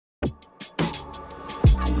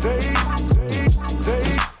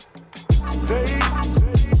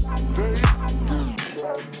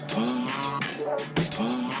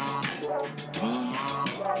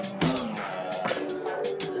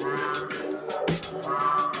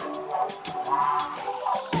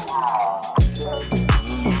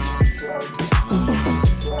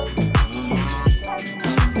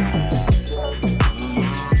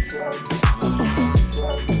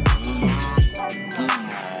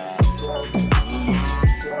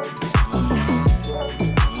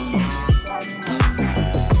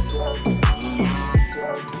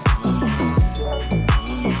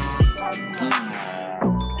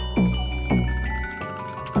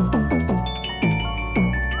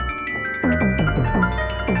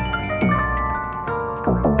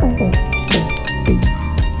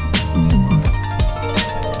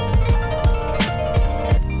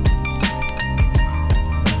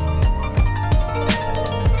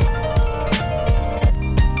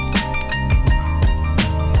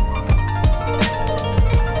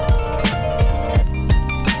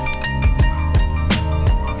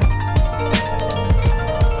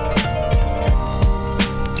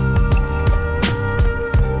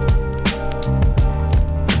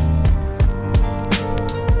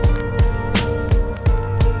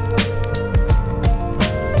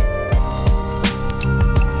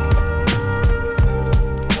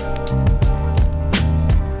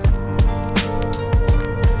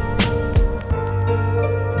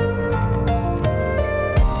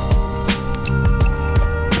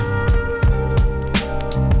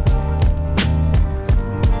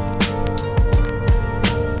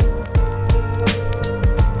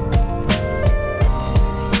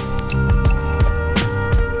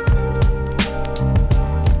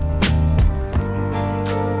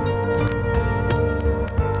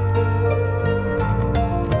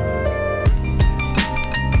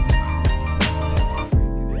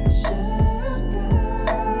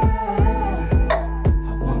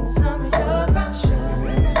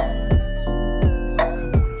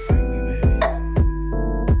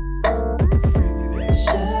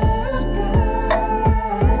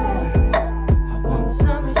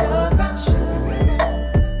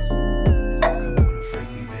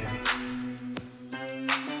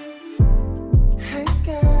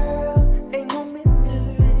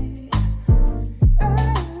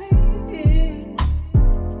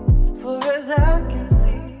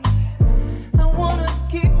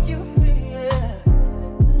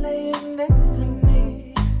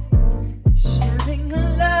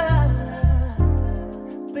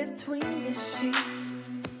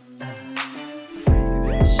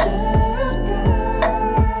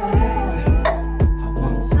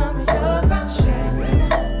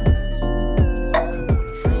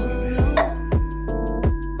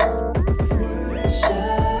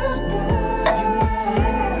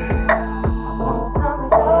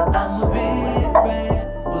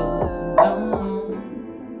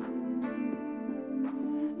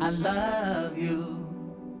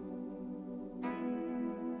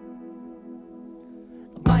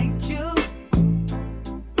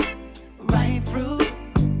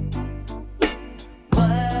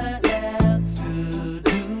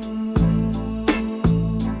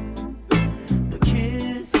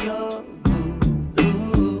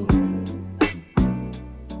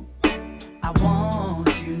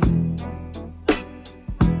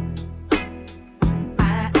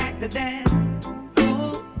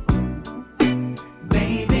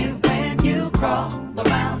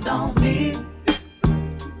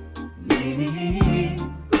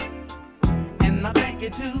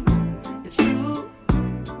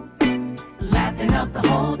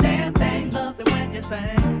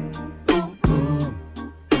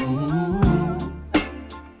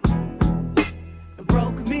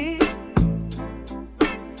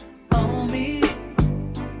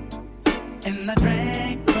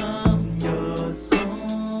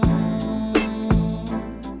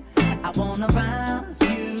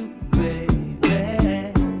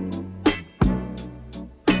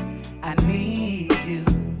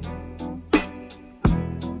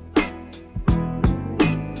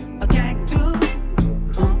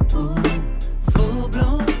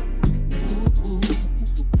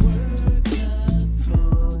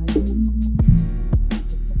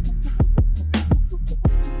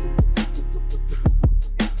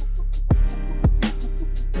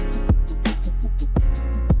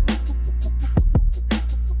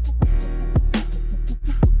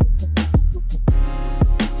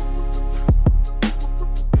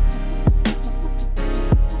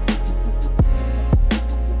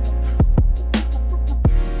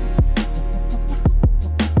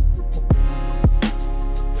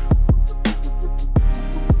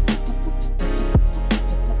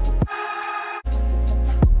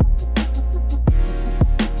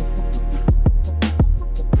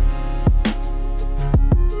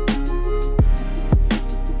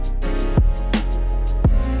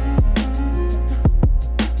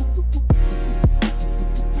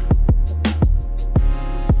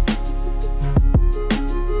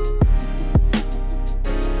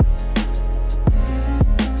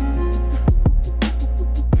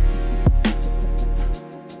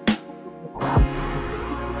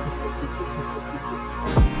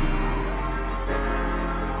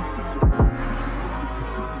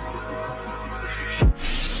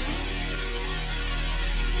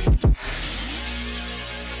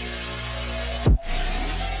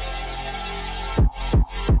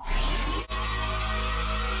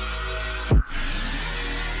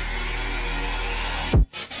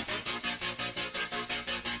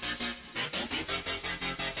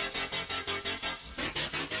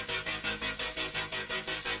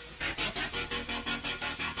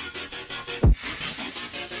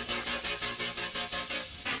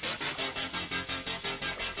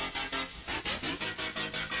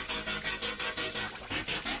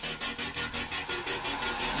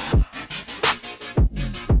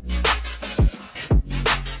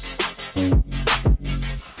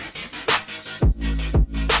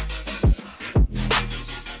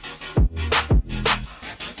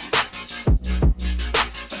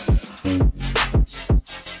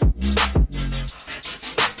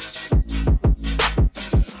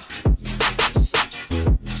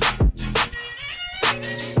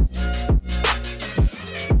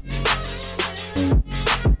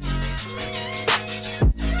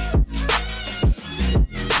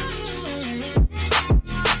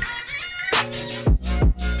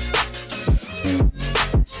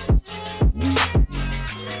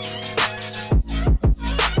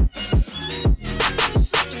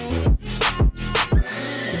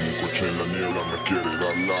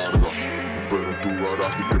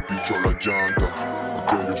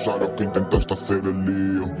a los que intentaste hacer el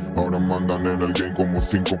lío. Ahora mandan en el game como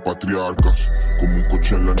 5 patriarcas. Como un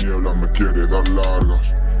coche en la niebla me quiere dar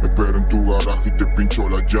largas. Espero en tu garaje y te pincho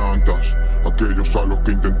las llantas. Aquellos a los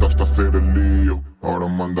que intentaste hacer el lío. Ahora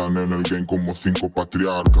mandan en el game como 5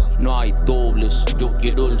 patriarcas. No hay dobles, yo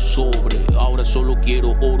quiero el sobre. Ahora solo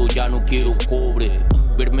quiero oro, ya no quiero cobre.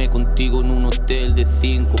 Verme contigo en un hotel de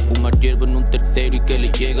 5, fumar hierba en un tercero y que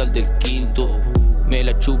le llegue al del quinto. Me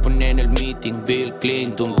la chupan en el meeting, Bill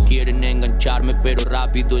Clinton. Quieren engancharme pero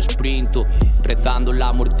rápido sprinto, rezando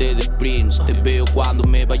la muerte de Prince. Te veo cuando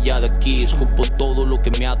me vaya de aquí, escupo todo lo que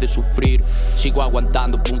me hace sufrir. Sigo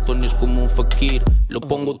aguantando puntones como un fakir. Lo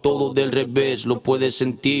pongo todo del revés, lo puedes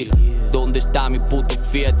sentir. ¿Dónde está mi puto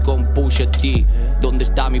Fiat con Pusha T? ¿Dónde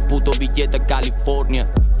está mi puto billete a California?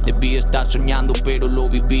 Debí estar soñando pero lo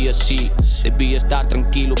viví así. Debí estar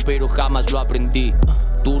tranquilo pero jamás lo aprendí.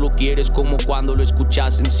 Tú lo quieres como cuando lo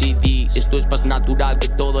escuchas en CD. Esto es más natural que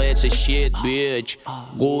todo ese shit, bitch.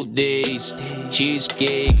 Good days,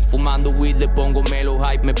 cheesecake. Fumando weed le pongo Melo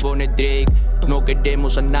Hype, me pone Drake. No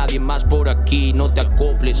queremos a nadie más por aquí, no te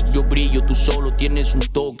acoples. Yo brillo, tú solo tienes un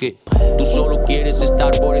toque. Tú solo quieres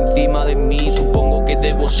estar por encima de mí. Supongo que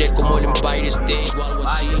debo ser como el Empire State o algo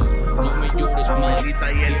así. No me llores más.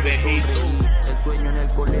 Y el viejito. El sueño en el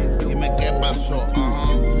colegio. Dime qué pasó,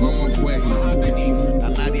 ¿cómo fue?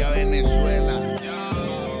 Canaria, Venezuela.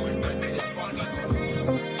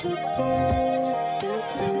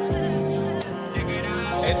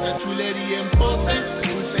 Esta chulería en pote,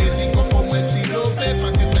 dulce y rico como el sirope,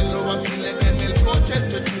 pa' que te lo vacilen en el coche.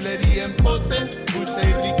 Esta chulería en pote, dulce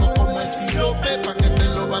y rico como el sirope, pa' que te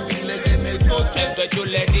lo vacilen en el coche. Esto es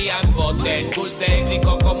chulería en pote, dulce y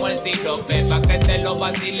rico como el sirope, pa' que te lo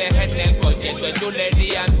vaciles en el coche. Esto es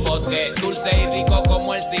chulería en pote, dulce y rico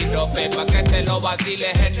como el sirope, pa' que te lo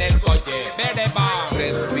vaciles en el coche.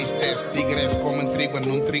 Tres tristes tigres comen trigo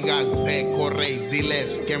en un trigal. Ve, corre y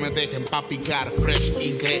diles que me dejen pa' picar. Fresh,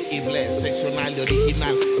 increíble, seccional y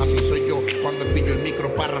original. Así soy yo cuando pillo el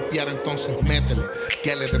micro para rapear. Entonces métele,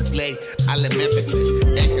 que le den play, ale métele,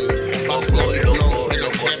 éjele, vacila mi flow,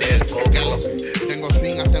 suena chévere. Galope, tengo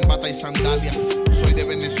swing hasta en bata y sandalias. Soy de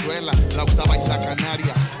Venezuela, la octava isla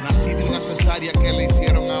Canaria. Nací de una cesárea que le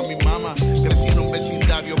hicieron a mi mamá. Crecí en un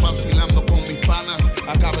vecindario vacilando con mis panas.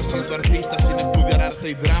 Acabé siendo artista sin estudiar arte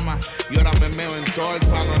y drama. Y ahora me meo en todo el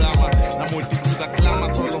panorama. La multitud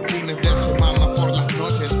aclama todos los fines de semana. Por las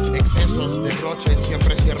noches, excesos, derroches.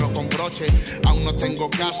 Siempre cierro con broche. Aún no tengo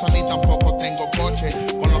casa ni tampoco tengo coche.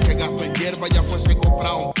 Con lo que gasto en hierba ya fuese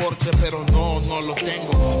comprado un Porsche. Pero no lo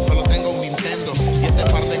tengo, solo tengo un Nintendo. Y este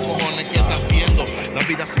par de cojones que estás viendo. La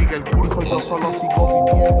vida sigue el curso, yo solo sigo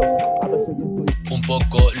viviendo. A veces yo estoy un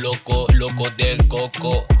poco loco, loco del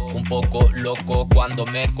coco. Un poco loco cuando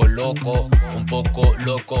me coloco. Un poco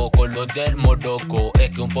loco con los del Morocco. Es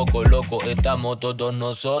que un poco loco estamos todos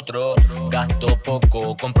nosotros. Gasto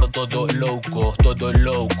poco, compro todo loco. Todo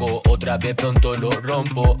loco, otra vez pronto lo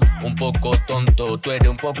rompo. Un poco tonto, tú eres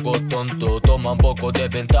un poco tonto. Toma un poco de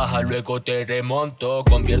ventaja, luego te remonto.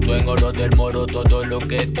 Convierto en oro del moro todo lo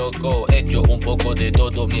que toco. Hecho un poco de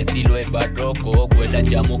todo, mi estilo es barroco. Cuela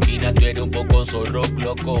chamuquina, tú eres un poco zorro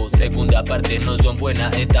loco. Segunda parte no son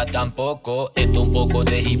buenas, esta tampoco. Esto un poco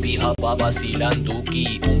de hippie hop vacilando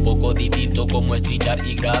aquí. Un poco distinto como street art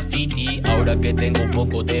y graffiti. Ahora que tengo un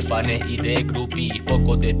poco de fans y de groupies.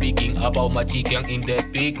 Poco de speaking about my chicken in the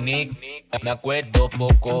picnic. Me acuerdo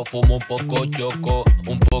poco, fumo un poco choco.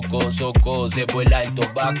 Un poco soco, se vuela el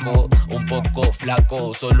tabaco. Un poco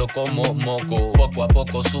flaco, solo como moco. Poco a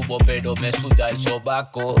poco subo pero me suda el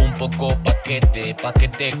sobaco. Un poco paquete,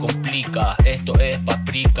 paquete complica. Esto es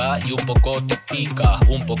paprika y un poco te pica.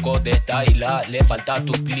 Un poco de styla, le falta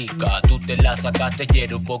tu clica. Tú te la sacaste y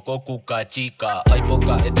eres un poco cuca chica. Hay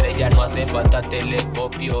poca estrella, no hace falta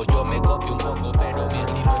telescopio. Yo me copio un poco pero mi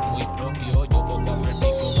estilo es muy propio. Yo poco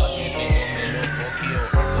practico pa' que me lo copio.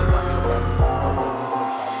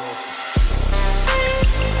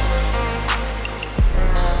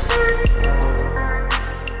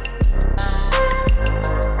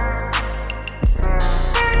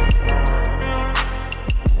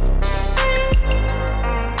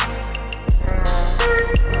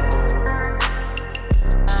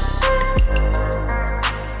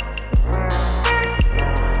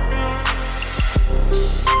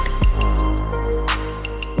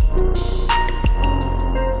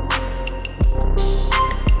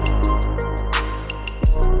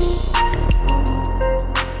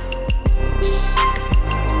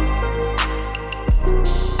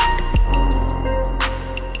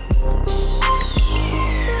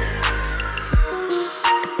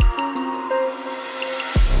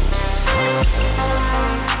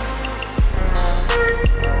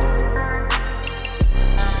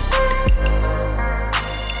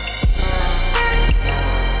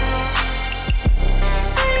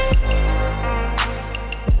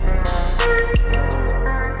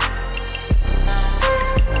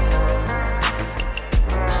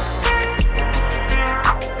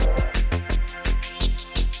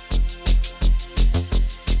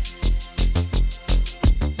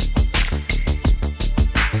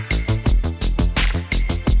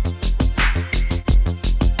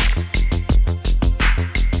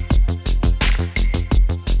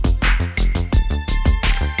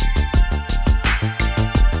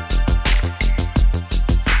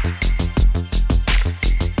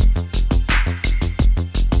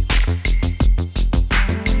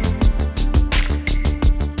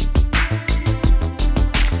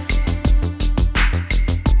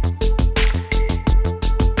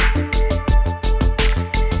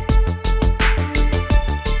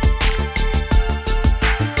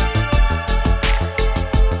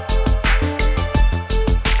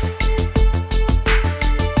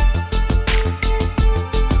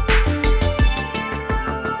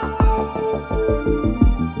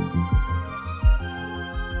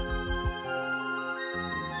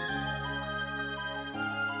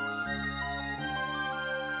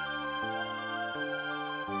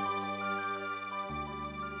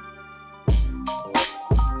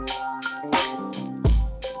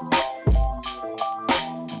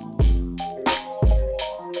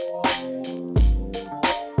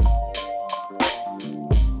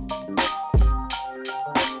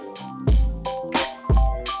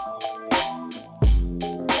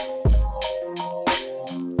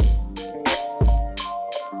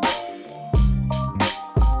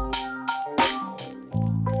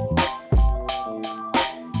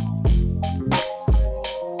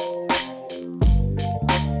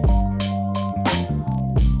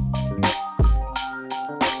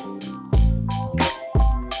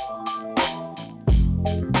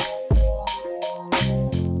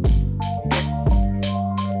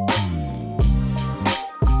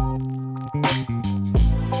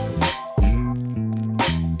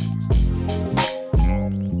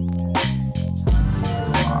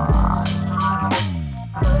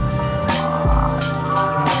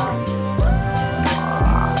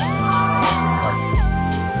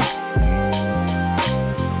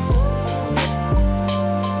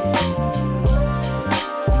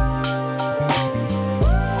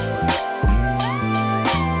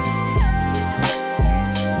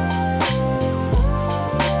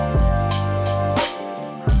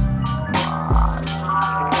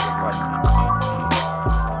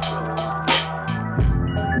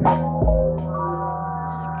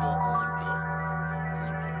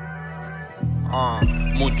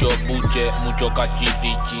 Mucho buche, mucho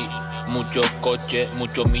cachirichi, mucho coche,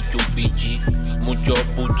 mucho Mitsubishi. Mucho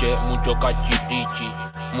buche, mucho cachirichi,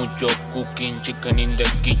 mucho cooking, chicken in the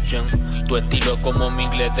kitchen. Tu estilo es como mi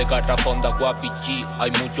inglés de garrafón de guapichi. Hay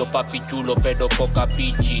mucho papi chulo pero poca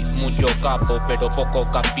pichi. Mucho capo pero poco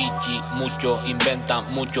capichi. Mucho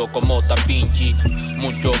inventan, mucho como tapinchi.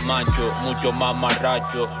 Mucho macho, mucho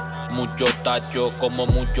mamarracho. Mucho tacho como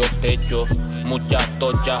mucho techo. Muchas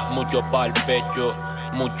tochas, mucho pa'l pecho.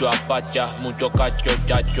 Mucho apachas, mucho cacho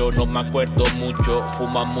chacho. No me acuerdo mucho,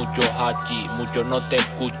 fuma mucho hachi. Mucho no te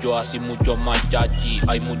escucho, así mucho machachi.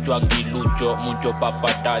 Hay mucho aguilucho, mucho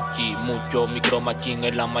paparazzi. Mucho micromachín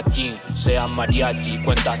en la machín. Sea mariachi,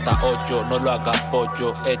 cuenta hasta 8, no lo hagas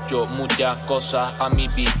pocho. He hecho muchas cosas a mi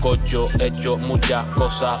bizcocho. He hecho muchas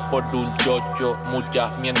cosas por un chocho.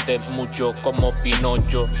 Muchas mienten mucho como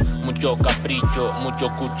Pinocho. Mucho capricho, mucho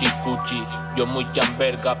cuchi cuchi. Yo muy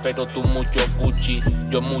chamberga pero tú mucho cuchi.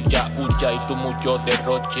 Yo mucha hucha y tú mucho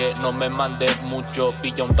derroche. No me mandes mucho,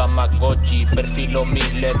 pilla un tamagotchi. Perfilo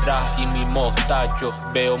mis letras y mi mostacho.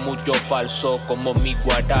 Veo mucho falso como mi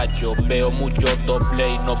guaracho. Veo mucho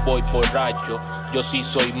doble y no voy borracho. Yo sí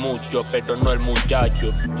soy mucho pero no el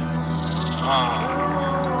muchacho.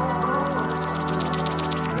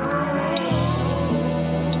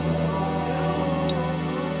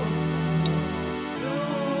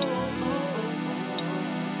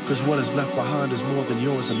 Cause what is left behind is more than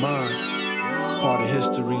yours and mine. It's part of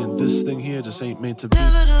history and this thing here just ain't meant to be.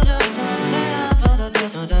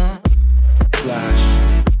 Flash,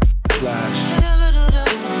 flash.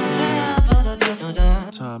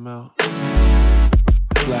 Time out.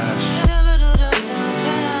 Flash.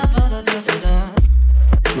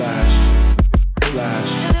 Flash, flash.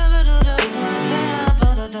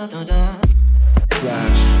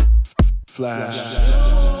 Flash, flash.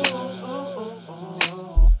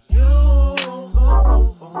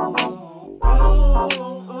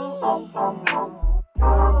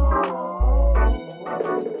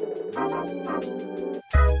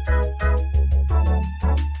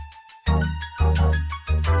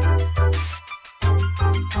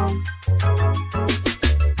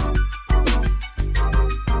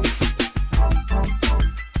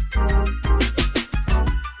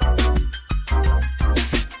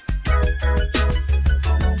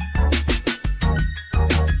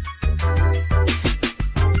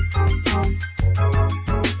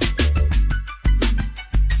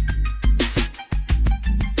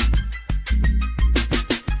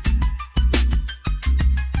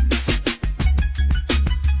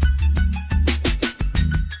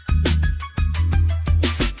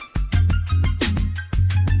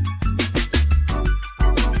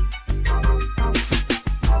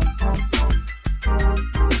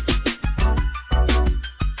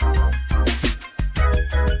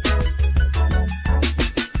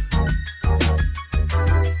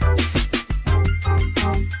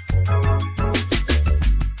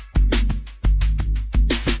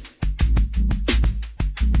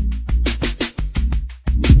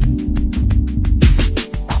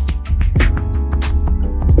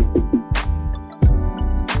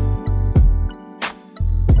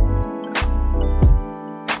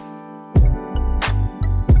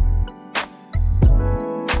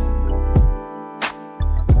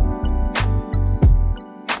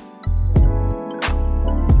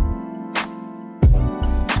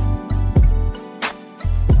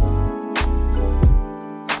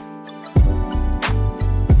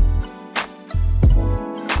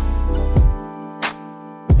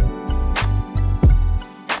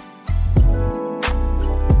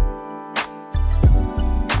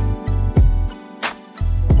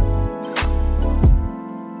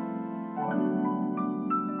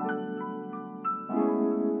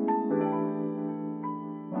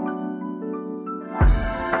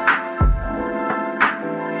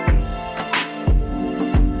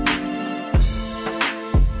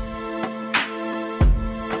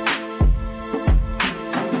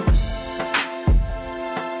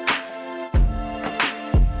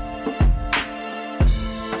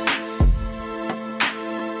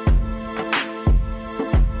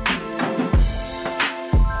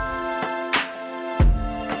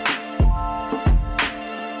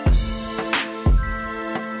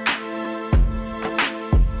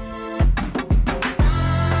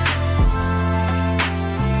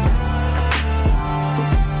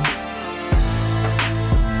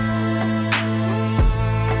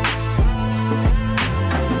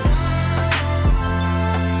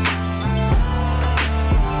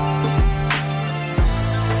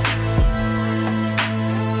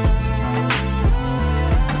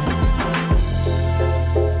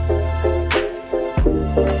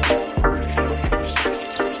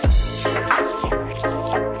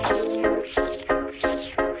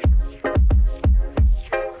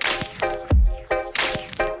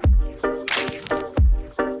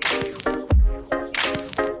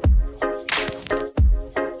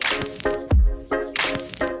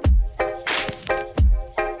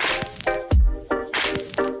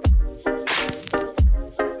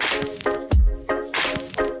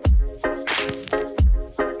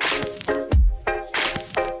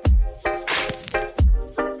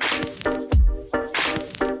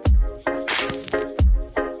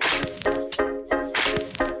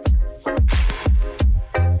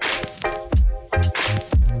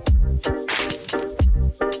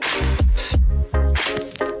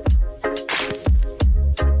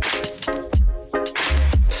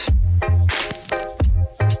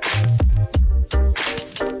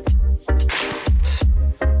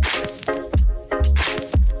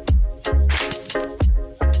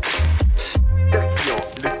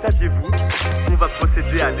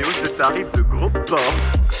 sport.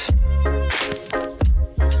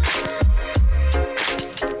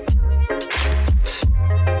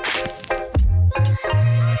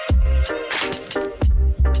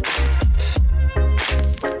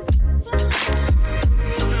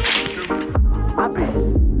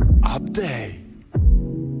 Update.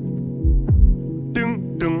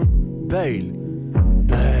 Dung dung bail.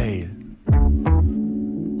 Bail.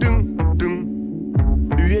 Dung dung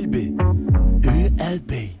ULB.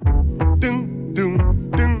 ULB. Dung dung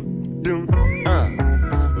dung dung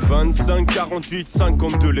 1 25 48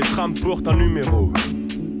 52 les trams portent un numéro.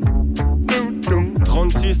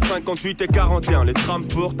 36 58 et 41 les trams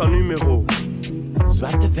portent un numéro.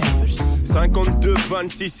 52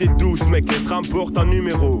 26 et 12 mec les trams portent un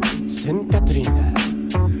numéro. Sainte-Catherine.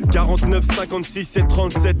 49 56 et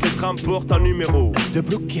 37 les trams portent un numéro. De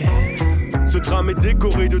bloquer. Ce tram est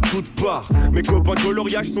décoré de toutes parts. Mes copains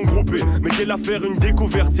coloriages sont groupés. Mais quelle affaire une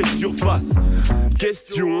découverte cette surface.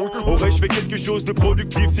 Question, aurais-je fait quelque chose de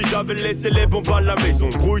productif si j'avais laissé les bombes à la maison?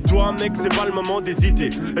 Grouille-toi mec, c'est pas le moment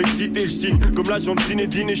d'hésiter. Excité, je signe comme l'agent de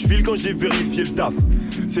Zinedine et je file quand j'ai vérifié le taf.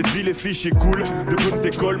 Cette ville est fichée cool, de bonnes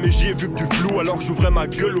écoles, mais j'y ai vu que du flou. Alors j'ouvrais ma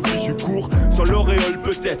gueule au fichu court, sans l'auréole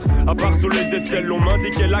peut-être. À part sur les aisselles, on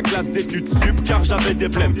m'indiquait la classe d'études sup, car j'avais des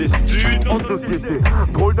blèmes d'études en société.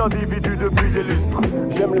 Drôle d'individu depuis des lustres.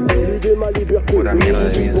 J'aime les pays de ma liberté. Pura mierda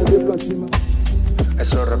de vida.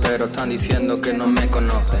 Esos raperos están diciendo que no me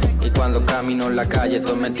conocen. Y cuando camino en la calle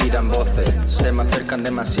todos me tiran voces. Se me acercan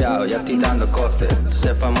demasiado, ya tirando coces.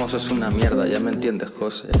 Ser famoso es una mierda, ya me entiendes,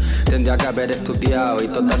 José. Tendría que haber estudiado y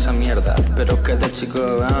toda esa mierda. Pero es que de chico,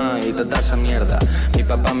 y toda esa mierda. Mi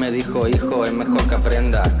papá me dijo, hijo, es mejor que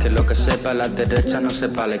aprendas. Que lo que sepa a la derecha no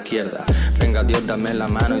sepa a la izquierda. Venga Dios, dame la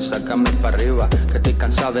mano y sácame para arriba. Que estoy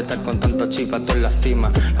cansado de estar con tantos chivatos en la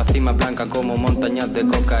cima. La cima blanca como montañas de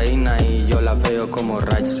cocaína. Y yo la veo como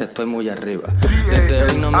rayas, estoy muy arriba. Desde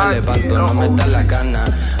hoy no me levanto, no me dan la gana.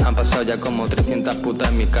 Han pasado ya como 300 putas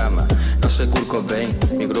en mi cama. No soy Kurt Cobain,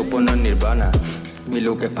 mi grupo no es Nirvana. Mi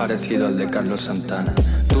look es parecido al de Carlos Santana.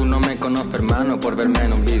 Tú no me conoces, hermano, por verme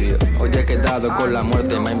en un vídeo. Hoy he quedado con la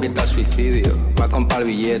muerte, me ha invitado al suicidio. Me ha comprado el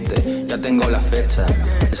billete, ya tengo la fecha.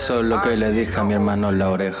 Eso es lo que le dije a mi hermano en la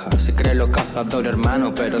oreja. Si creen los cazadores,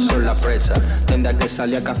 hermano, pero son la presa. Tendría que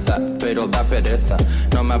salir a cazar, pero da pereza.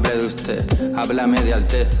 No me hable de usted, háblame de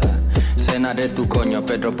Alteza. Cenaré tu coño,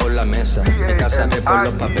 pero por la mesa. Me casaré por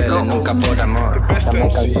los papeles, nunca por amor. The best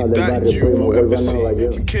MC that you will ever see.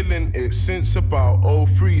 Been killing it since about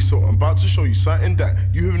 03. So I'm about to show you something that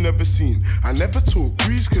you have never seen. I never talk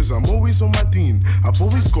breeze cause I'm always on my dean. I've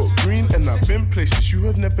always got green and I've been places you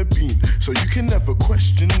have never been. So you can never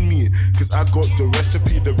question me. Cause I got the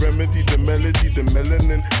recipe, the remedy, the melody, the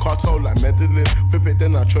melanin. Cartel like meddling. Flip it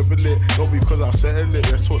then I treble it. Not because I settle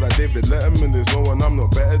it. Let's talk like David Letterman. There's no one I'm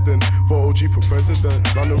not better than. For OG for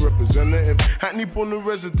president, London representative. Hackney born a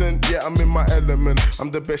resident, yeah I'm in my element.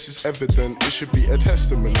 I'm the best, it's evident, it should be a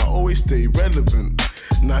testament. I always stay relevant.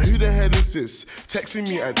 Now who the hell is this? Texting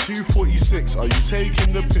me at 2:46, are you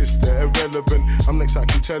taking the piss? They're irrelevant, I'm next I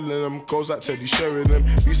keep telling them. Goes out Teddy sharing them,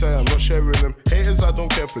 we say I'm not sharing them. Haters I don't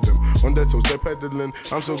care for them, on their toes they're peddling.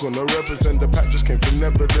 I'm still gonna represent, the pack just came from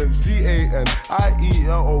Netherlands.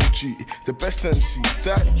 DANIELOG, the best MC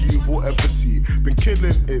that you will ever see. Been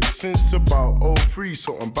killing it since about 03,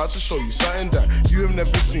 so I'm about to show you something that you have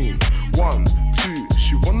never seen. 1, 2,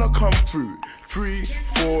 she wanna come through. 3,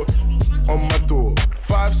 4, on my door.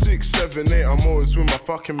 5, 6, 7, 8, I'm always with my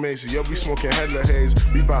fucking mates. Yeah, we smoking hella haze,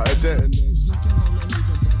 we bout to detonate.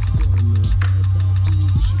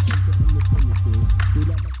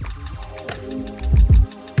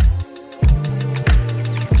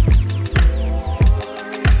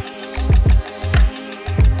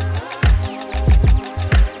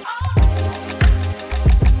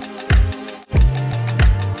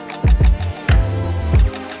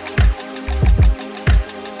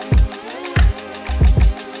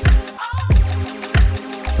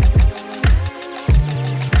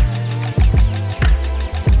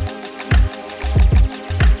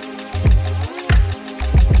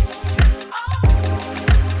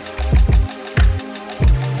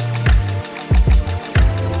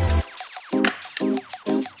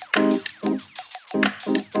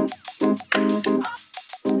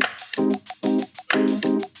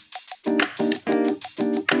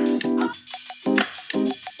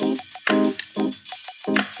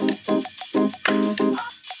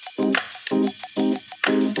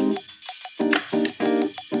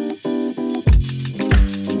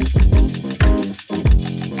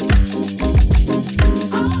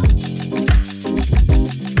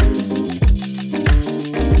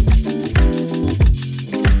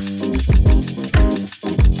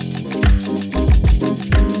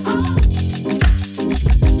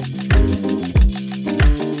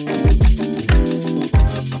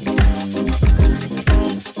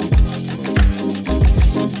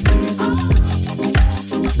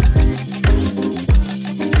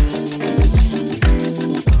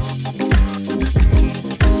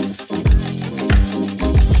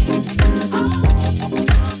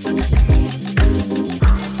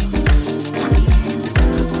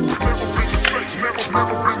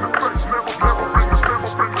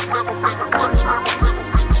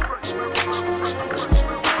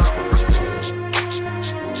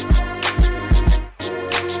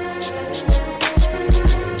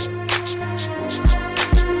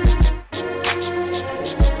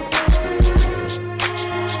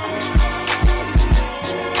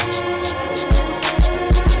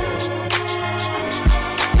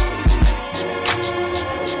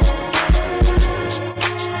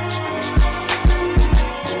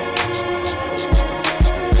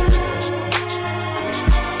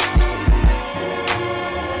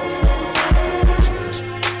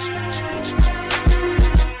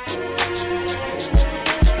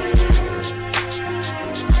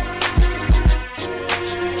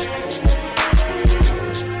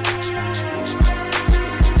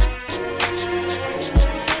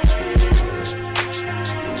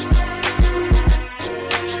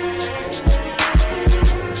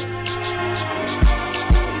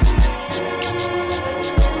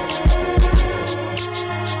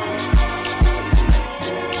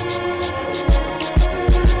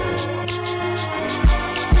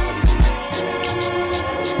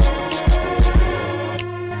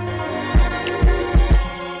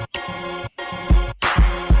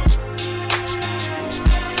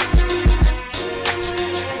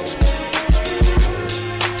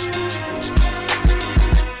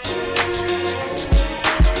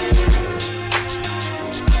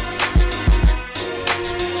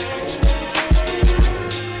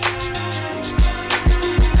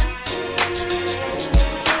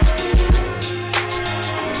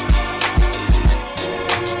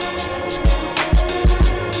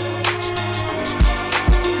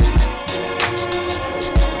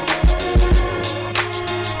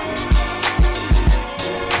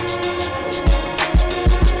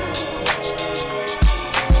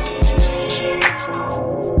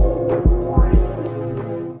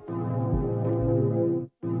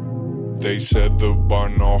 set the bar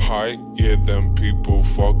no high, yeah, them people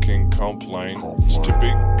fucking complain. It's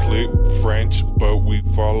typically French, but we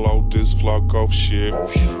follow this flock of shit.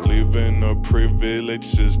 Live in a privileged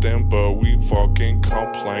system, but we fucking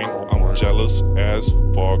complain. I'm jealous as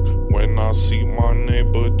fuck when I see my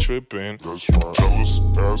neighbor tripping. That's right. Jealous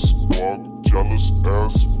as fuck, jealous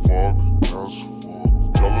as fuck,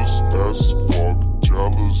 jealous as fuck,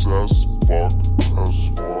 jealous as fuck,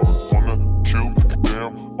 Wanna kill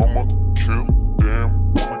them, I'ma kill them,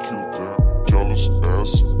 jealous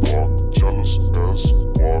as fuck, jealous as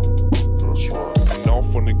fuck, that's right. And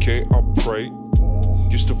off on the K, I pray.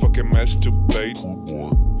 Used to fucking masturbate.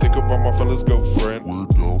 Think about my fella's girlfriend.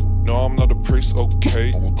 No, I'm not a priest,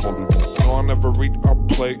 okay. No, I never read, I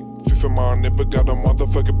play. FIFA my neighbor got a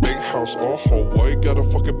motherfucking big house. Oh, Hawaii got a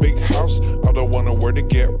fucking big house. I don't wanna where to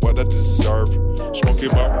get what I deserve.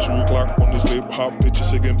 Smoking about 2 o'clock on this hip hop.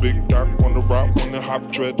 Bitches singing big dark on the rock, on the hop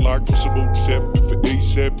dreadlock. Possible step if it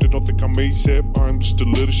ASAP. They don't think I'm ASAP. I'm just a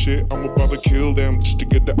little shit. I'm about to kill them just to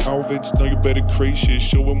get the outfits. Now you better crazy shit.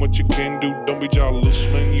 Show them what you can do. Don't be jealous,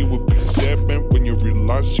 man. You will be sad, man, when you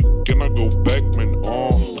realize you cannot go back, man.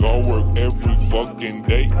 Go work every fucking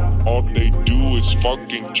day. All they do is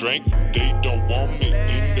fucking drink. They don't want me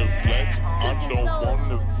in their flats. I don't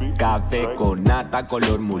wanna be. Café con nata,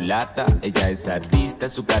 color mulata. Ella es artista,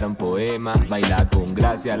 su cara un poema. Baila con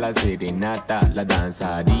gracia la serenata. La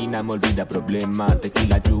danzarina me olvida problema.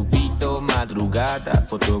 Tequila, chupito, madrugada.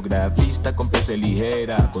 Fotografista con pose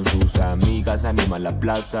ligera. Con sus amigas anima la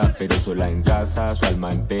plaza. Pero sola en casa, su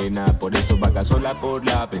alma en pena. Por eso vaga sola por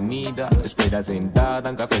la avenida. Espera sentada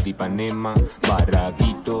en Café de Ipanema.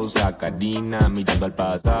 Barraquito, sacarina. Mirando al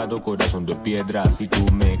pasado, corazón de piedra. Si tú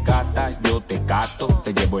me catas, yo te cato.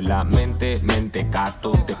 Te llevo en la mente,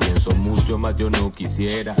 cato. Te pienso mucho más, yo no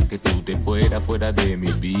quisiera que tú te fueras fuera de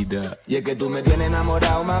mi vida. Y es que tú me tienes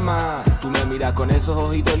enamorado, mamá. Tú me miras con esos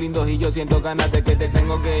ojitos lindos y yo siento ganas de que te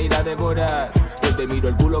tengo que ir a devorar. Yo te miro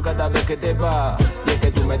el culo cada vez que te vas. Y es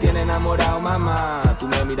que tú me tienes enamorado, mamá. Tú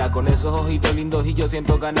me miras con esos ojitos lindos y yo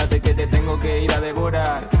siento ganas de que te tengo que ir a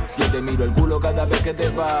devorar. Yo te miro el culo cada vez que te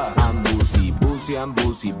vas.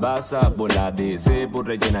 Ambusi, basa. Bola de cebo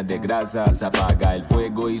rellenas de grasa. Se apaga el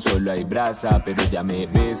fuego y solo hay brasa. Pero ella me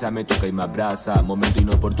besa, me toca y me abraza. Momento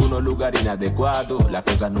inoportuno, lugar inadecuado. Las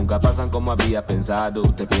cosas nunca pasan como había pensado.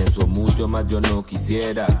 Te pienso mucho más, yo no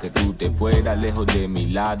quisiera que tú te fueras lejos de mi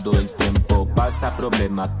lado. El tiempo pasa,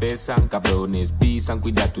 problemas pesan. Cabrones pisan,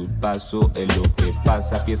 cuida tus pasos. Es lo que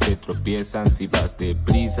pasa, pies se tropiezan. Si vas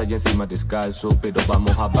deprisa y encima descalzo. Pero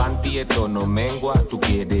vamos avanti, esto no mengua. Tú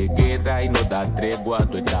quieres guerra y no da tregua.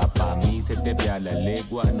 Tu etapa a mí se te ve a la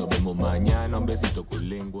legua. Nos vemos mañana, un besito con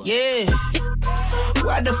lengua. Yeah,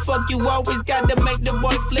 why the fuck you always gotta make the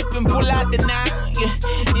boy flip and pull out the nine?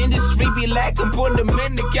 Yeah, industry be lacking, put them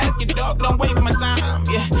in the casket, dog, don't waste my time.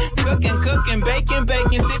 Yeah, cooking, baking,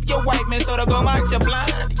 sip your white man so to go out your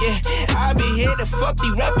blind. Yeah, I be here to fuck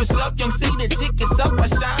these rappers up, young see the tickets up, I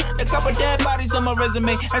shine. A couple dead bodies on my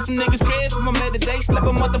resume, had some niggas crib from a day, slap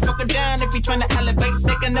a motherfucker down if he tryna elevate.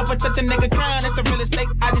 They can never touch a nigga crown, it's a real estate.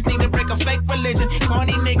 I just need to break a fake religion,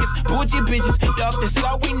 corny niggas, bougie bitches, dog, that's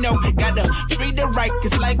all we know. Gotta free the right,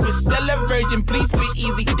 cause life is still a virgin. Please be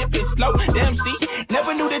easy, dip it slow. Damn, see,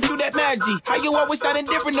 never knew that you that magic. How you always sounding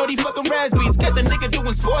different, all these fucking raspberries. Guess a nigga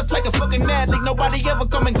doing sports like a fucking athlete. Nobody ever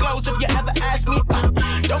coming close if you ever ask me.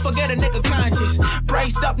 Don't forget a nigga conscious.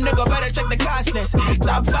 Brace up, nigga, better check the cost list.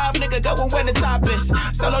 Top 5, nigga, going where the top is.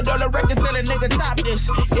 Solo dollar records, sell a nigga top this.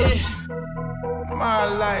 Yeah. My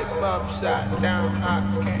life upside down, I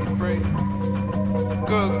can't breathe.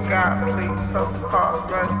 Good God, please,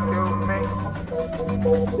 so-called rescue me.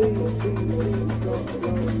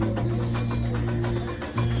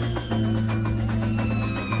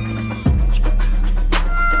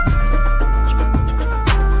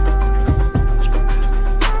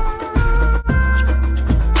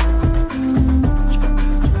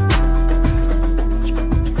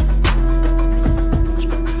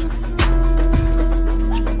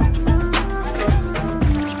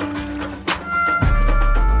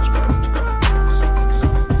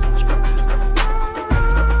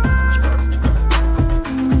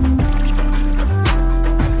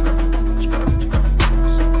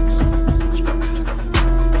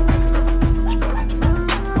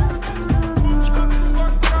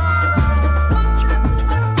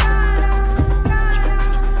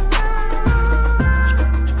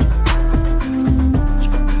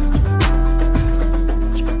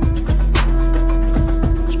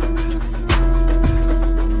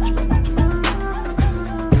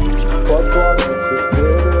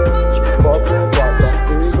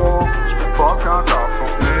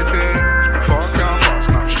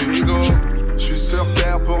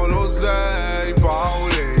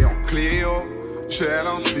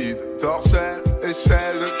 belle et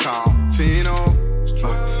celle de Tarantino.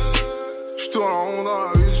 J'tourne en rond dans la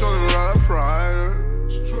rue sur le Rough Rider.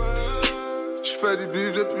 J'fais du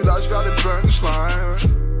beef depuis l'âge vers des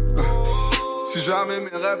punchlines. Si jamais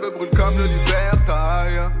mes rêves brûlent comme le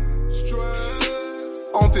libertaire,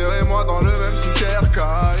 enterrez-moi dans le même cimetière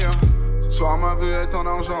qu'aille. Ce soir ma vue est en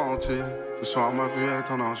argentique. Ce soir ma vue est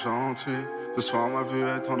en argentique. Ce soir ma vue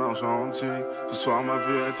est en argentique. Ce soir ma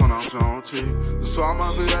vue est en argentique. Ce soir ma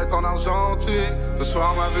vue est en argentique. Ce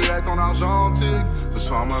soir ma vue est en argentique. Ce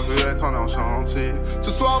soir ma vue est en argentique.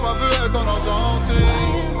 Ce soir ma vue est en argentique.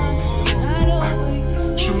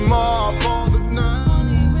 J'suis mort abandonné.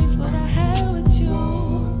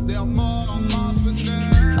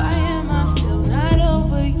 Why am I still not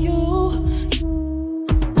over you?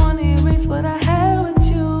 Wanna erase what I had with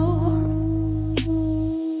you.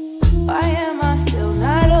 Why am I still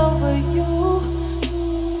not over you?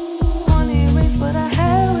 Wanna erase what I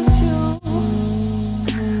had with you.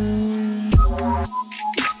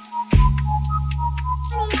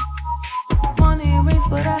 Wanna erase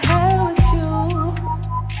what I had with you.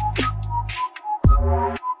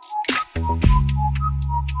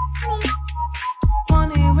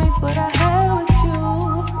 Wanna erase what I had with you.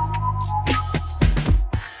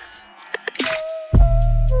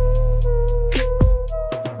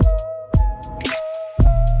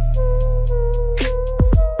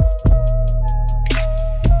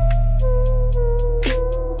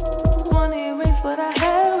 Wanna erase what I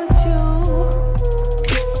had with you.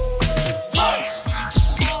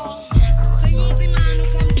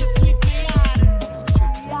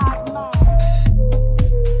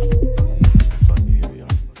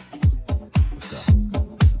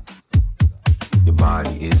 Your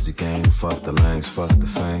body is the game, fuck the lanes, fuck the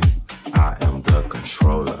fame. I am the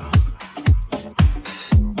controller.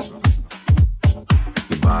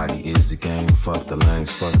 Your body is the game, fuck the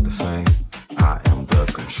lanes, fuck the fame. I am the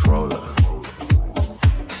controller.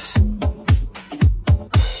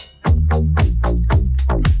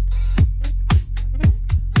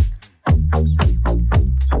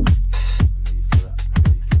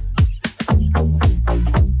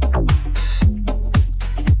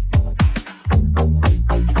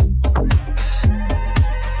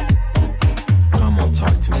 Come on,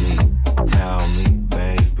 talk to me. Tell me,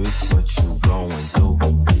 baby, what you going through.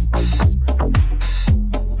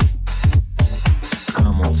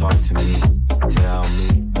 Come on, talk to me. Tell me,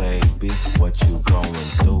 baby, what you going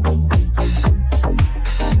through.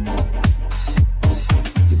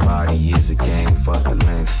 Your body is a game, fuck the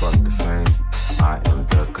lanes, fuck the fame. I am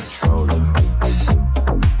the controller.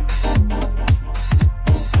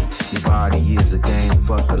 Your body is a game,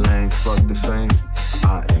 fuck the lanes, fuck the fame.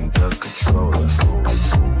 I am the controller.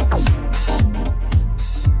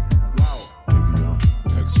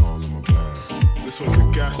 X all in my bag. This one's a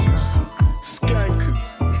gases, skankers.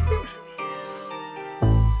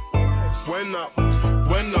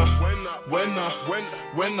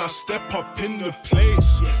 When I step up in the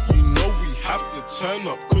place, you know we have to turn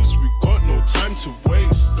up, cause we got no time to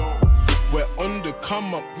waste. We're on the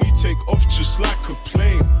come up, we take off just like a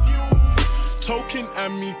plane. Token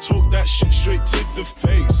and me talk that shit straight to the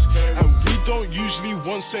face. And we don't usually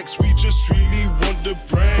want sex, we just really want the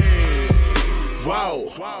brain.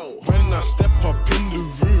 Wow, when I step up in the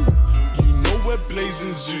room, you know we're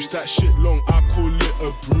blazing Zeus, that shit long, I call it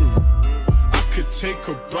a broom. I could take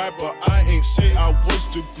a bribe, but I ain't say I was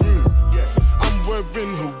the groom. I'm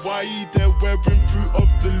wearing Hawaii, they're wearing fruit of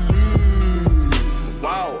the loom.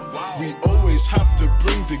 Wow, we always have to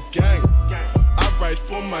bring the gang. I ride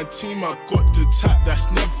for my team, I got the tap, that's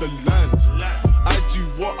never land. I do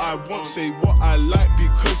what I want, say what I like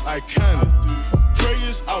because I can.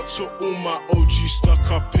 Prayers out to all my OGs stuck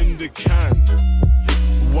up in the can.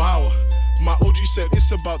 Wow, my OG said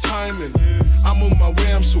it's about timing. I'm on my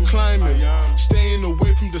way, I'm still climbing. Staying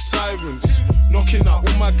away from the sirens, knocking out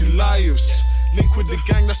all my Goliaths. Link with the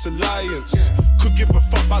gang, that's alliance. Could give a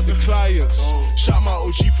fuck about the clients. Shout my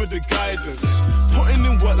OG for the guidance. Putting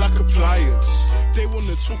in work like appliance. They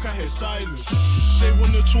wanna talk, I hear silence. They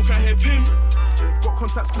wanna talk, I hear pimp. Got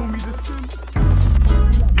contacts, call me the sim.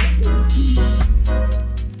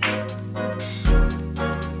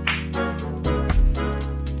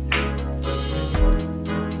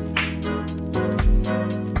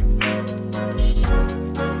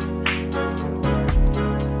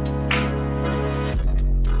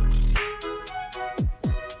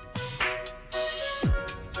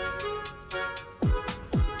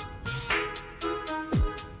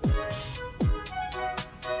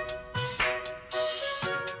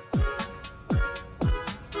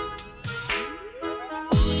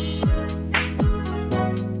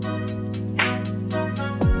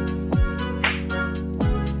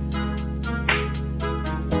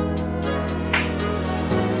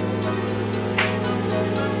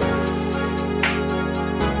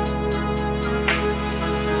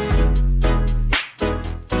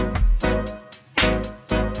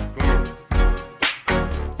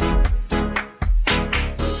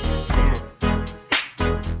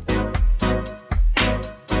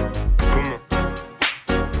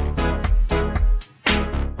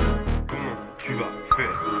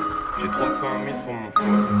 J'ai 301 000 sur mon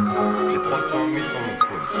phone. J'ai 301 000 sur mon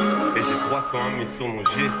phone. Et j'ai 301 000 sur mon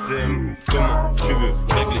GSM. Comment tu veux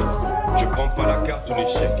régler? Je prends pas la carte ou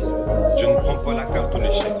l'échec. Je ne prends pas la carte ou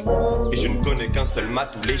l'échec. Et je ne connais qu'un seul mat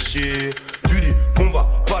ou léché. Tu dis qu'on va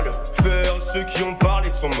pas le faire. Ceux qui ont parlé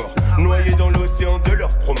sont morts, noyés dans l'océan de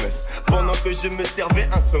leurs promesses. Pendant que je me servais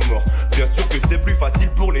un mort. Bien sûr que c'est plus facile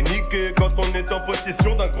pour les niquer quand on est en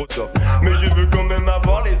possession d'un gros top. Mais je veux quand même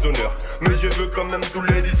avoir les honneurs. Mais je veux quand même tous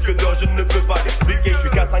les disques d'or. Je ne peux pas l'expliquer, je suis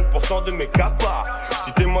qu'à 5% de mes capas.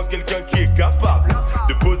 Citez-moi quelqu'un qui est capable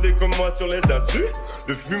de poser comme moi sur les instrus,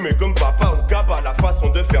 de fumer comme papa ou Kaba. La façon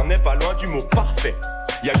de faire n'est pas loin du mot parfait.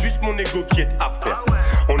 Y'a juste mon ego qui est à faire.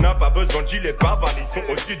 On n'a pas besoin de gilets pare-balles, ils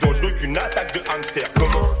sont aussi dangereux qu'une attaque de hamster.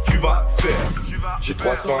 Comment tu vas faire? J'ai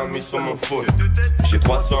 301 000 sur mon phone. J'ai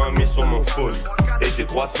 301 000 sur mon phone. Et j'ai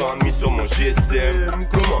 301 000 sur mon GSM.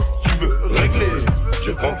 Comment tu veux régler?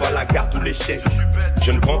 Je prends pas la carte ou l'échec.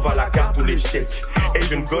 Je ne prends pas la carte ou l'échec. Et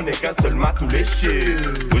je ne connais qu'un seul mat ou l'échec.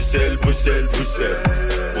 Bruxelles, Bruxelles, Bruxelles.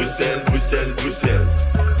 Bruxelles, Bruxelles, Bruxelles.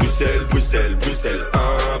 Bruxelles, Bruxelles, Bruxelles.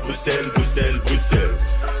 Bruxelles, Bruxelles, Bruxelles.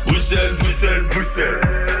 Bruxelles, Bruxelles, Bruxelles.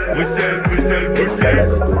 Bruxelles, Bruxelles, Bruxelles.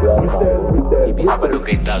 Para lo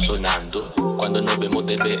que está sonando, cuando nos vemos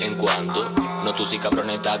de vez en cuando. No, tú sí cabrón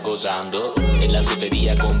estás gozando. En la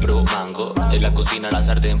frutería compro mango. En la cocina la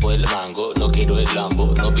sartén por el mango. No quiero el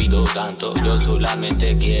Lambo, no pido tanto. Yo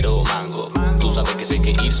solamente quiero mango. Tú sabes que sé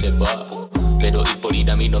que irse va, pero ir por ir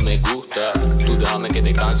a mí no me gusta. Tú déjame que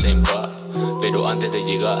descanse en paz. Pero antes de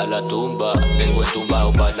llegar a la tumba, tengo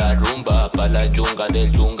entumbado pa' la rumba, pa' la yunga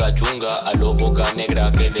del chunga chunga. A los boca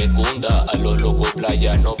negra que le cunda, a los locos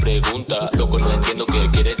playa no pregunta. Loco, no entiendo qué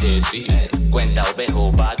quieres decir. Cuenta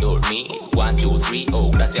ovejo pa' dormir. 1, 2, 3,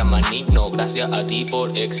 oh, gracias maní. No, gracias a ti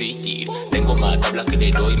por existir. Tengo más tablas que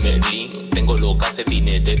le doy Merlin. Tengo los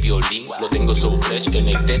calcetines de violín. Lo tengo so fresh en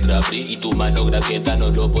el tetrabric. Y tu mano grasienta no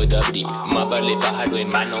lo puede abrir. Más vale pájaro en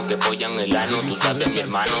mano que polla en el ano. Tú sabes mi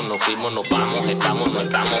hermano, nos fuimos, nos vamos. Estamos, no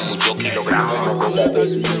estamos, muchos kilogramos.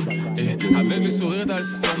 Avec le sourire t'as le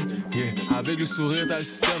seum, yeah. Avec le sourire t'as le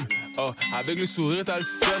seum, oh. Avec le sourire t'as le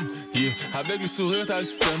seum, yeah. Avec le sourire t'as le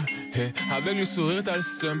seum, hey. Avec le sourire t'as le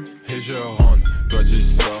seum. Et je rentre, toi tu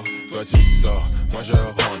sors, moi je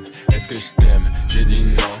rentre. Est-ce que je t'aime? J'ai dit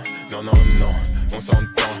non, non, non, non. On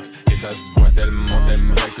s'entend, et ça se voit tellement.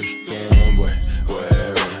 T'aimerais que je tombe, ouais, ouais,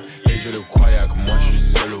 ouais. Et je le croyais que moi je suis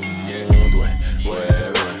seul au monde, ouais, ouais,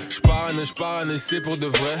 ouais. Je parane, c'est pour de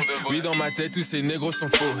vrai. Oui, dans ma tête, tous ces négros sont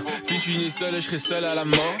faux. Puis je suis né seul et je serai seul à la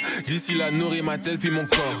mort. D'ici là, nourrit ma tête puis mon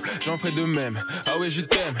corps. J'en ferai de même. Ah ouais, je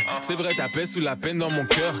t'aime. C'est vrai, ta paix sous la peine dans mon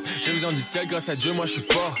cœur. J'ai besoin du ciel, grâce à Dieu, moi je suis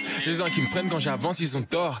fort. J'ai besoin qu'ils me prennent quand j'avance, ils ont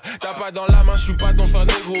tort. T'as pas dans la main, je suis pas ton frère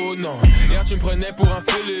négro, non. Hier, tu me prenais pour un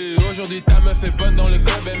fêlé. Aujourd'hui, ta meuf est bonne dans le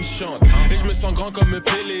club, elle me chante. Et je me sens grand comme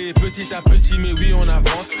Pelé. Petit à petit, mais oui, on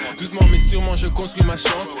avance. Doucement, mais sûrement, je construis ma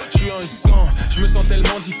chance. Je suis un sang, je me sens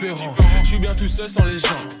tellement différent. Je suis bien tout seul sans les gens.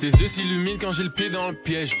 Tes yeux s'illuminent quand j'ai le pied dans le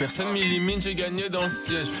piège. Personne m'illimine, j'ai gagné dans le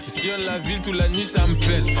siège. Je sillonne la ville toute la nuit, ça me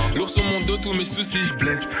pèse. Lourd sur mon dos, tous mes soucis, je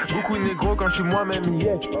blesse. Beaucoup de négro quand je suis moi-même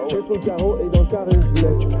yes. Je suis au carreau et dans le carré je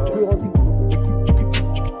blesse.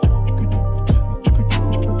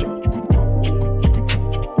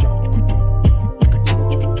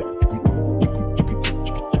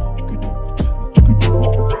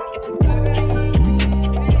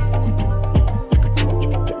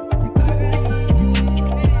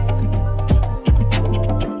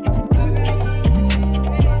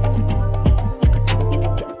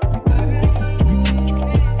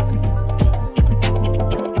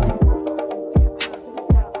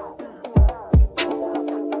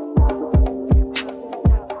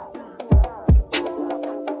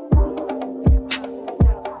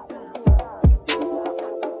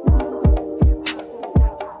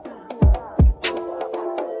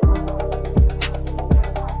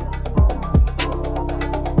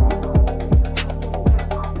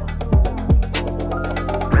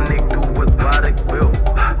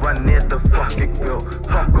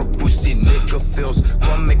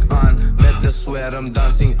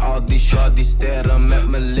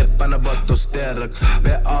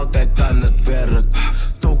 Ben altijd aan het werk.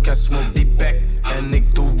 Toka smoke die pack en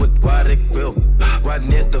ik doe het waar ik wil.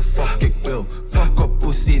 Wanneer de fuck ik wil. Fuck op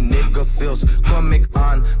pussy nigga feels. Kom ik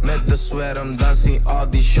aan met de swerm, dan zien al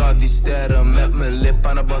die shorties sterren. Met mijn lip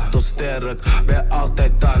aan de bottle sterk. Ben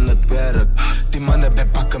altijd aan het werk. Die mannen bij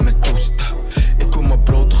pakken met toasten. Ik kom mijn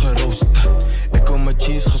brood geroosten. Ik kom mijn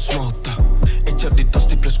cheese gesmolten. Ik chap die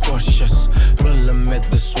tosti plus korstjes. Rollen met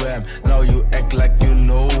de swam. Now you act like you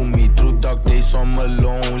know me. True dark days on my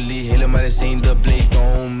lonely. Helemaal eens een de blade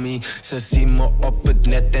on me. Ze zien me op het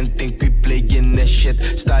net en think we playin' that shit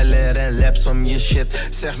shit. Styler en laps om je shit.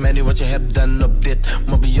 Zeg mij niet wat je hebt dan op dit.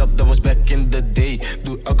 Mobby up, dat was back in the day.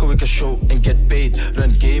 Doe elke week een show en get paid.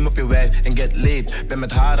 Run game op je wijf en get laid. Ben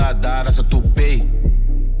met haar daar als een toupee.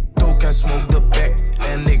 Token smoke the back.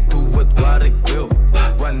 En ik doe het waar ik wil.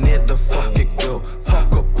 Wanneer de fuck ik wil.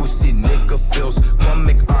 Fuck up pussy nigga feels. Kom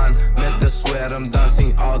ik aan met de swerm. Dan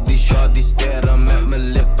zien al die shorties sterren. Met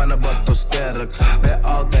mijn lip aan de bottle sterk. Ben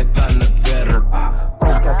altijd aan het werk.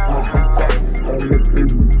 Token smoke the back. En ik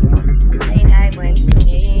doe Late night when you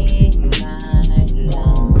need my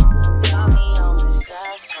love. Call me on the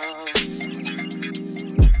cell phone.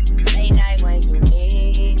 Late night when you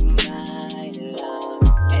need my love.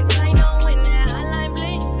 And I know when that hotline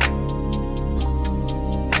blink,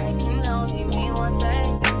 that can only mean one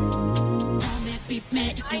thing. Beep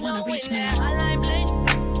man, if you wanna reach me. That hotline blink,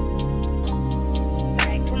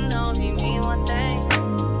 that can only mean one thing.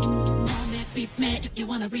 Beep man, if you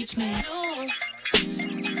wanna reach me.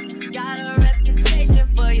 Got a reputation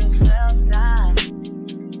for yourself now.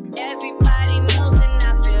 Everybody knows and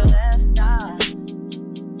I feel left out.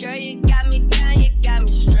 Girl, you got me down, you got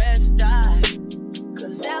me stressed out.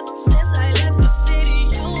 Cause ever since I left the city,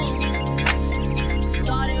 you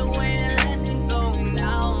started waiting less and going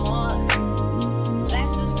out more.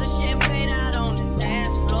 Glasses of champagne out on the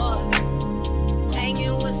dance floor.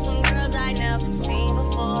 Hanging with some girls I never seen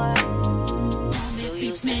before. You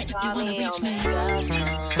used to call me on my cell phone.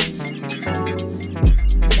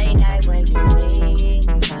 Late night when you need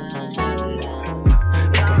my love.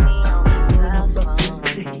 Call me on my cell phone.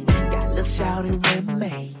 Got a little shawty with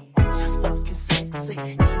me. She's fucking sexy.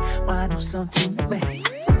 She wanna do something to me.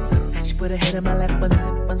 She put her head in my lap and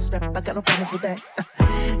zip unstrap. I got no problems with that.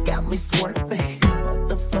 Got me swerving,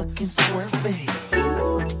 motherfucking swerving.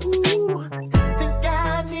 Ooh, think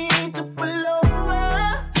I need to pull over.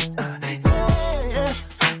 Yeah.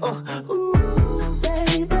 Ooh,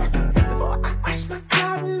 baby, before I crash my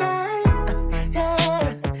car tonight.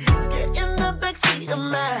 Yeah, let's get in the backseat of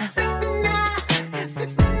my 69,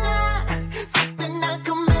 69, 69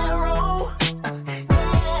 Camaro.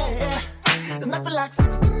 Yeah, there's nothing like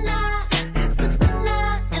 69,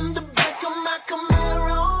 69 in the back of my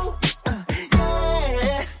Camaro.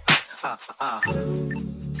 Yeah.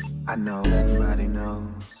 I know somebody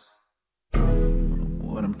knows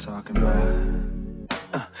what I'm talking about.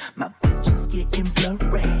 My vision's getting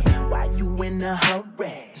blurry. Why you in a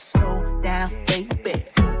hurry? Slow down, baby.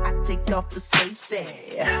 I take off the safety.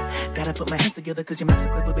 Gotta put my hands together cause your mouth's a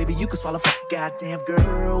clipper, baby. You can swallow fuck. Goddamn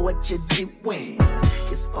girl, what you doing?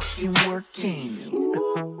 It's fucking working.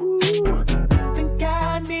 Ooh, think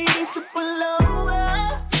I need to pull over.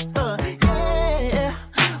 Yeah.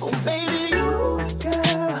 Oh, baby, you,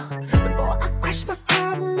 girl. Before I crash my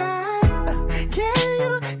car tonight, can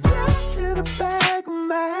you get in the back of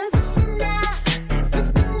my 69,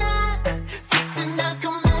 69, 69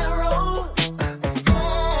 Camaro?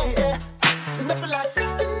 Yeah, there's nothing like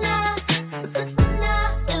 69, 69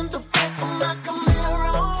 in the back of my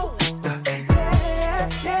Camaro.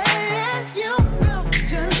 Yeah, you know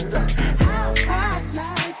just how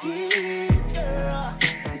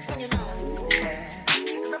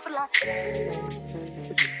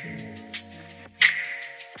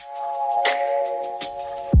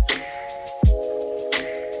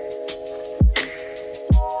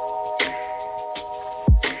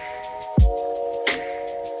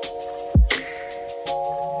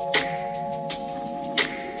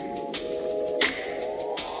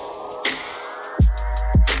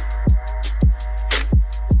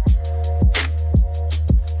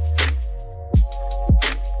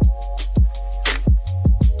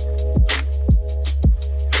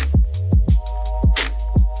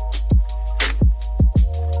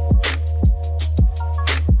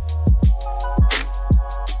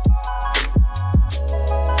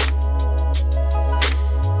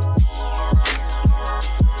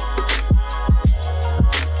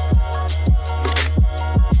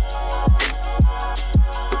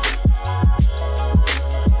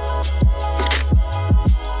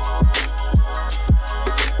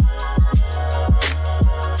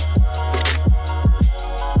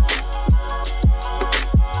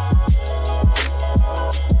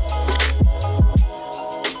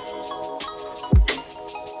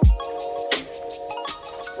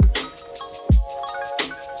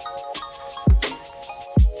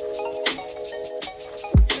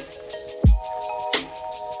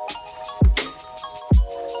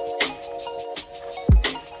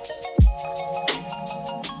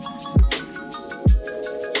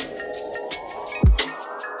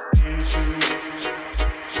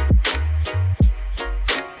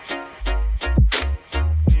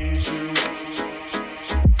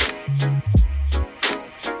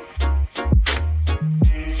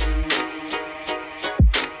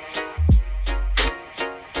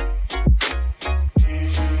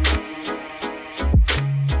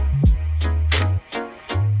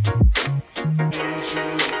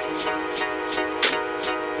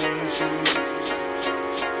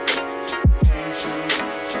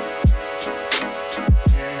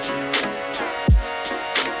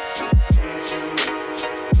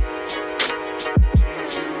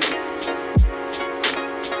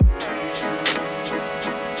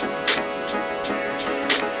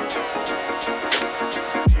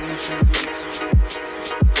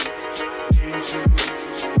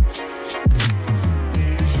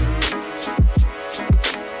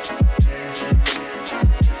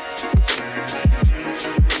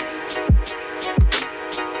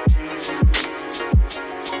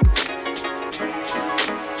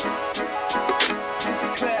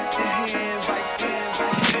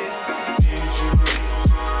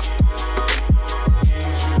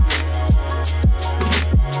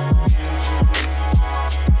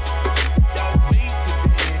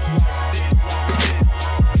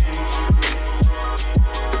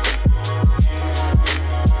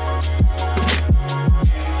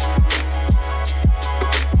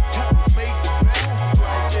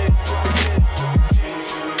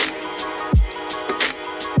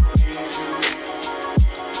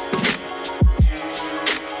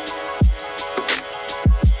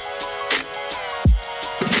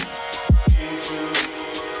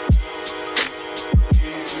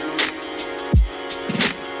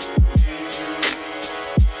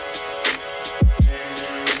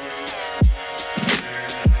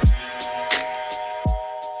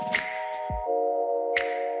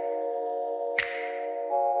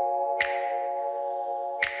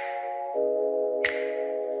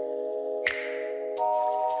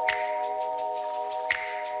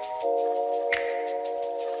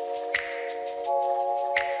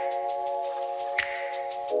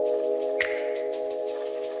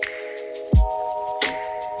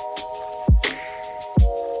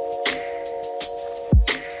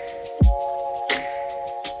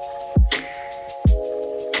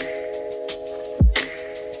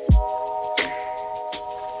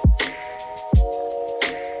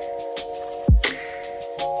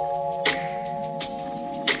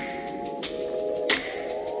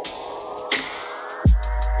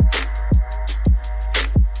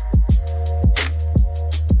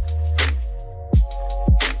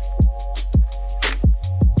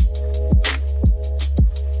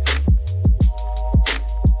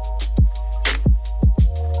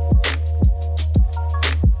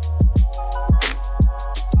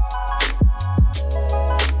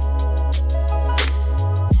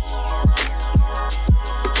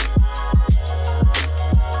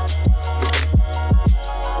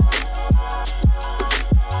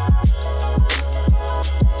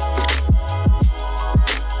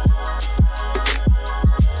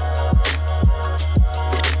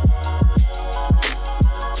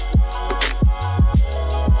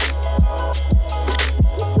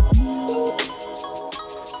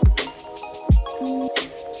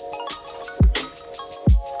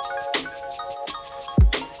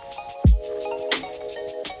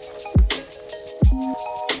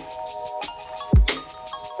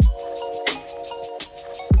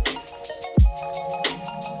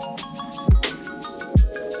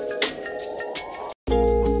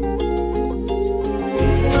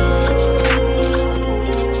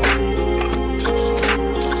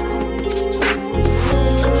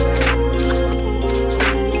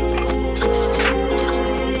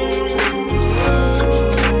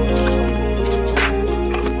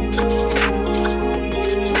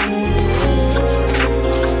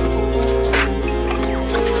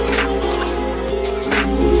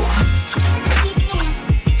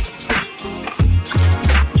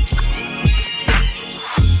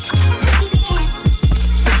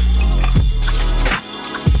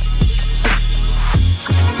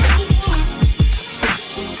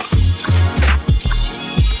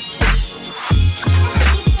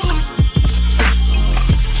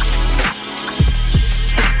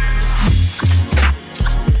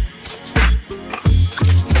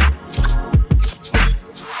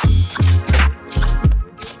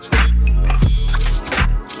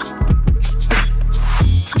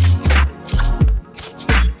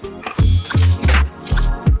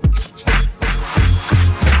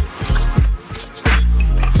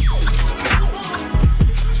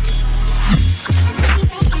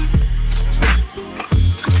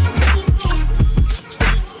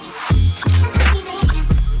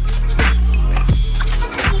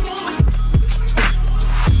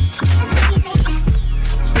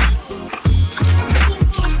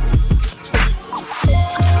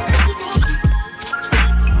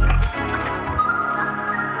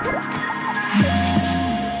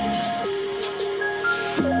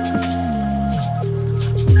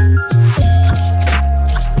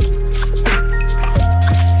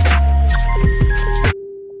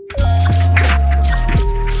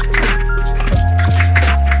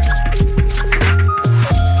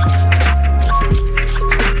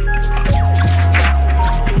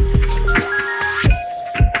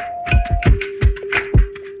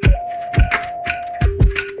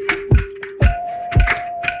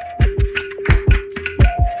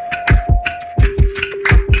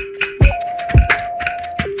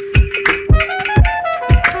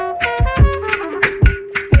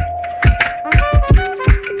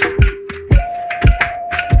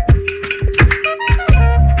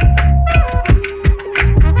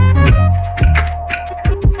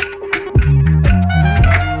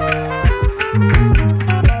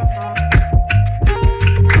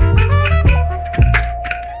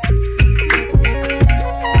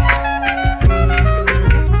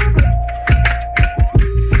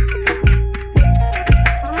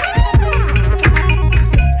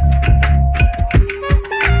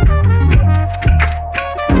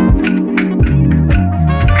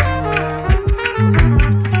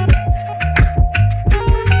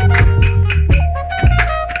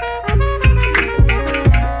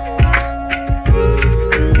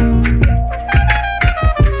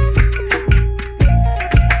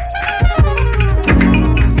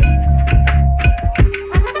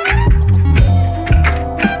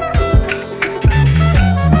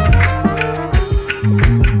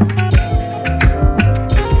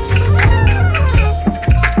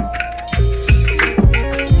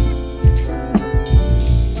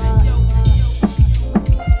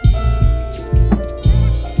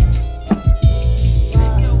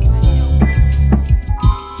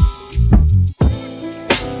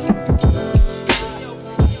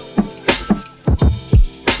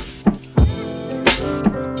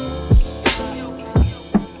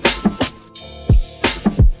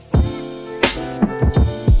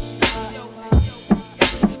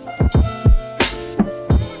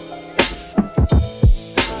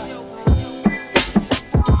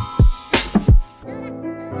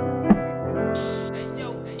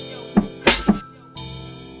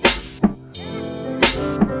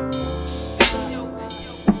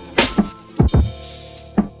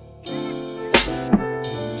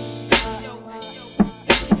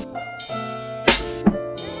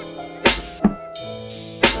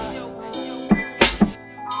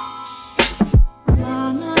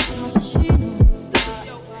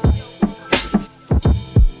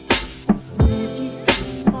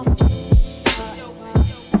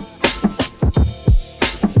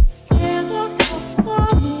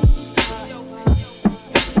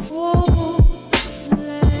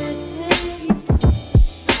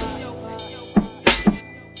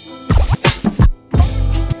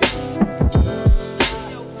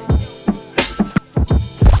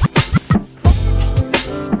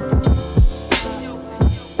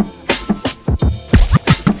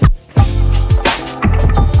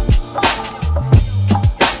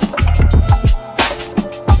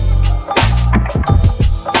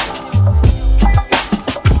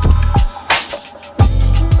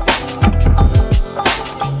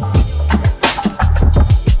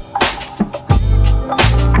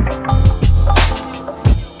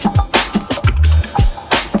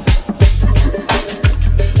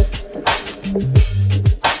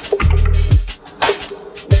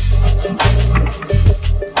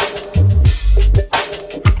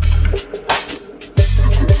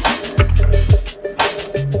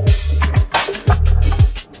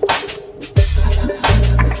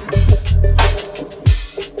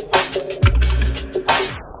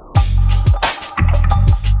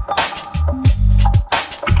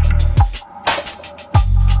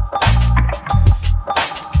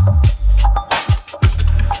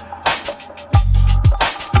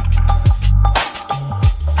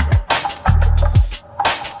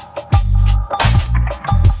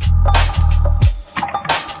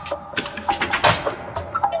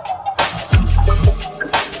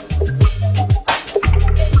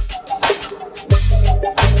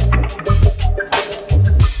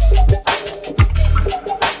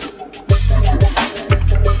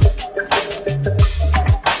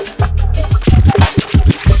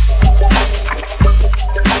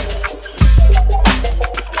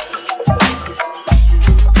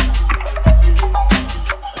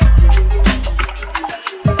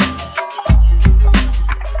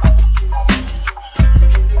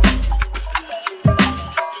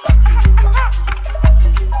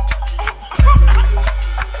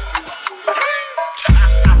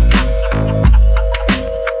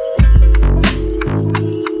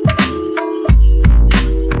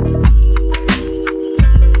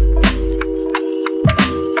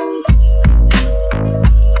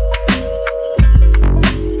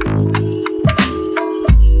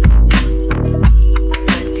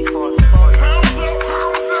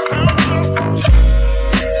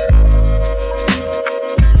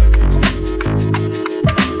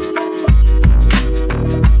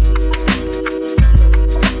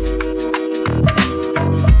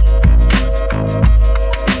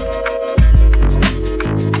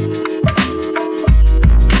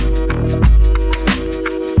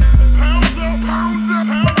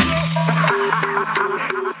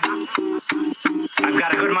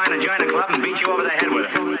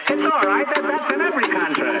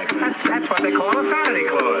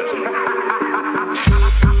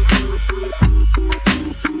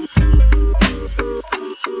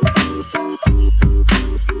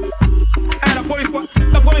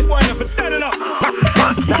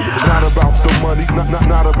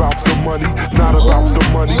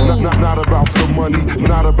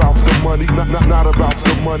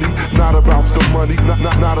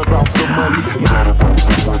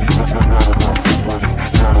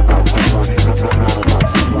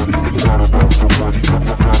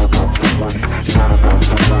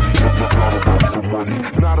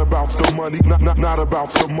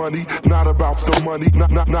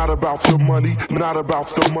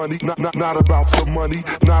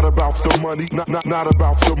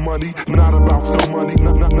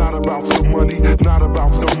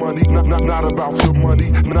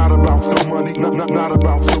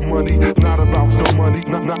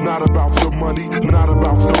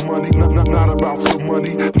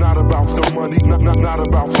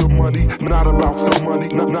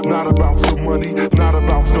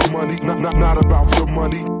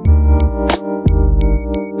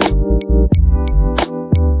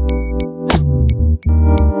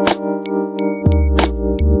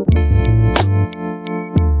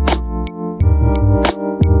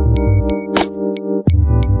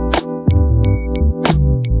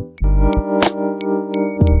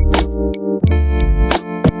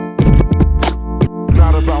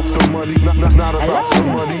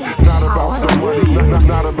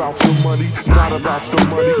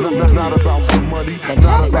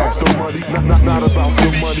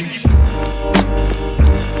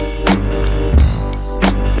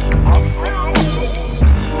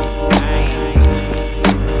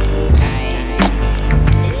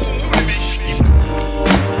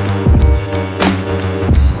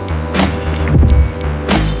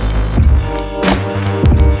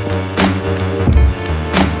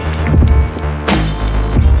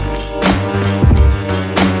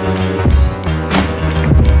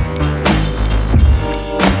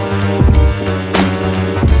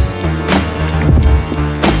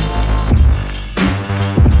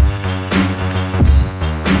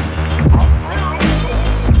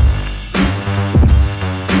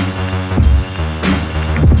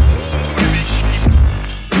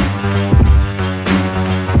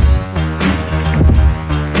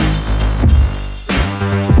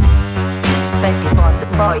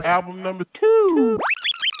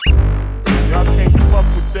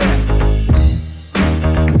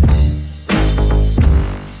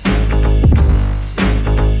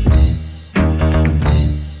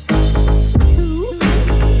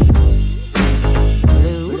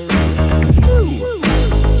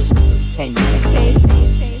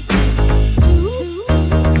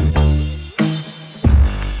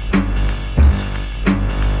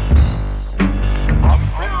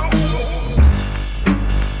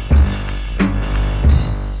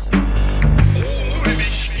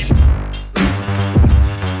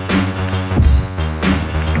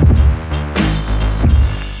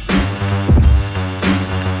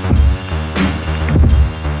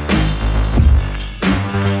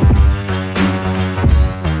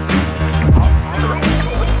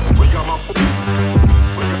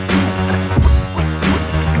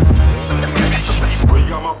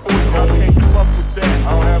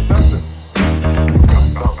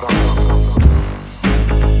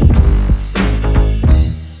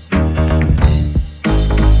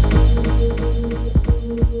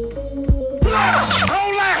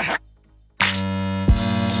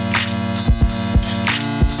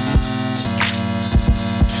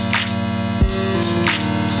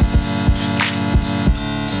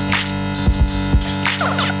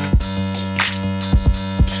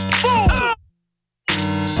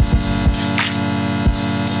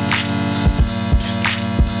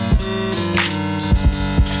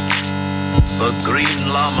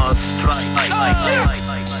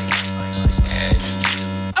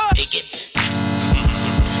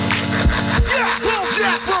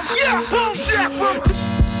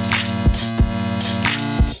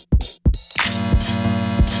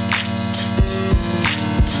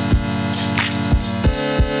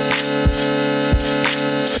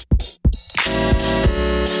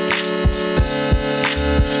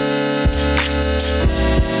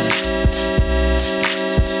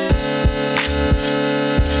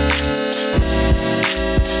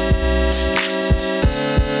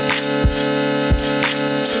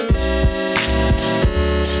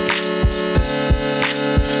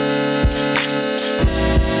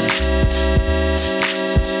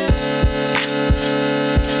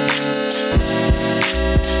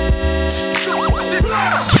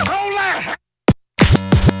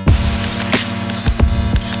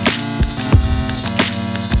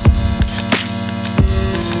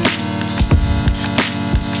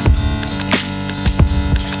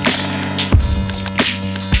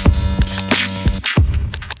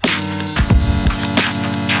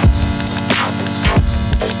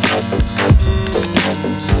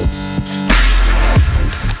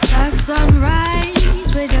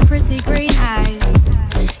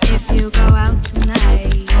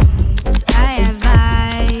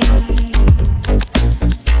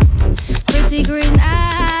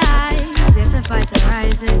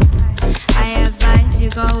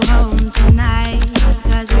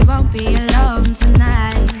on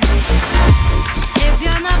tonight. If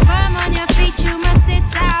you're not firm on your feet, you must sit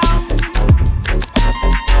down.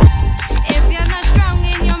 If you're not strong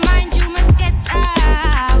in your mind, you must get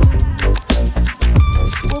out.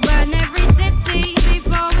 We'll burn every city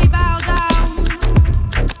before we bow down.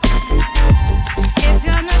 If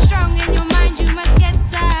you're not strong in your mind, you must get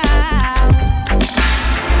out.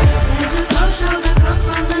 Let the cold shoulder come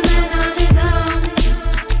from the man on his own.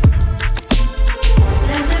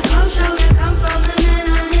 Let the cold shoulder come from the man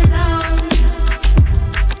on his own.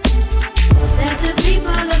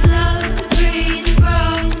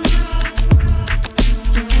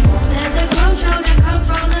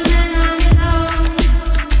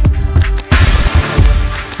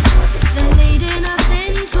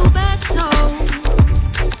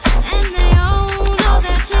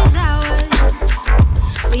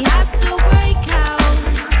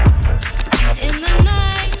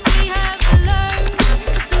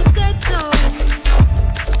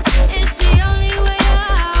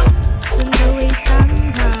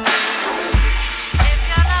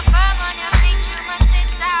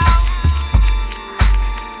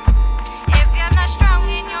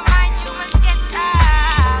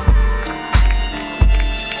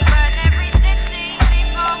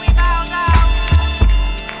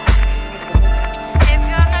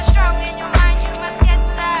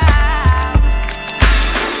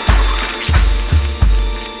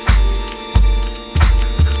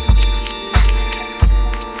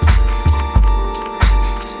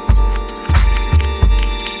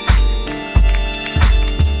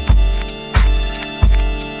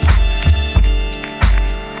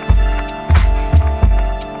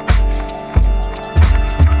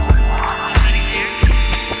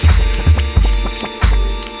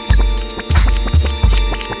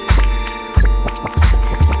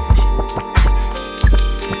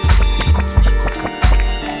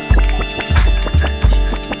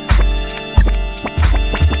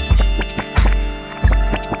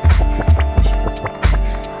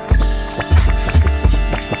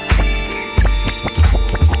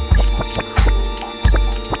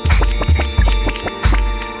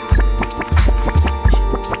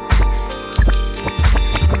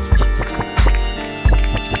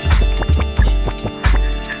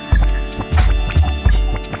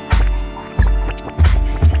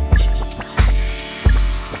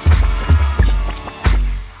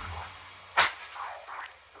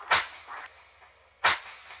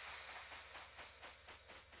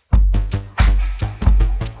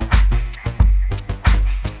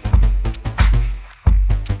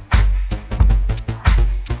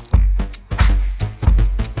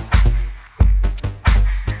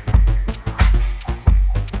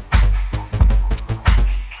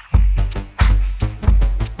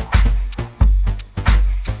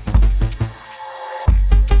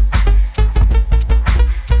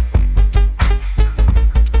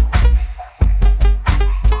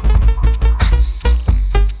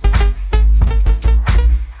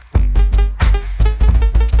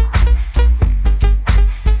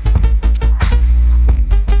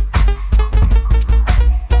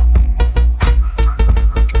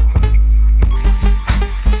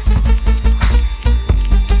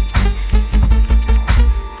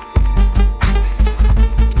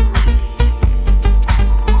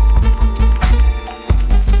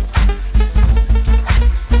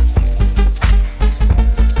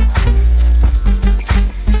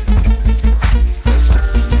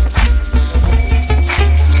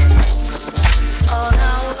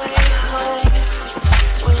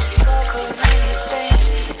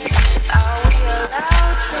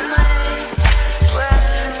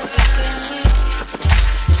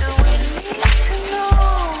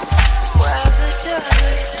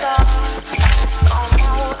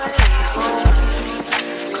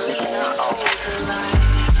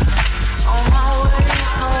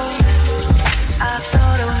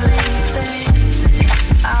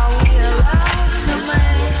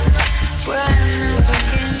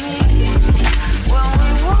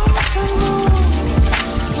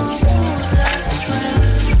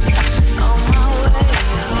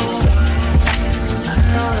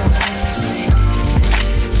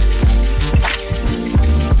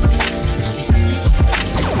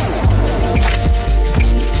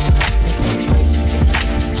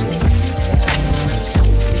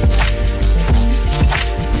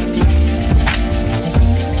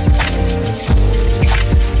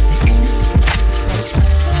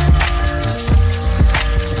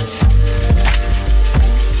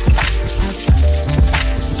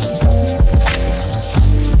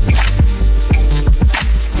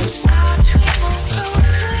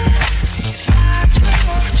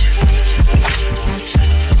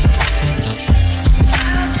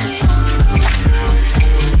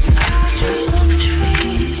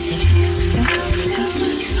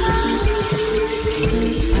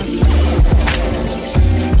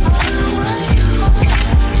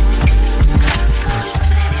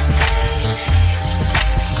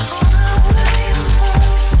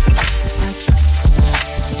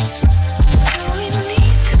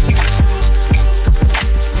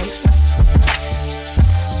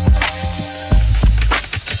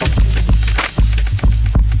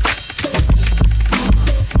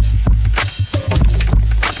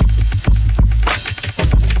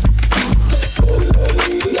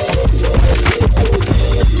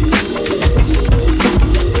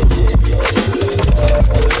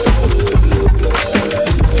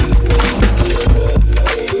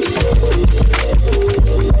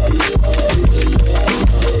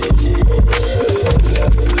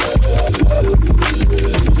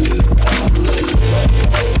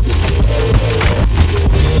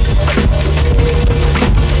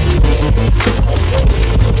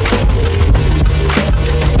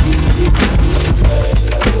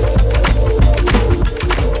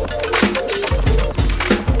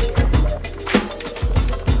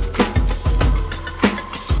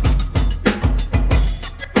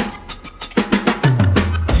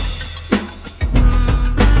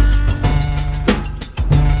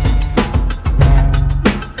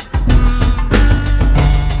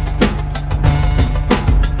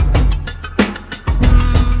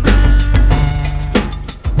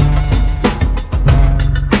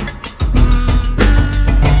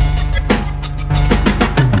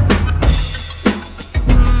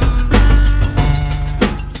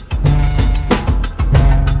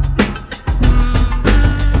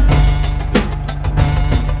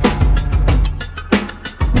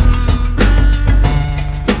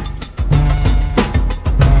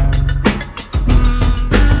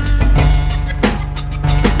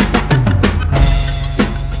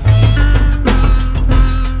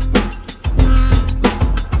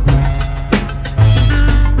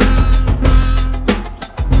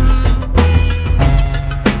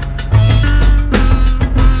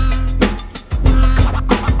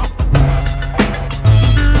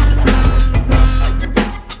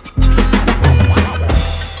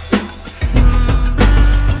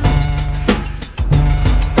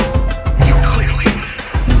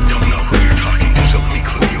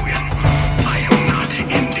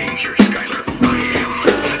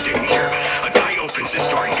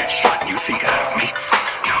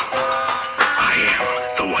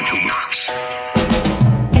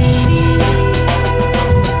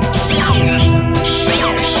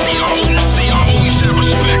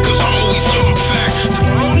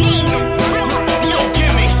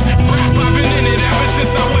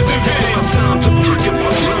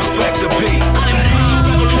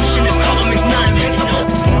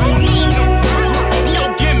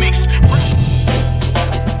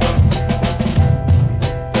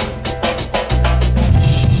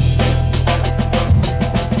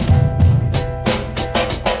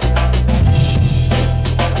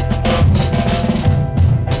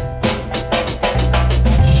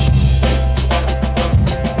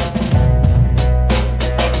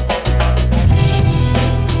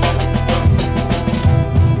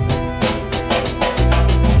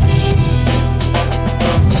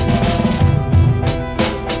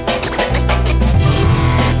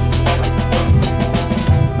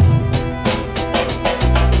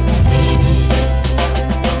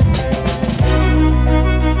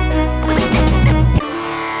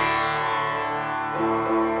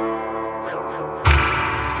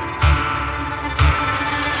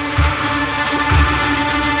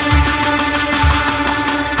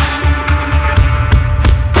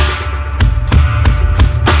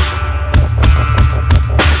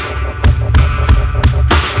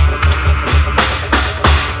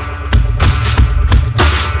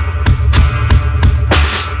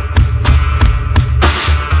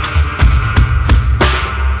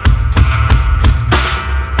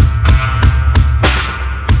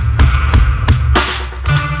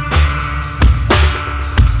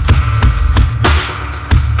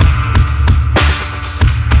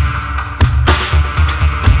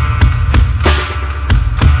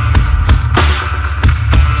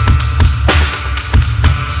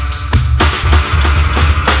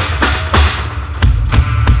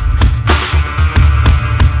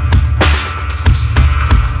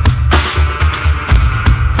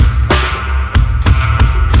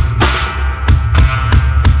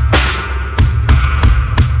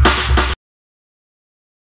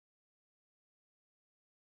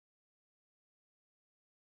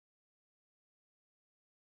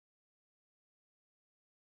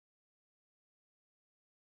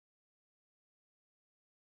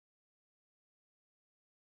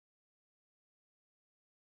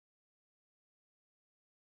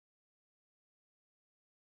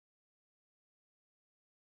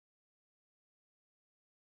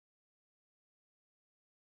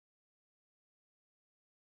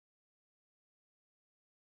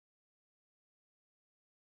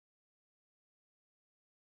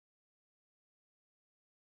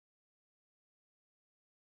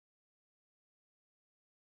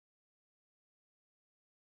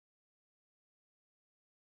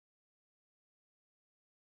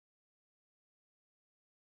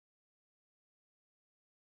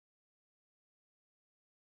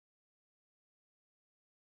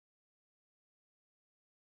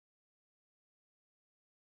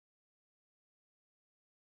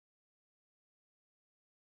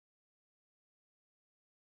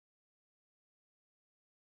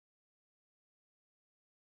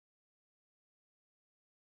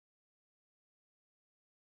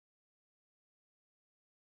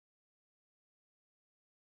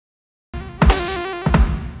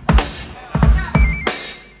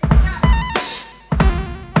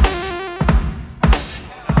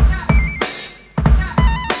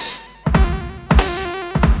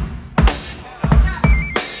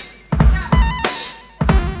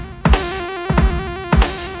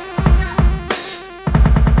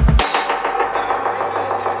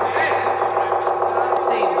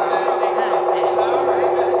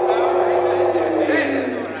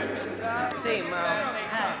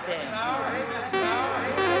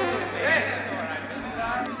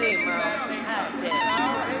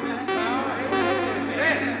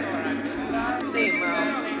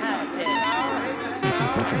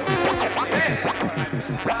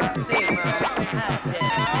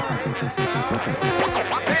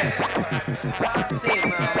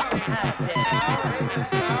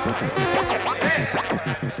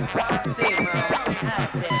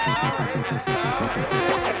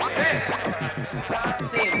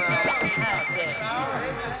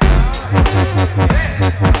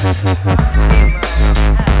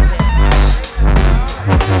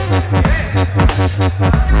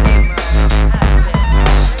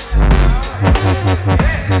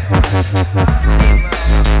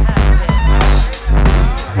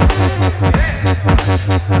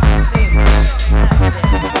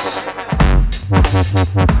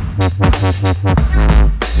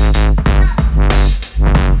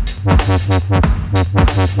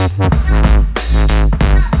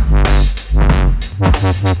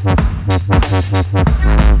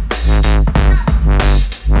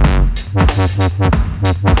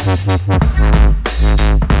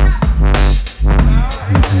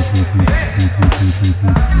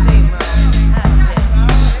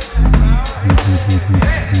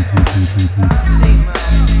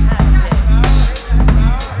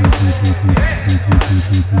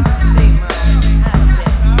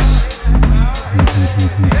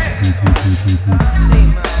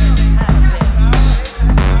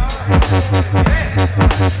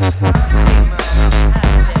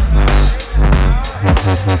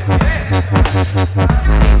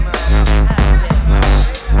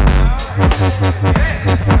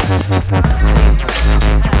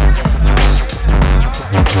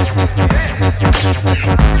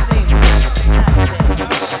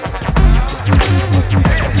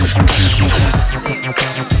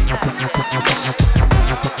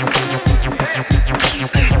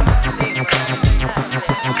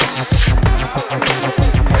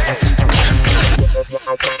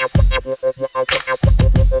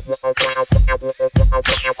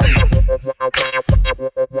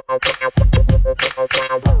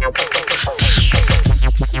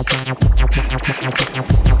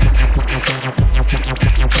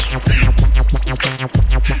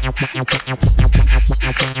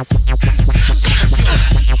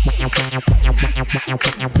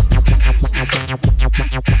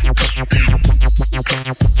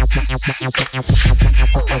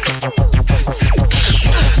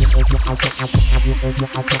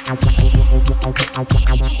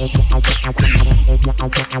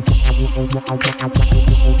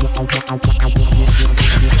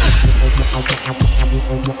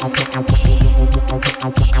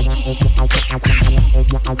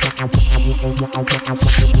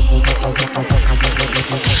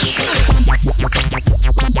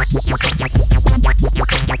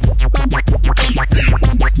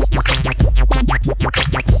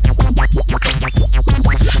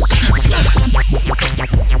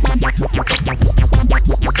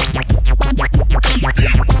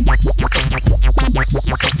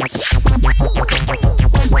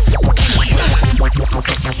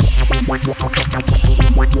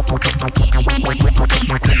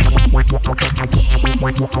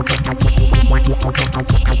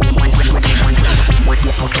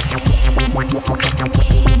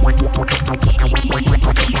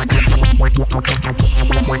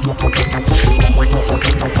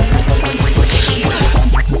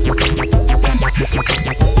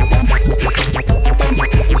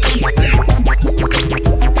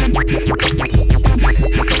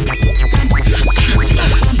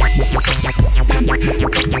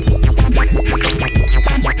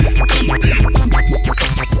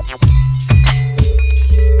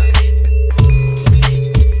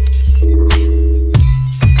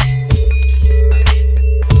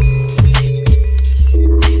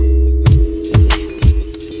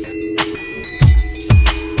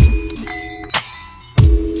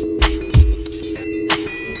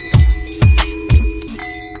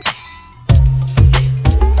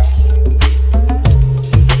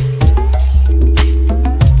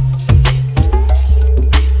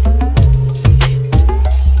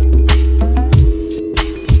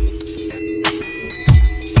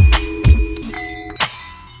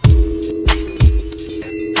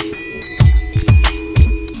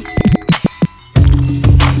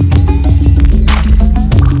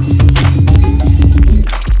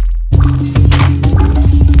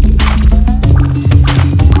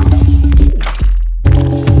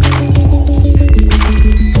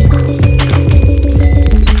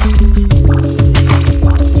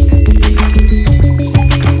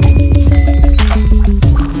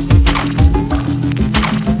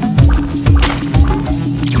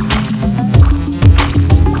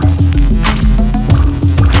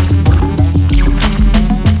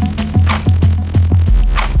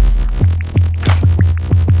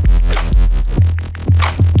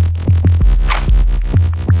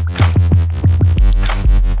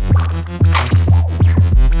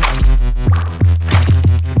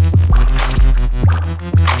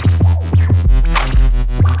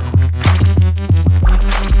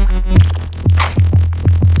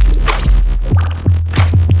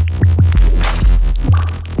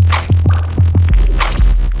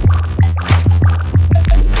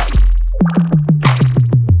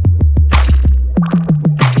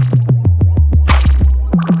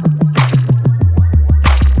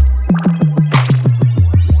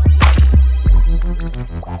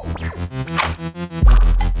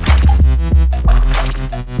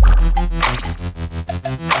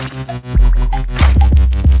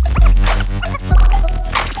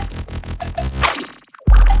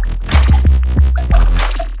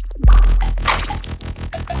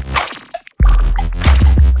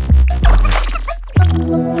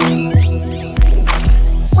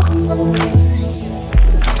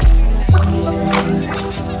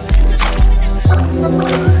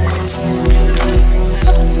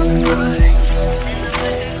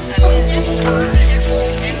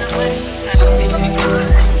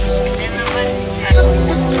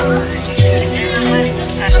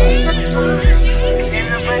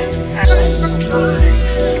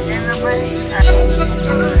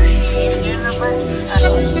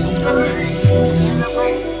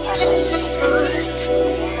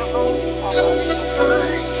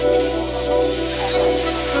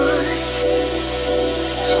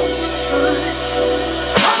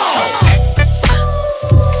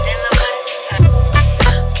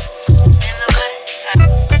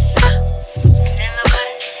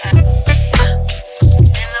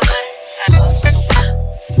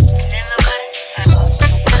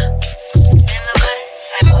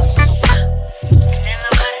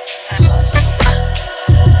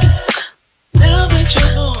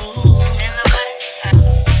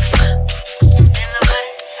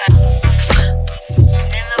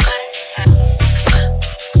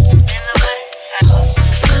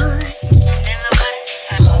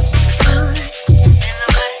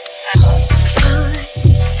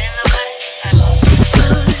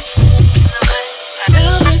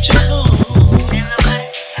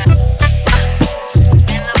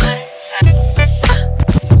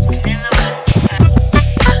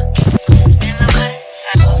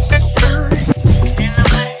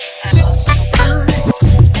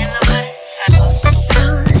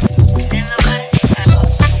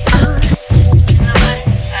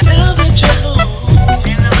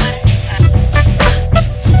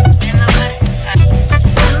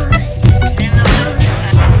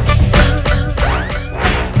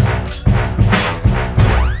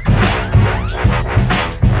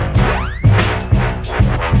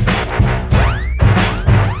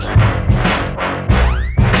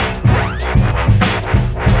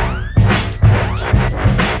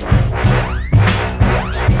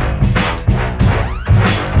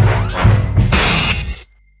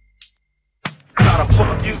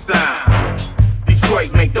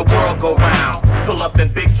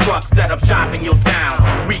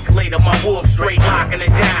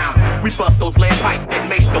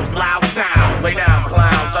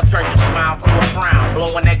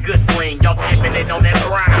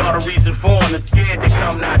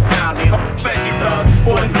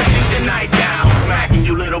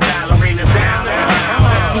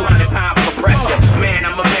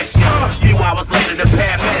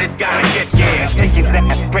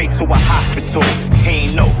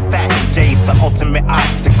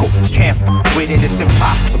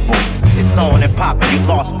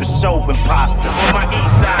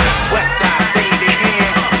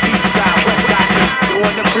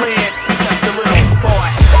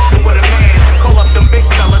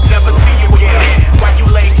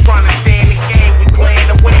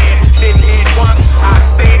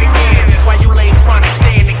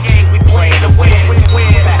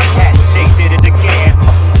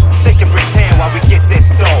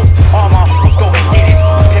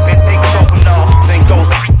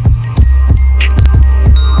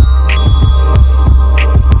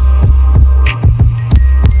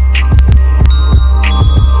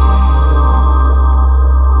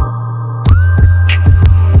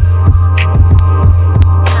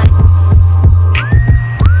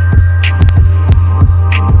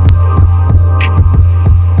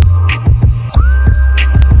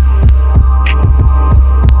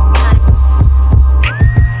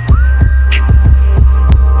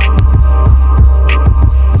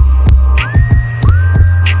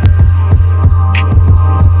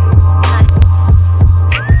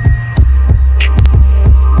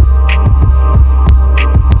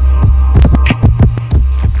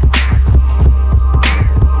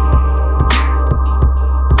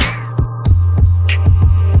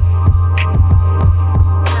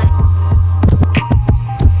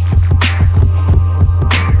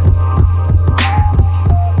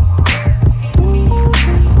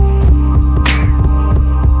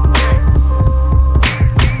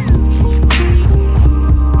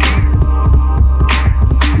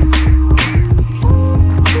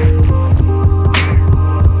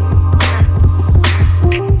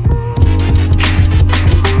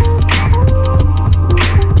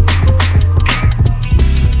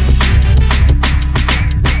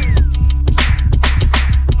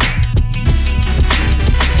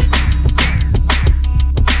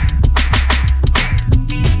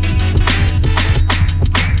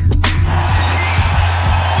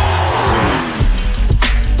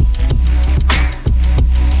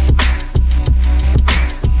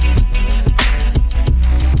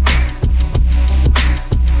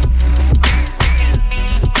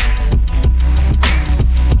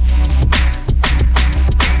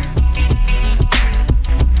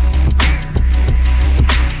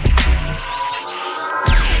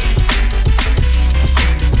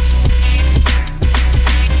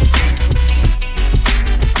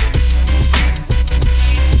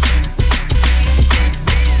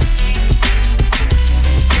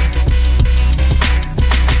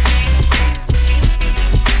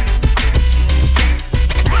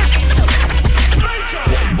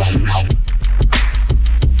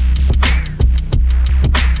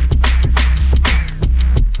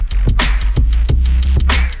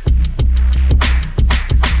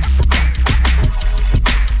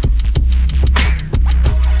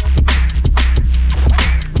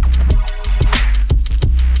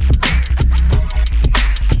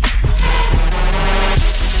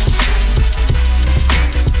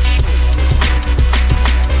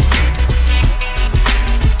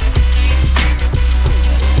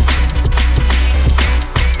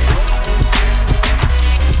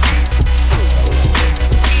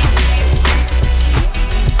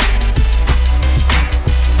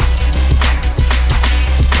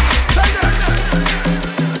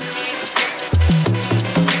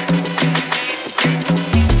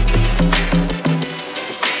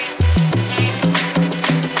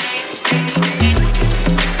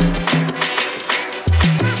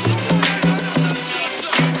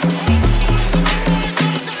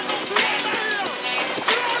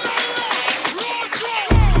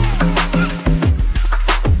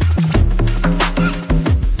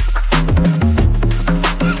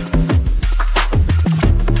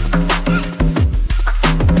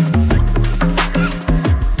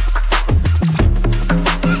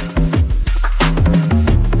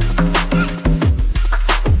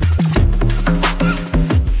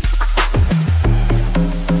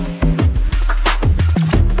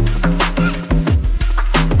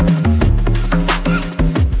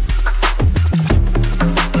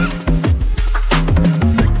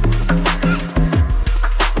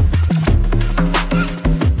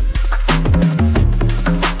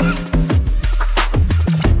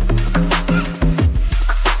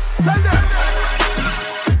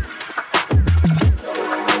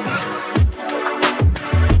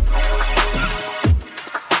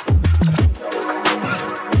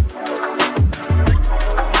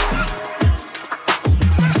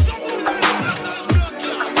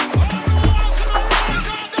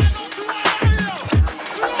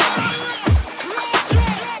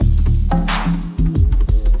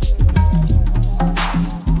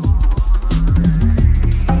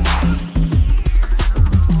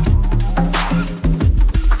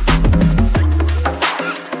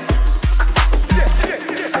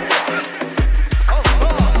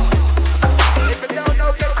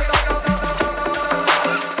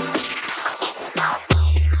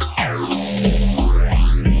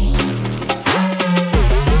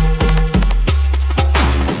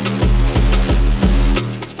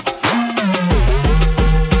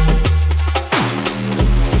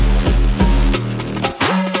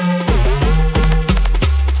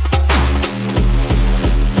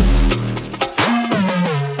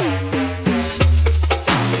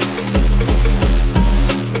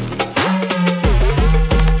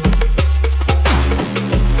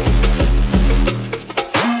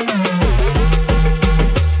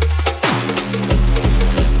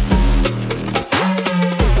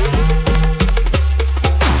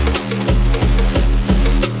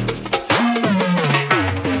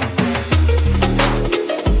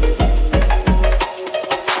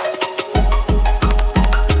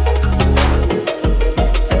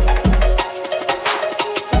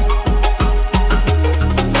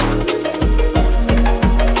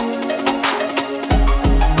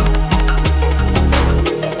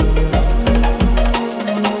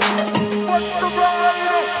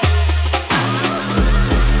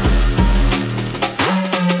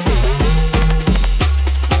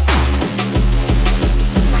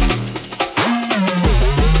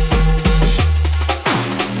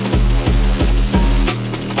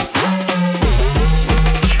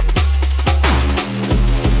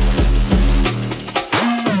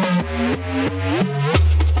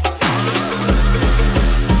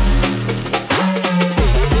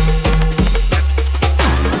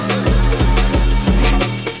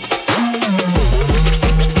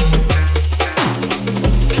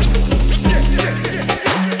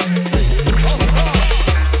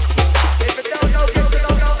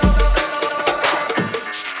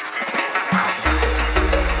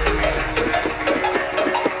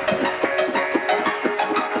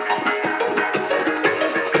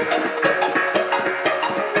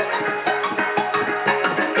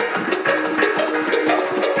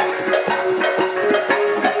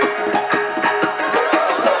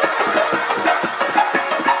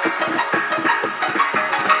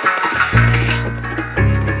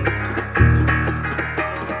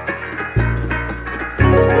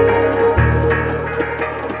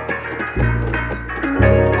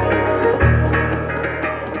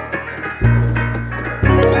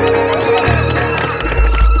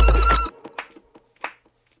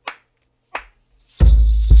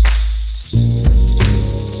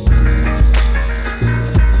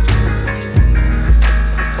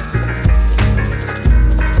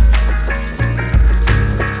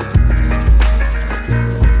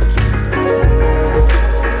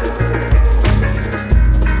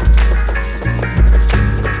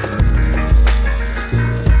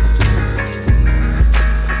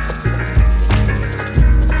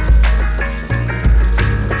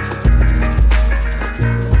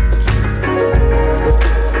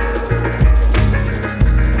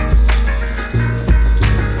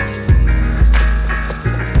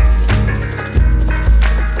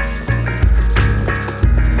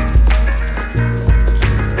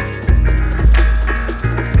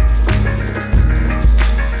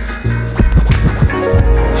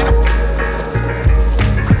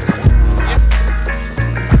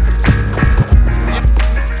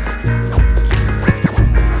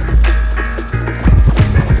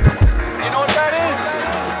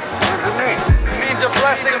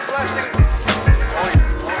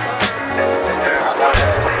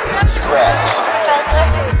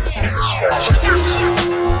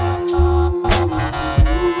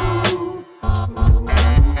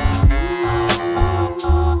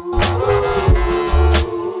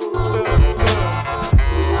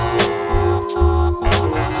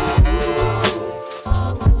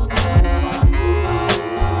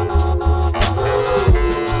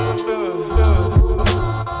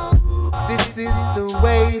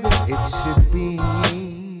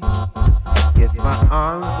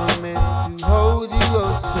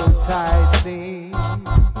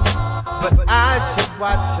 I should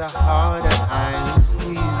watch your heart and I am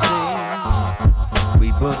squeezing.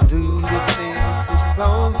 We both do the things we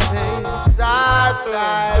both think. Life,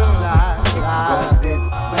 life, life, life.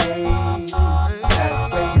 This way, that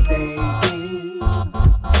way, baby.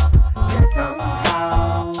 And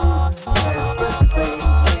somehow, that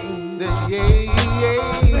persuading. Yeah, yeah,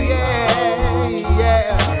 yeah,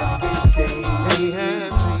 yeah. Can't be shady,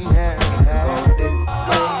 happy, happy. Go this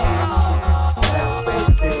way, that way,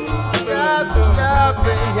 baby.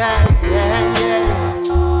 Yeah, yeah, yeah.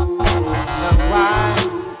 Now why?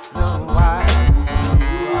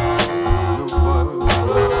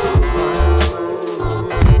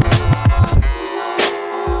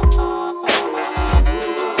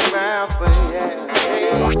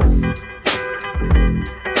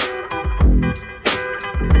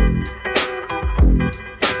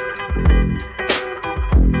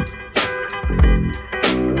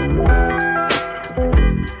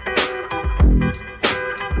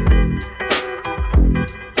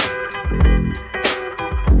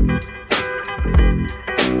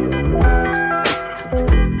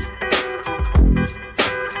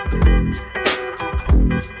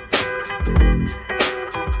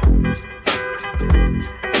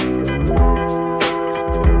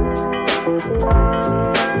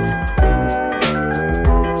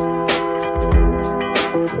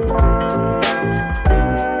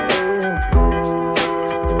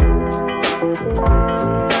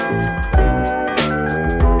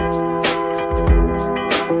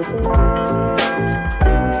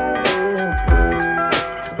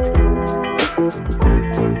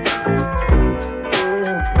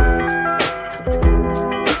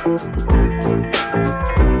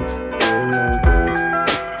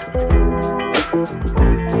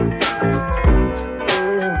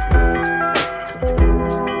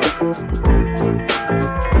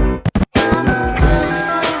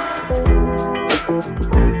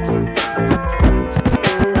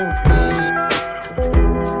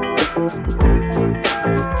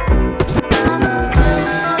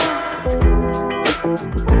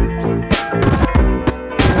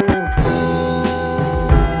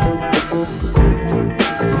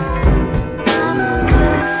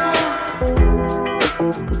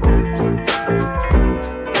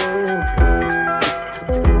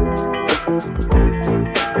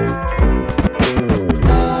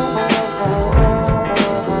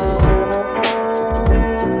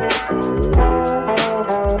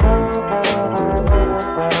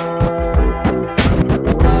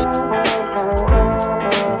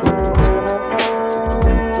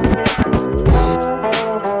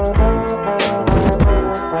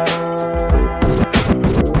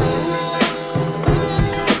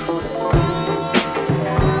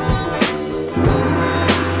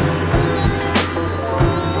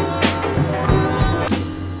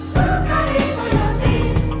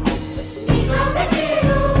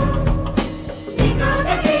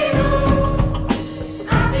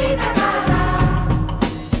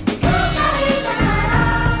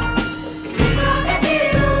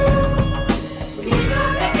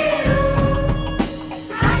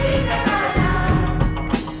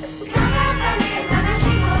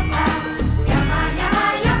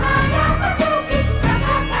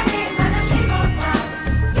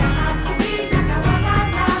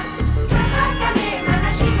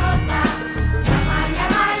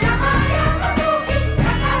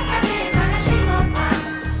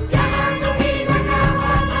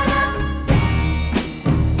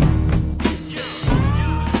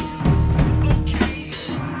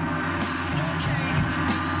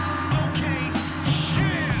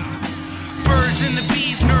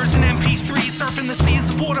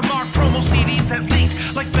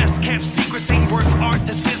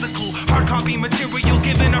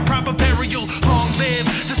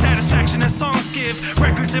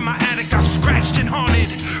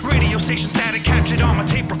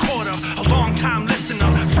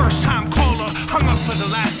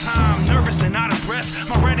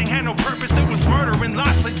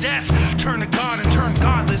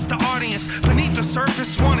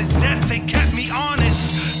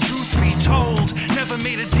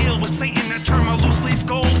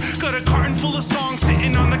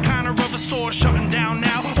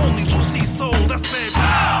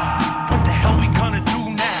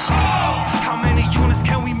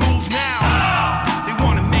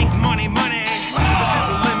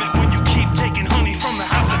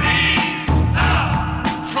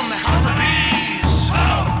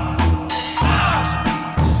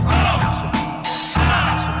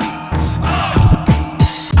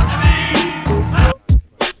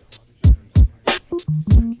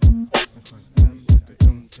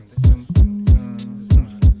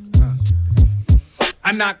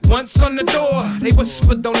 I knocked once on the door, they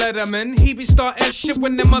whispered don't let him in. He be starting shit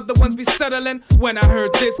when them other ones be settling. When I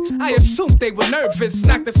heard this, I assumed they were nervous.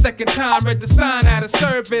 Knocked the second time, read the sign out of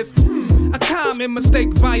service. A common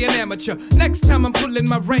mistake by an amateur. Next time I'm pulling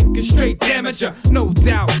my rank is straight damager. No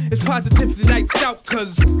doubt, it's positively lights out,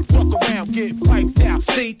 cause walk around, get wiped out.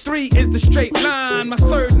 See, 3 is the straight line. My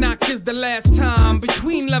third knock is the last time.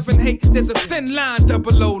 Between love and hate, there's a thin line.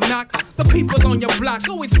 00 knock. The people on your block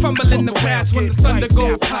always fumble in the past when the thunder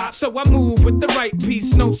go pop. So I move with the right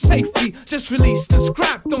piece, no safety. Just release the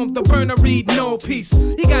scrap, don't the burner read no peace.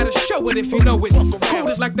 You gotta show it if you know it.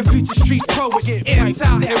 Coded like the future street poet.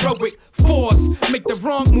 Anti-heroic force, make the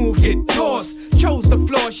wrong move get tossed. Chose the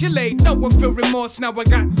floors, you laid, no one feel remorse. Now I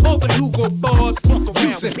got all the Hugo bars.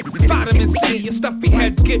 Using vitamin C, your stuffy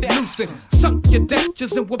head get loosened. Sunk your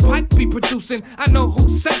dentures and what pipe be producing. I know who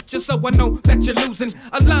sent you, so I know that you're losing.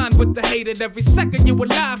 Aligned with the hated, every second you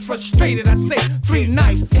alive, frustrated. I say 3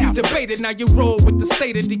 nights, you debated, now you roll with the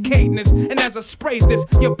state of decayedness. And as I spray this,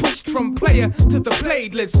 you're pushed from player to the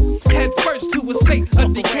playlist. Head first to a state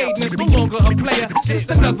of decayedness. No longer a player, just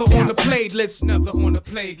another on the playlist. Another on the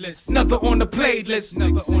playlist. Another on the playlist.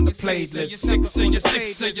 Never on the playlist.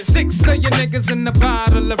 6 of your niggas in the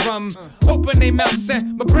bottle of rum. Open they mouths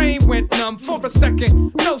and my brain went numb for a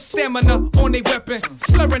second. No stamina on they weapon.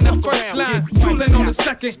 Slurring the first line, drooling on the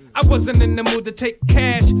second. I wasn't in the mood to take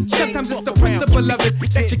cash. Sometimes it's the principle of it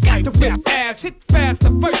that you got to whip ass. Hit fast,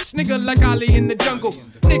 the first nigga like Ali in the jungle.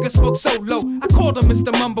 Nigga spoke so low, I called him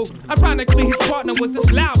Mr. Mumble. Ironically, his partner was this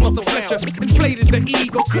loud mother Fletcher. Inflated the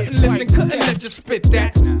ego, couldn't listen, couldn't let you spit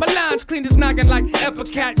that. My lines clean as noggin like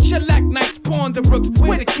Epiccat. Shellac nights, pawns and rooks,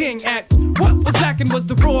 where the king at? What was lacking was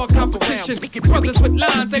the raw competition. Brothers with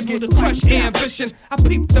lines able to crush ambition. I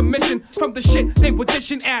peeped the mission from the shit they were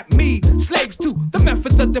dishing at me. Slaves to the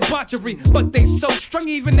methods of debauchery, but they so strung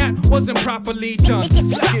even that wasn't properly done.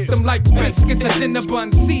 Slap them like biscuits at dinner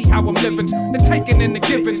bun. See how I'm living, the taking and the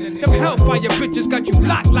giving. Them hellfire bitches got you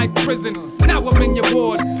locked like prison. Now I'm in your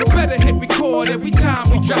ward. Better hit record every time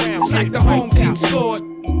we drop. It's like the home team scored.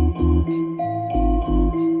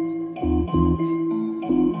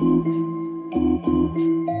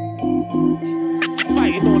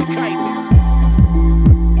 Fighting on the kite.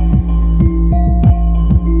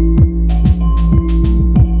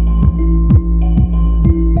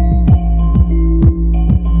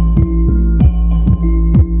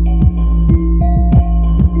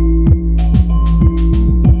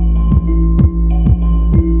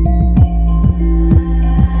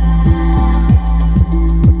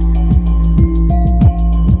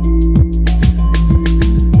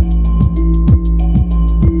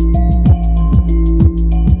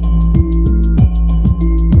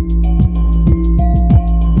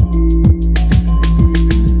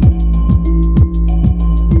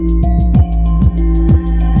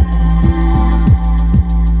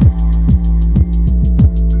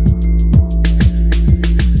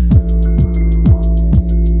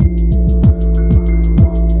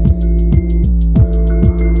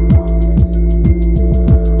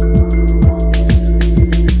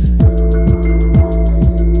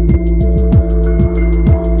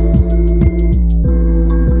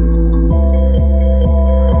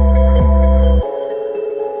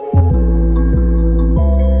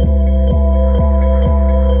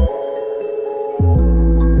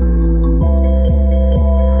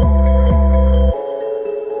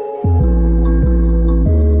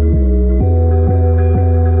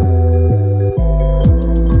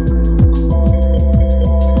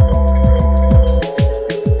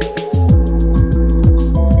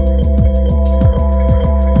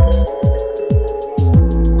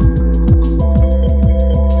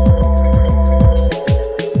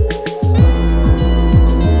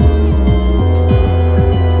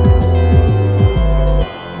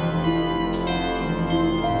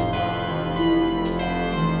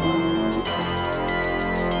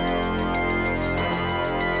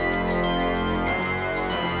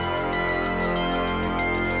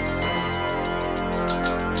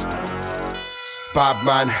 Bad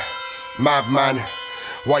man, madman,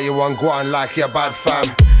 why you want go on like you're bad fam?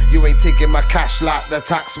 You ain't taking my cash like the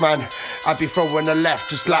tax man. I be throwing the left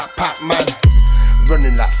just like Pac-Man.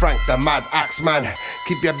 Running like Frank the Mad Axe man.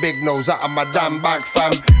 Keep your big nose out of my damn bag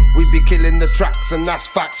fam. We be killing the tracks and that's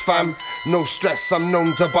facts fam. No stress, I'm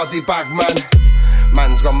known to body bag man.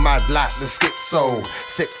 Man's gone mad like the schizo.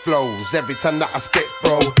 Sick flows every time that I spit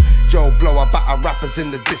bro. Joe Blow, I batter rappers in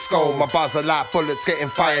the disco. My bars are like bullets getting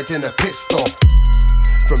fired in a pistol.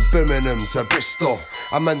 From Birmingham to Bristol,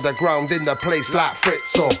 I'm underground in the place like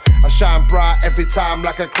Fritzo. I shine bright every time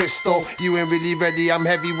like a crystal. You ain't really ready, I'm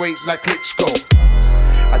heavyweight like Klitschko.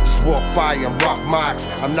 I just walk by and rock marks.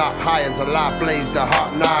 I'm not high until I blaze the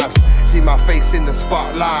hot knives. See my face in the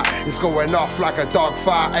spotlight, it's going off like a dog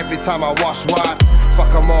fight every time I wash whites.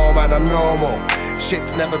 Fuck 'em all, man, I'm normal.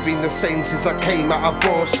 Shit's never been the same since I came out of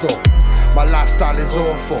Bristol. My lifestyle is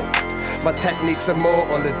awful. My techniques are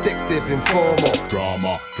mortal, addictive, informal.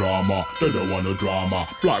 Drama, drama, they don't want no drama.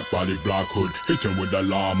 Black body, black hood, hit him with the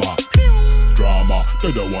llama. Drama,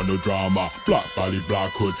 they don't want no drama. Black body,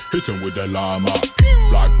 black hood, hit him with the llama.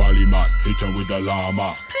 Black bally man, hit him with the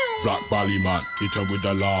llama. Black bally man, hit him with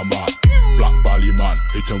the llama. Black bally man,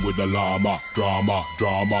 hit him with the llama. Drama,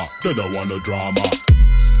 drama, they don't want no drama.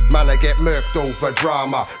 Man, I get murked over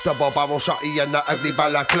drama. Double barrel shotty and the ugly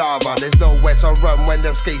balaclava. There's nowhere to run when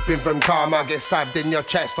escaping from karma. Get stabbed in your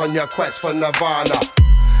chest on your quest for nirvana.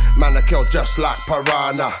 Man, I kill just like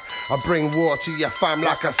piranha. I bring war to your fam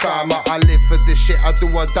like a sama. I live for this shit, I do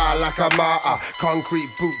or die like a martyr. Concrete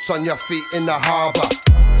boots on your feet in the harbour.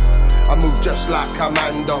 I move just like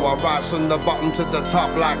commando. I rise from the bottom to the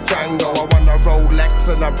top like Django. I want a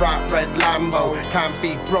Rolex and a bright red Lambo. Can't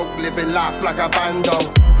be broke, living life like a bando.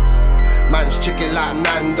 Man's chicken like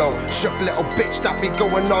Nando. Shook little bitch that be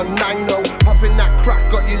going on Nango. Puffing that crack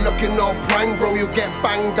got you looking all prime, bro. You get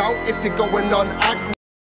banged out if you're going on aggro.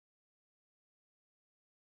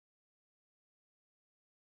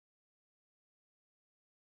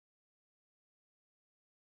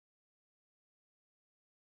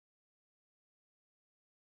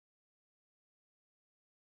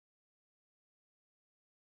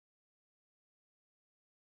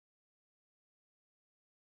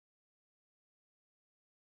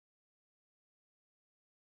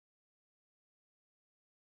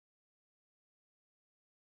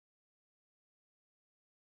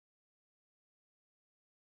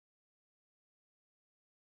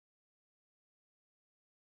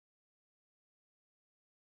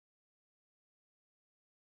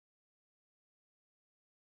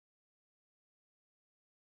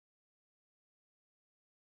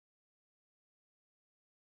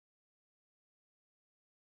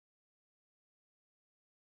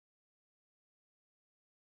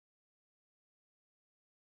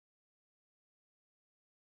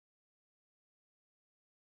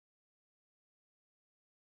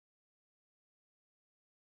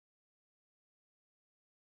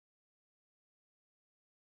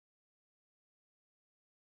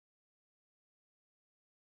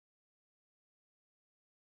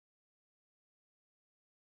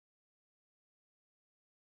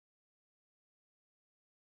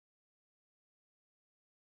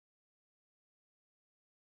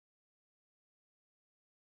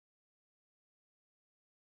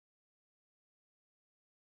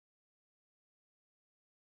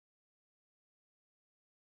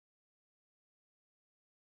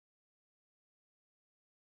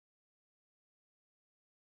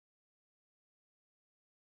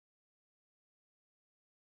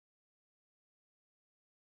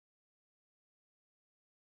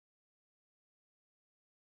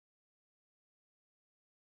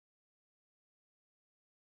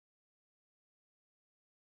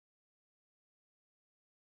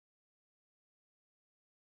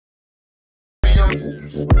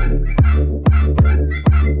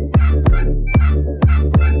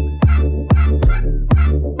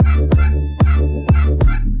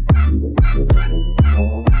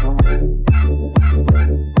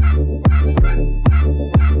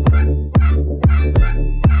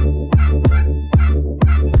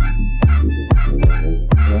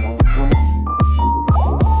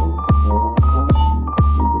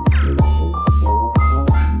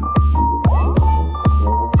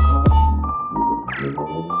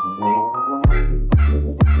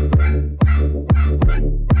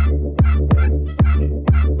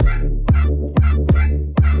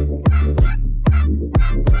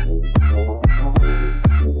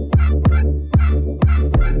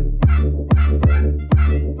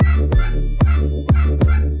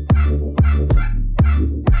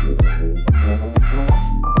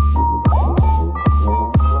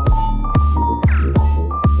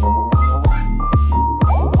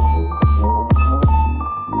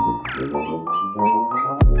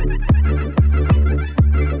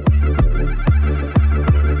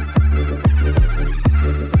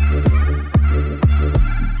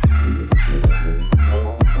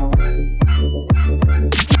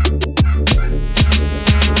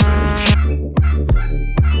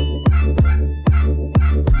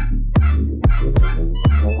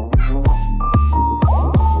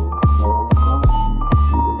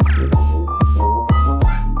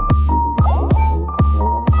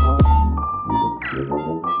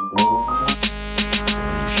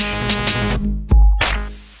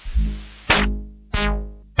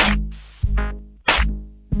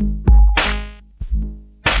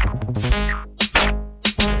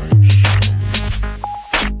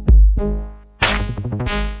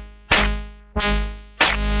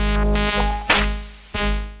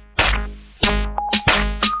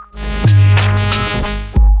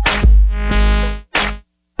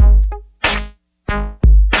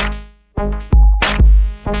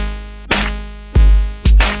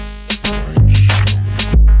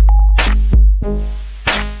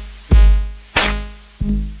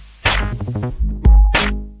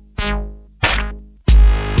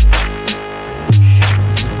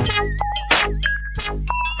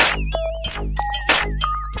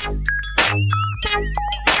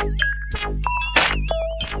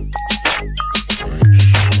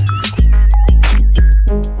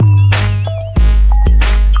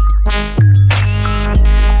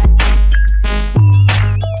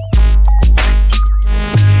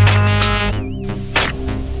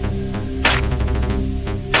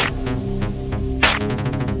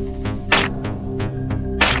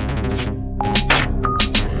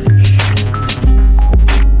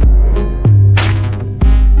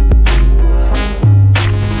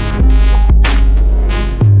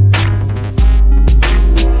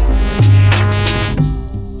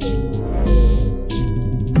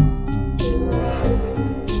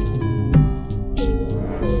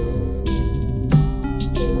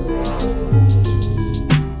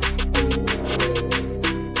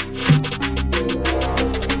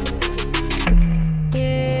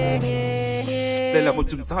 Đây là một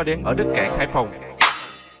chùm sao đen ở đất cảng Hải Phòng.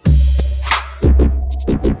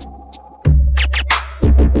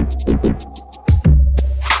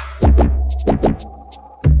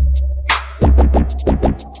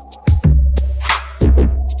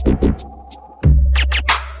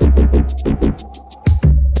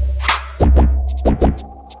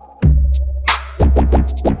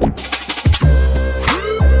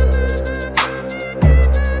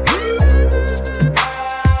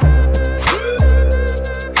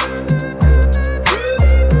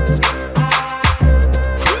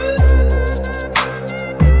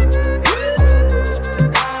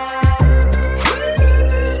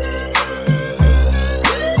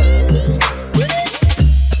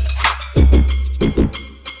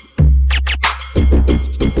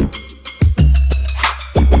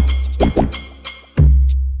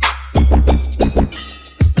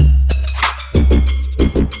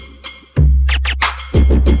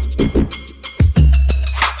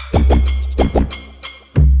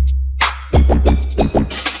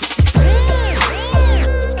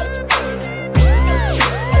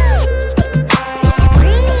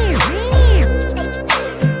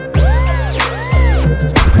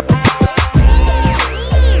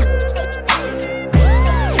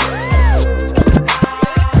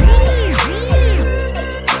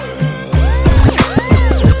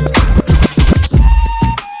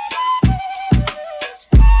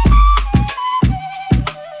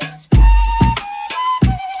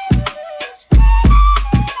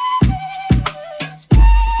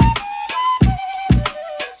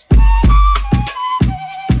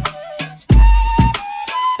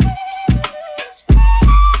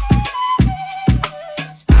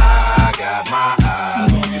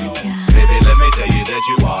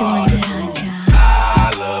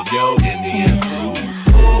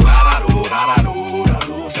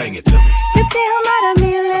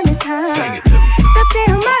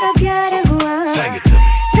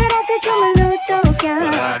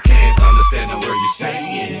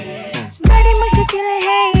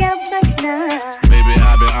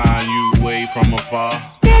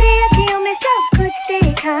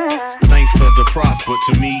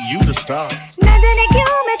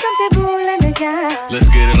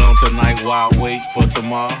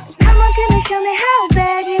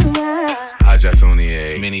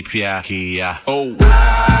 Oh,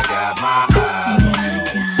 I got my eyes on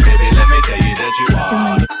you. Baby, let me tell you that you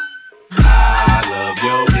are. I love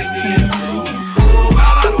your Indian food. Oh,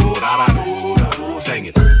 da da do, da da do. Sing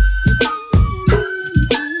it.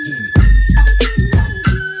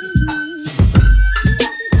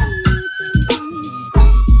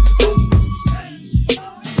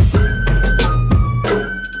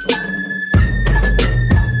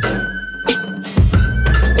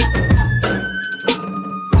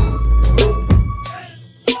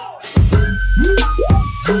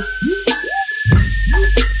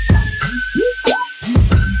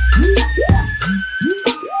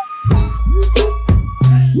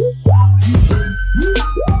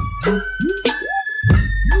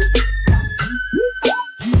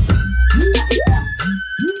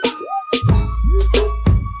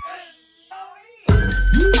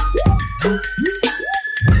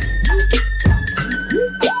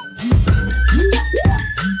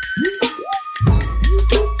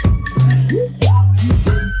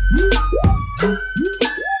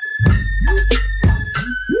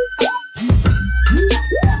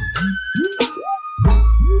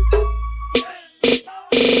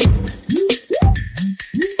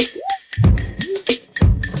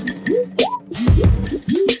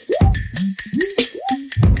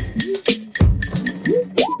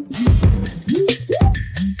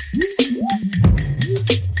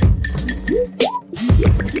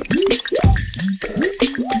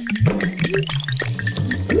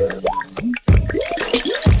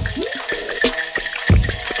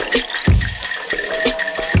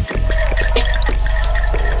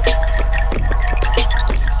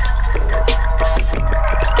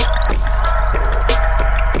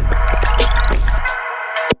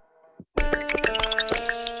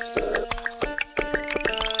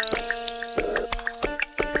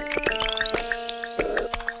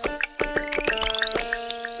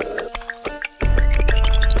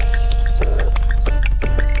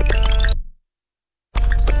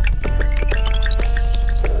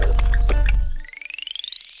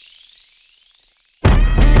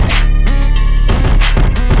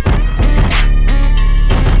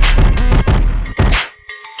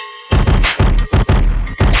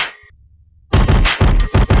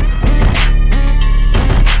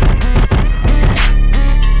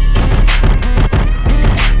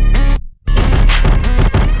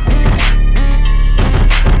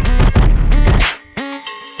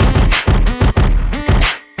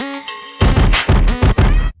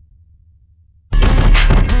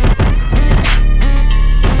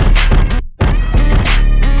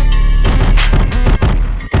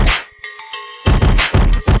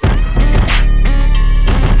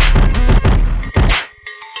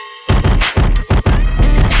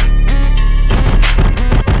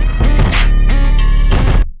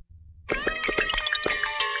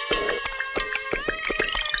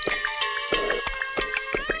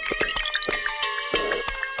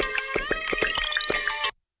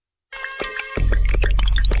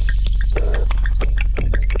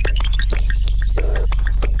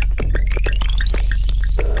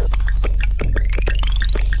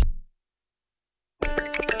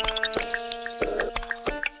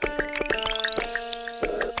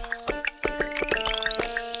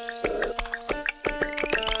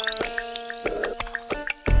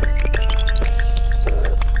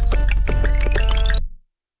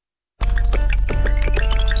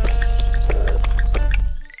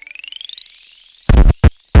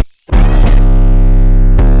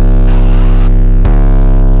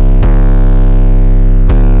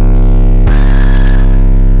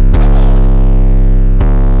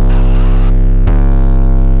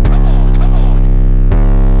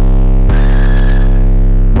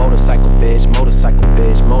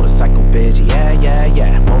 bitch, motorcycle bitch, yeah, yeah,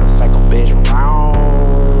 yeah. Motorcycle bitch, round.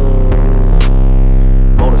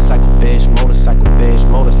 Motorcycle bitch, motorcycle bitch,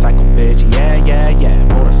 motorcycle bitch, yeah, yeah, yeah.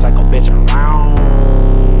 Motorcycle bitch, around.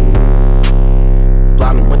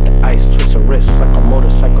 Blinding with the ice, twist her wrists like a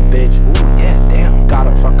motorcycle bitch. Ooh, yeah, damn. Got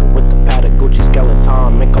her fucking with the padded Gucci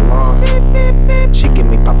skeleton, make a lawn. She give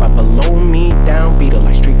me pop out below me, down, beat her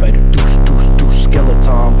like Street Fighter, douche, douche, douche.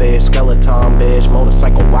 Skeleton bitch,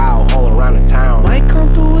 motorcycle wild all around the town. Might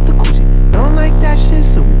come through with the Gucci, don't like that shit,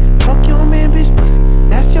 sue me. Fuck your man, bitch, pussy.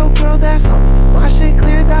 That's your girl, that's on me. My shit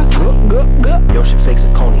clear, that's on me. Yo, shit fakes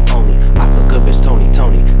a Coney only. I feel good, bitch, Tony.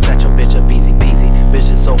 Snatch your bitch up, easy peasy.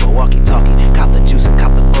 Bitch, it's over, walkie-talkie. Cop the juice and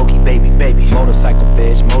cop the bogey, baby. Motorcycle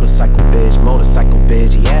bitch, motorcycle bitch, motorcycle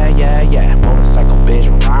bitch, yeah, yeah, yeah. Motorcycle bitch,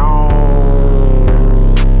 round.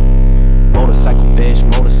 Motorcycle bitch,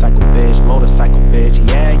 motorcycle bitch, motorcycle bitch,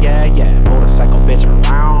 yeah, yeah, yeah. Motorcycle bitch,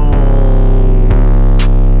 around.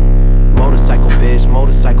 Motorcycle bitch,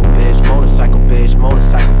 motorcycle bitch, motorcycle bitch,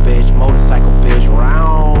 motorcycle bitch, motorcycle bitch,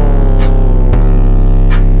 round.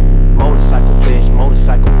 Motorcycle bitch,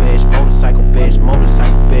 motorcycle bitch, motorcycle bitch,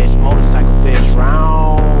 motorcycle bitch, motorcycle bitch,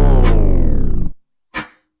 round.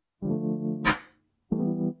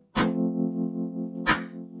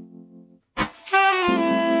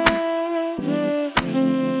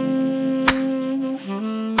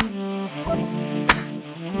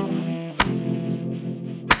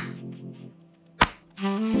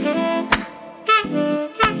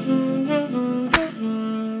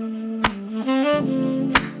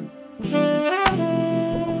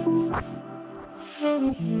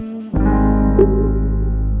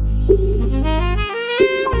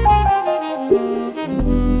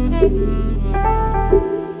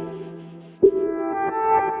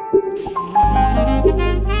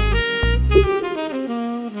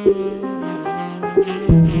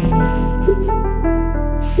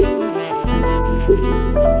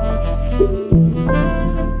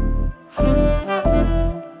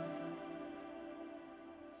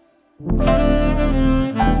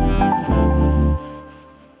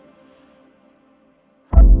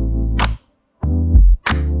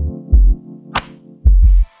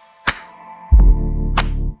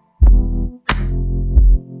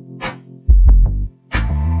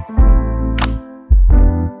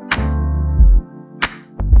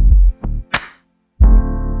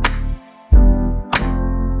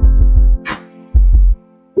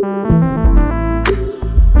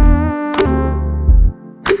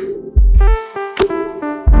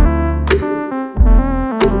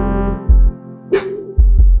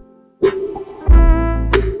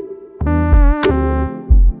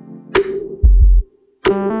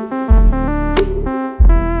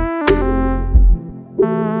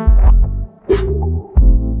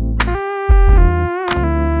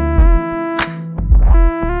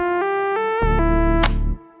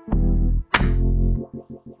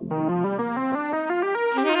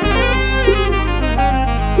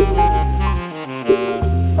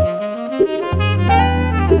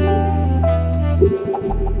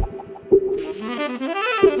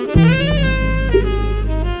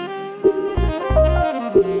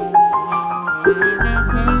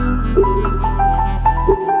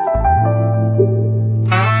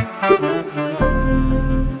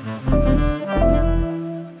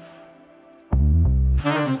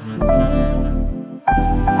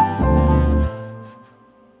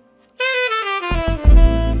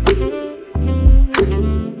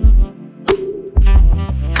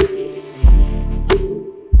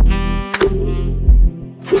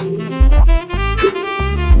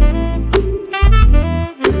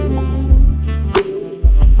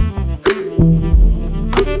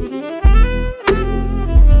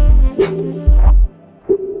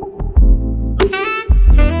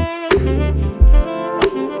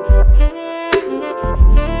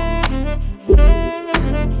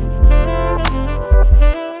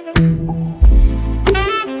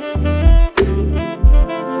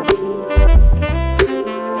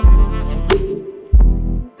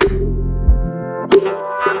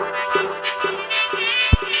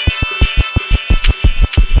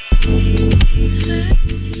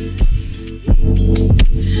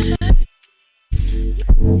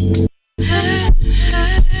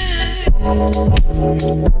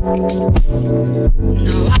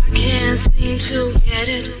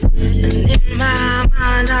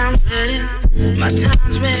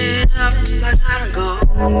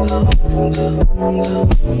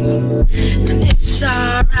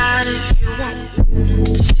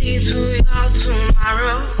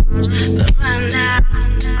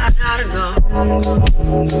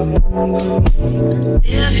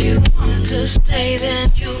 If you want to stay,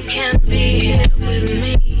 then you can be here with me.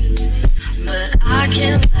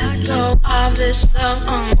 can't let go of this love,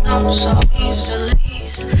 oh, so easily.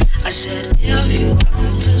 I said, if you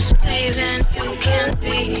want to stay, then you can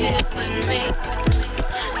be here with me.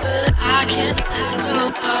 But I can't let go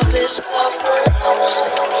of this love,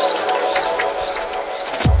 oh,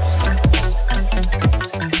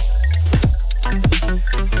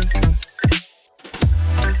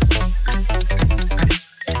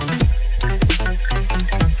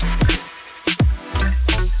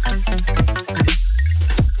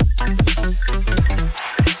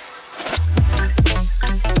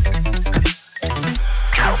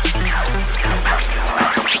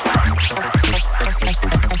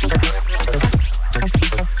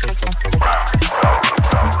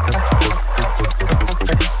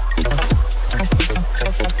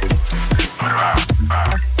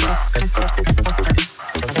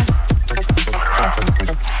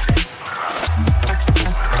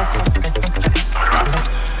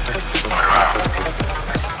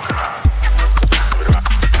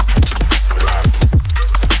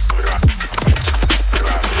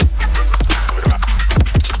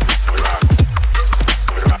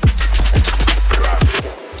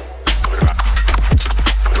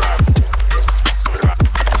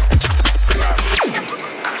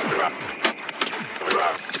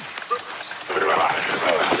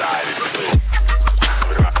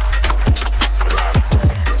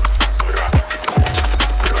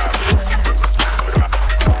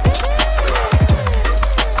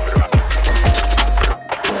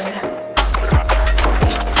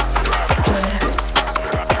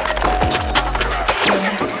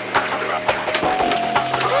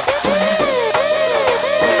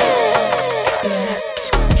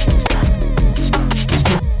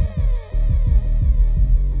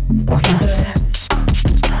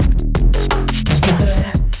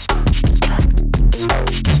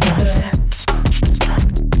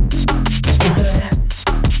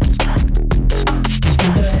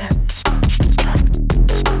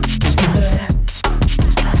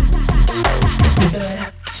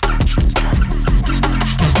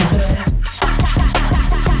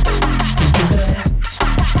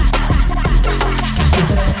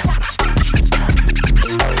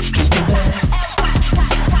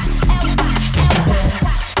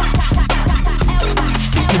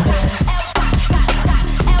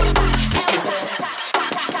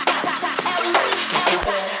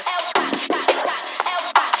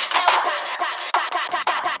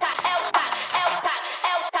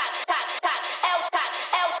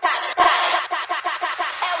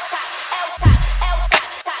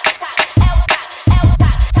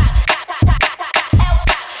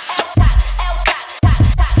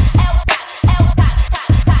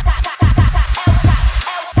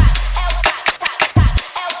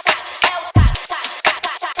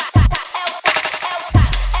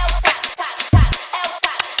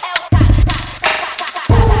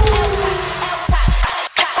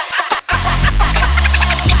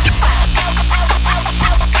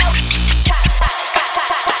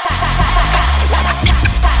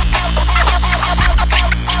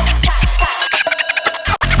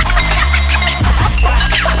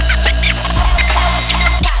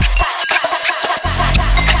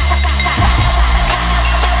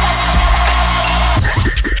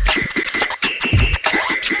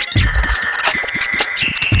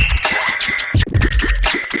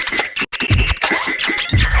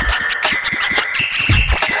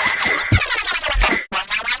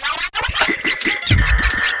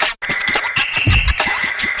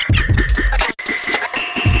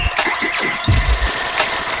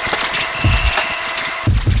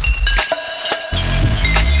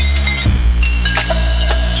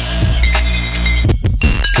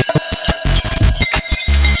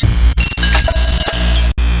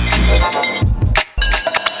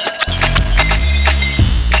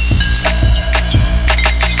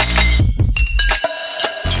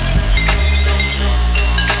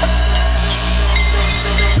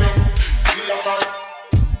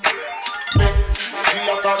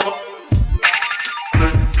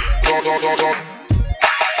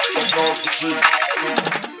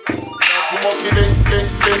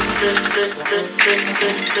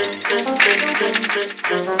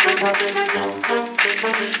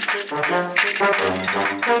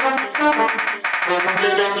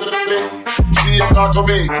 Talk to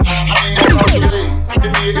me, talk to me. The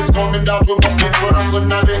day is coming that we must get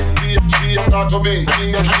personally. She talk to me,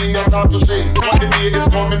 talk to she. The day is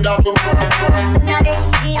coming coming down to Personally,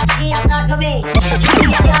 she has got to me. She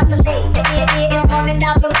has got to see. The day is coming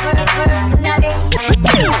down to personally.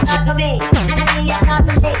 She has got to me. And she has got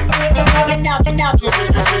to see. The day is coming down to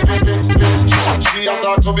She has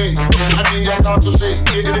got to me. And she has got to see.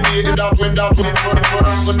 The day is that went down to me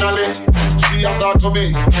personally. She has got to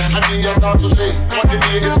me. And she has got to see. What the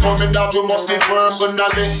day is coming down to must be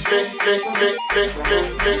personally.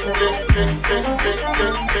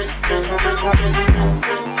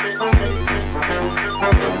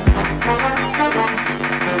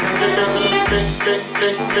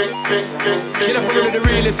 Get up for the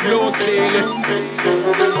realest, flow stainless.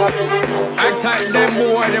 I type them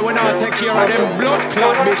more, they will not take care of them blood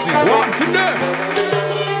clot business. What to do?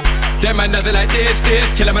 Them man does it like this,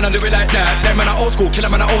 kill them and I do it like that. Them man are old school, kill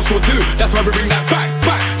them and are old school too. That's why we bring that back.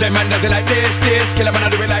 Them man does it like this, kill them and I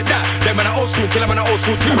do it like that. Them man are old school, kill them and are old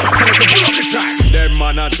school too. Tell us to pull up the track. Them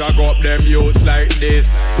man a track up them youths like this.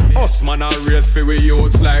 Us man a race for we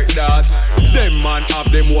youths like that. Them man have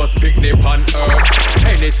the most picnic on earth.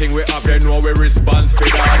 Anything we have, they know we respond for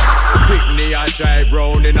that. Picnic a drive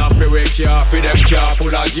round in a freeway car. For them car full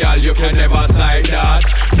of girl, you can never sight that.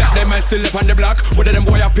 That them man still up on the block. Whether them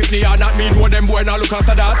boy a picnic or not, mean one them boy now look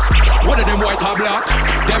after that. One of them white or black.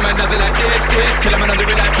 Them man does it like this, kill them and I do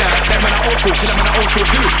it like that. Them man are old school, kill them and are old school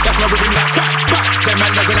too. That's why we bring that back. Them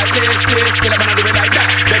man does it like this, kill them and I do it like that.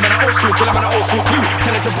 Them man are old school, kill them and are old school too.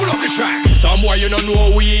 Tell us to pull up the track. Some boy you don't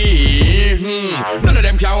know we. None of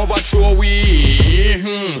them can overthrow we.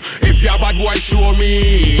 If you're bad boy, show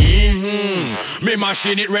me. Me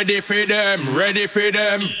machine it ready for them, ready for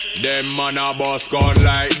them. Them man a boss gun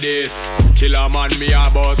like this. Killer man me a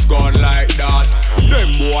boss gun like that.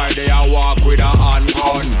 Them boy they a walk with a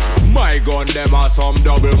handgun. My gun them a some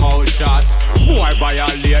double mouth shot. Boy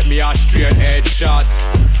violate me a straight head shot.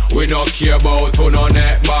 We no care about who no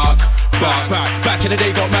neck back. Back in the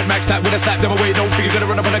day got Mad Max that with a slap them away. Don't think you're gonna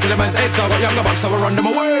run up on a killer man's head. So I got younger bucks so I run them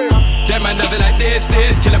away. Them man does it like this,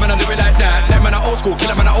 kill them and I do it like that. Them man are old school, kill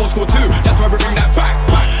them and are old school too. That's why we bring that back.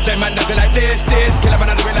 Them man does it like this, kill them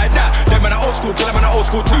and I do it like that. Them man are old school, kill them and are old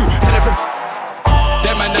school too. Tell them from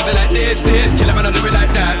them man does it like this, kill them and I do it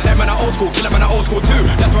like that. Them man are old school, kill them and are old school too.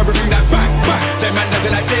 That's why we bring that back. Them man does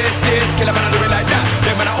it like this, kill them and I do it like that.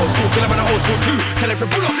 Them man are old school, kill them and are old school too. Tell them from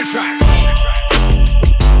pull up the track.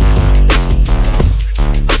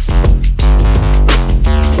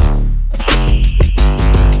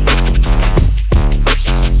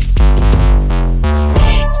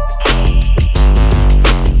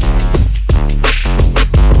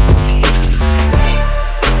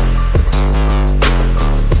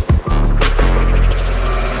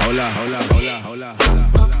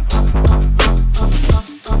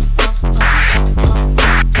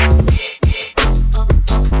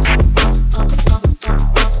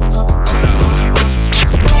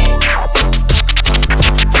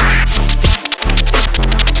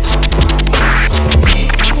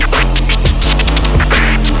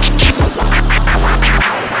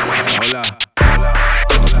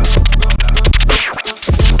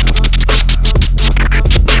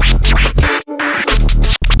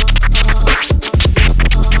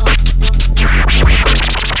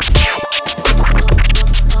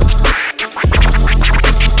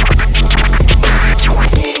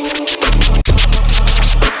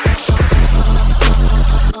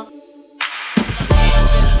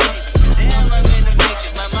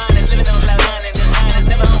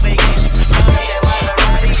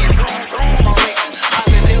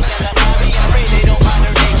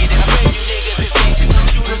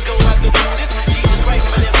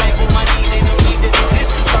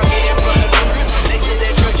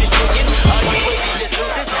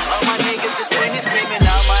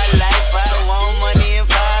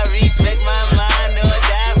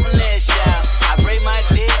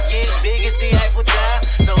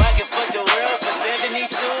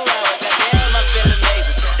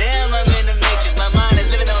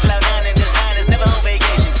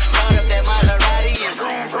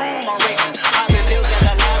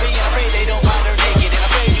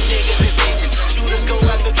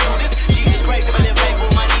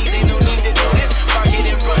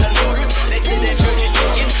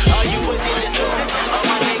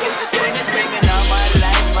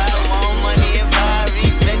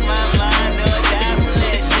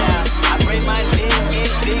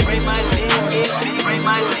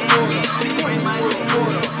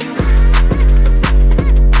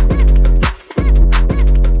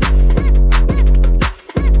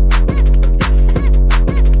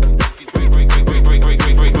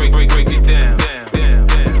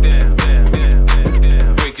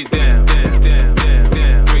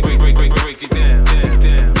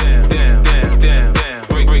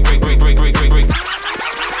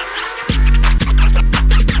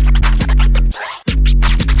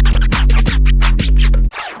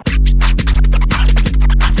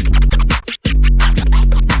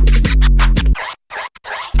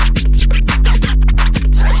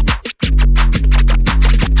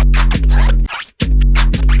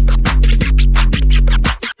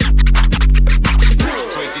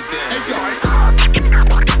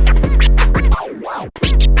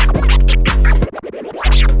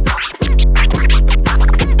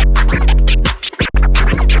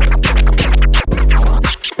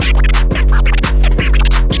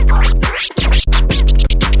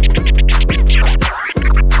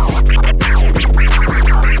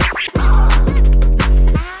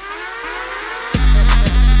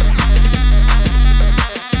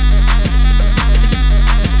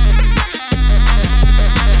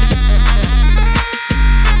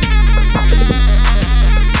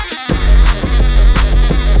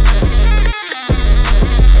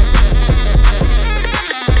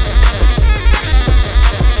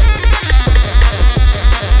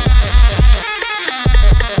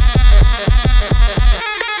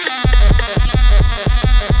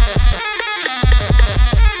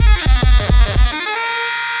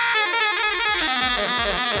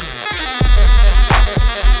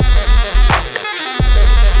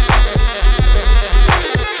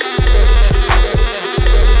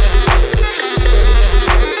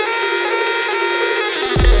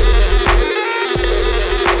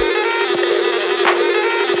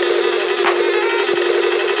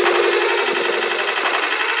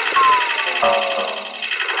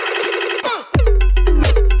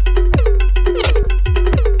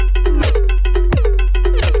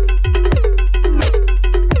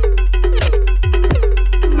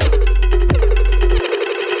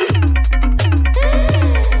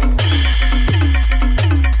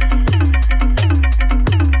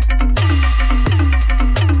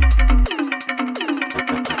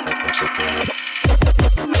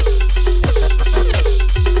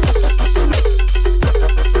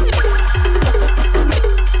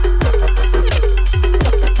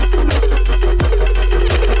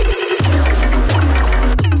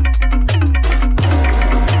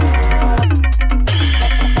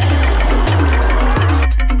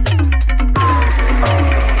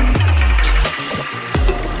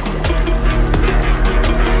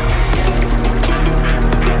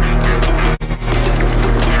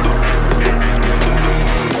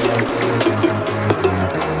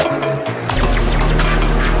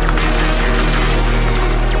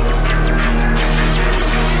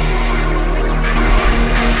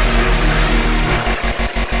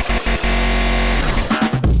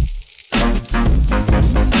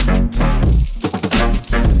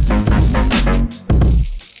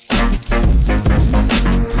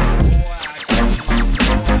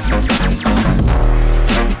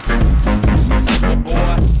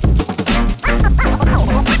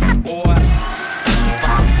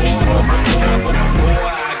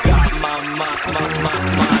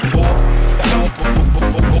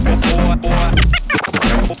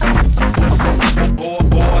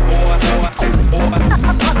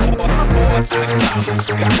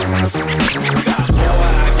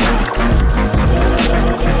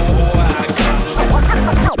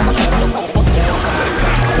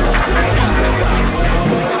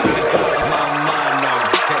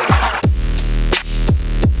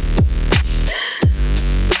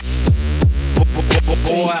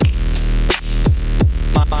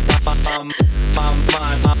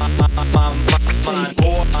 mine,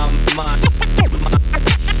 boy, I'm mine,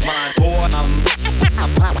 mine, boy, I'm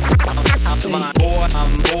mine,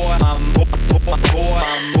 boy,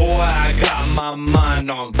 boy, I got my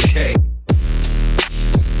mind on cake.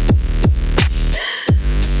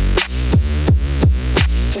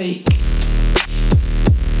 Fake.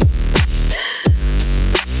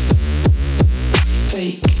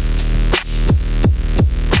 Fake.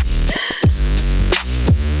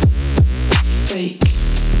 Fake.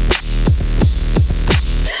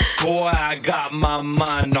 Boy, I got my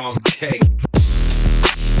mind on cake.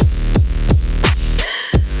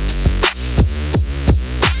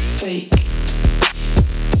 Fake.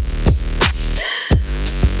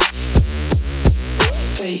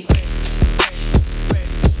 Fake.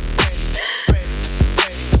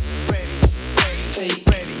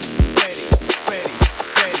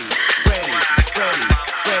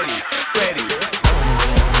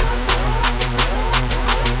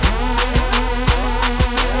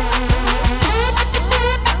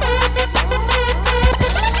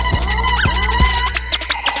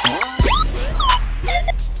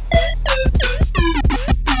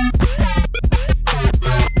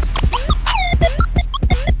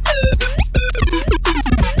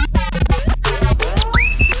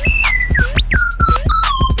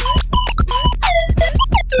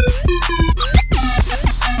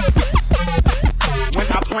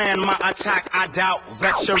 Attack, I doubt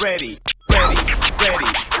that you're ready. Ready, ready,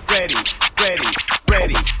 ready, ready,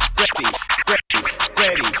 ready, ready,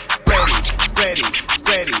 ready, ready, ready,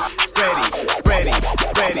 ready, ready,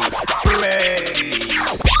 ready, ready.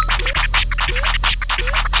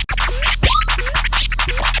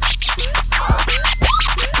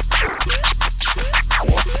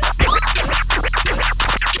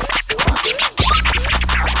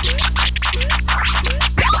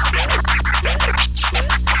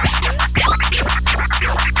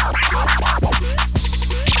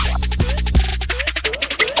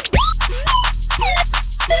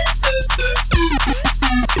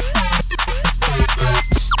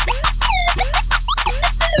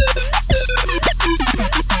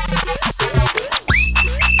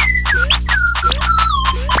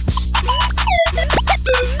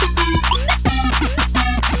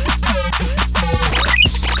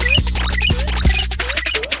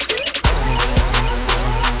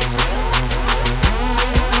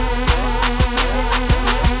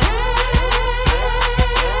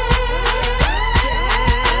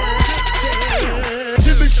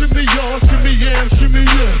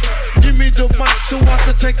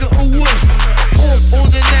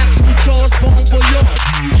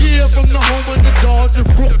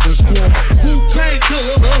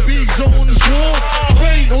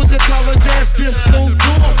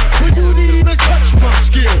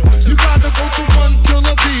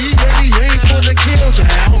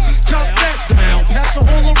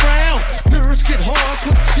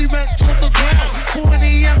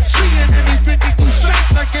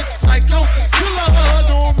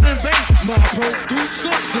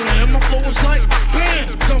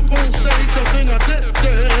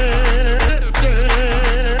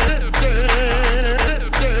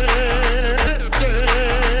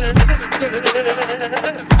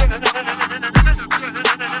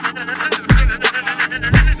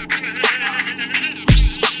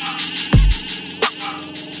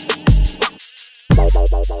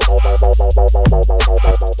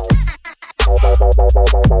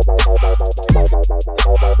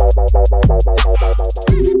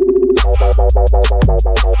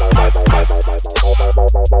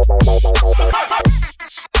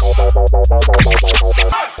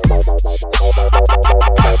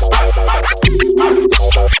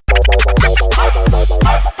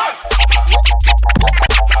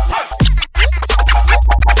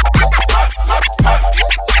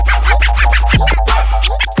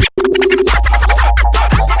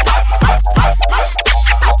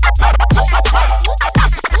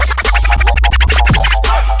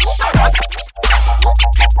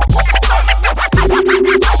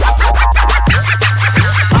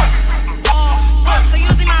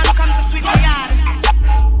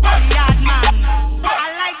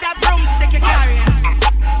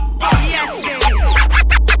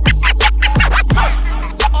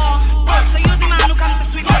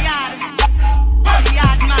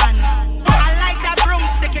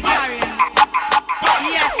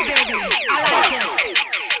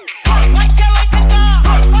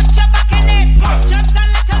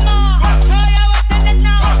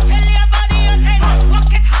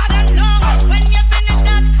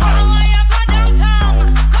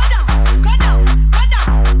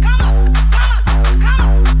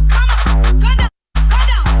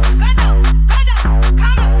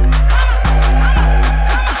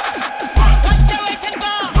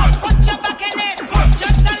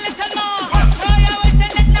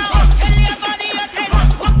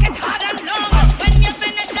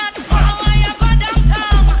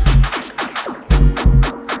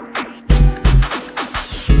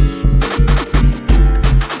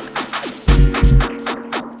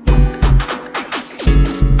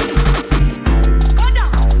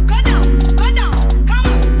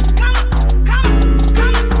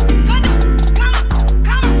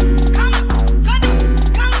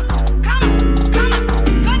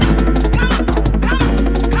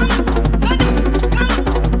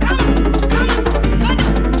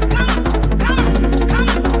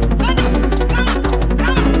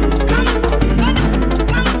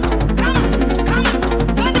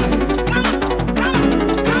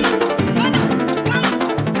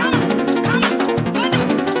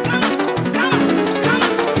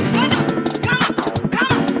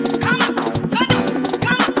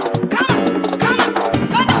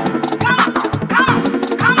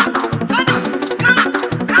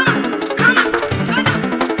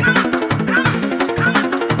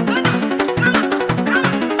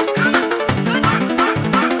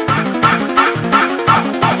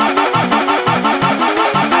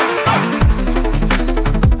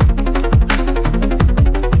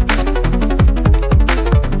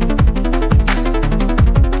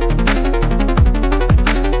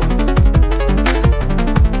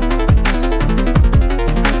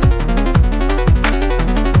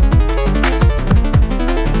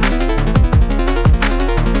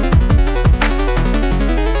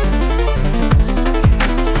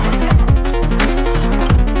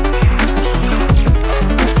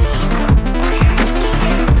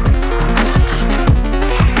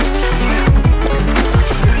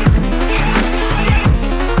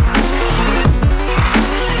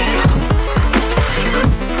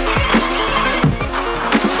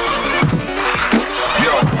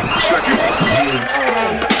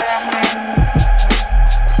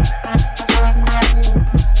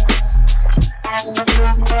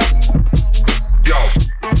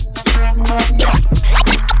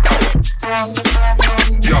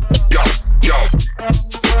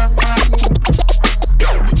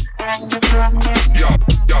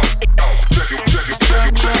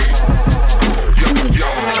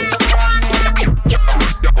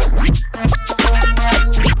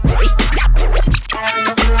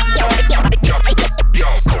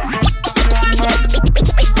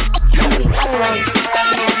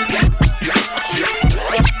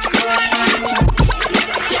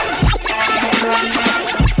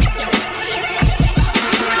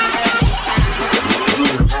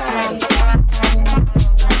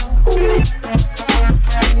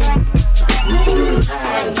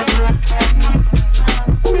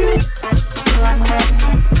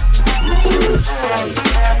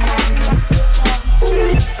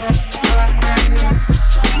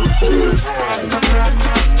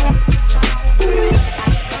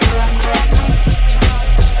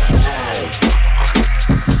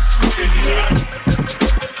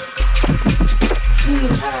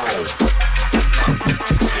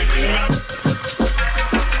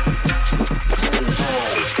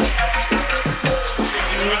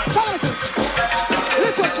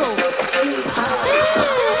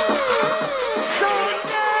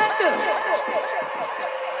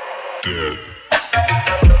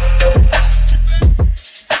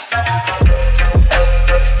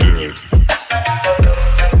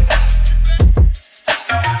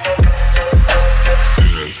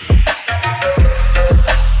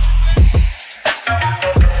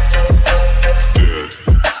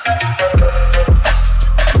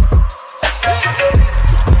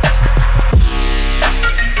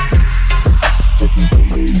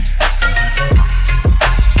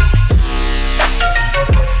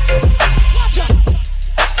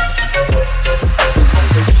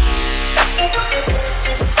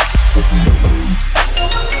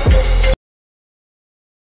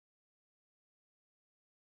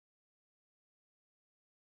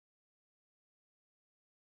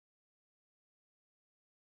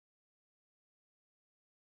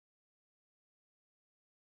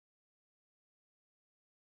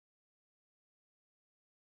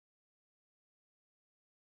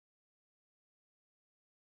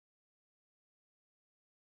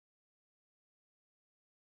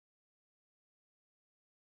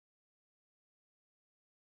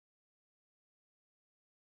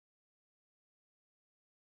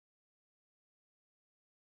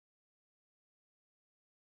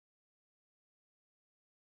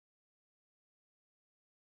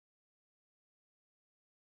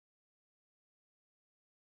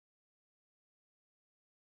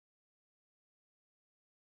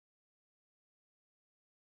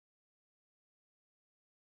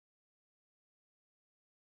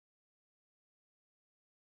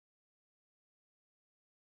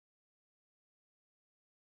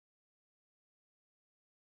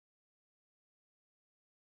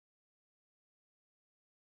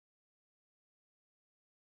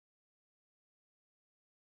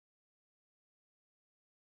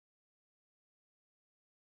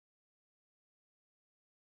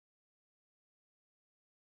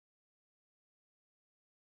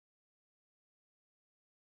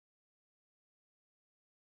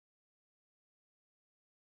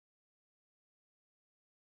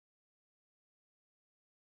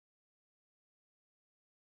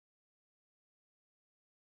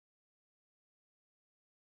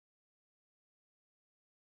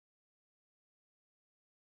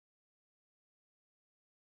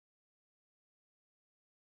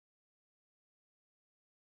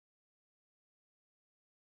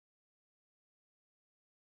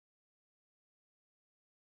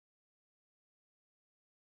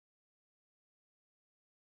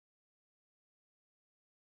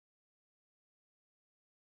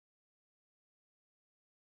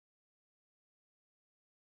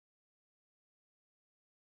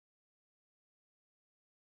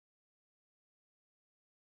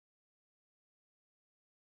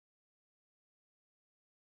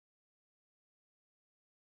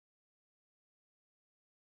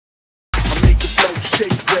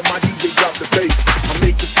 Shake when my DJ drop the bass. I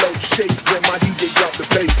make the flow shake when my DJ drop the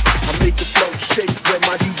bass. I make the flow shake when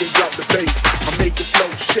my DJ drop the bass. I make the flow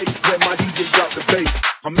shake when my DJ drop the bass.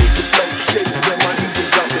 I make the flow shake when my DJ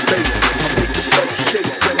drop the bass. I make the flow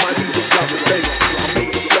shake when my DJ drop the bass. I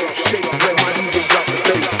make the flow shake when my DJ drop the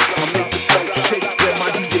bass. I make the flow shake when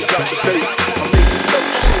my DJ drop the bass.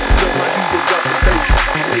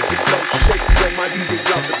 I make the flow shake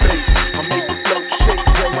when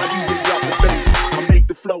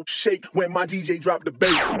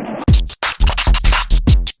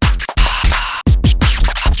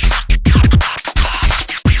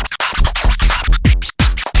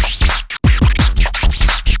my DJ drop the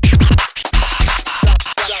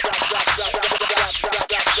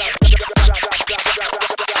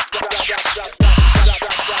bass.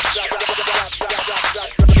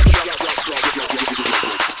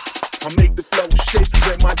 I make the flow shake when my DJ drop the bass. I make the flow shake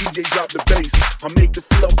when my DJ drop the bass. I make the flow shake when my DJ drop the bass. I make the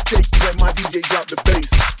flow shake when my DJ drop the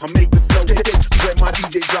bass. I make the flow shake when my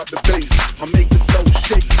DJ drop the bass. I make the flow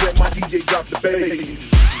shake when my DJ drop the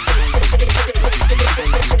bass.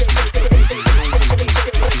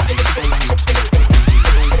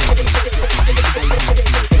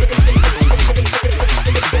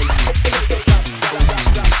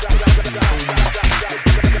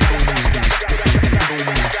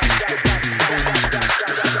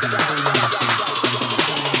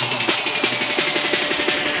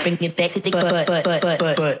 Bring it back to the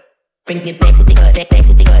gut. Bring it back to the gut. Back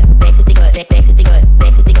to the gut. Back to the gut. Back to the gut.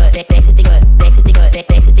 Back to the gut. Back to the gut. Back to the gut.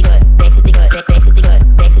 Back to the gut. Back to the gut. Back to the gut.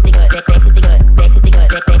 Back to the gut. Back to the gut. Back to the gut.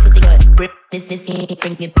 Back to the gut. Rip this in.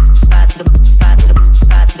 Bring it back to the back to the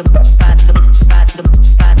back to the back to the back to the back to the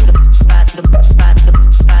back to the back to the back to the back to the back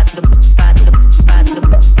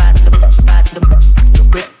to the back to the back to the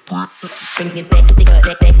rip. Bring it back to the gut.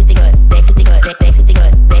 Back to the gut. Back to the gut. Back to the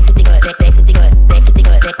gut. Back to the gut. Back to the gut. Back to the gut. Back to the gut. Back to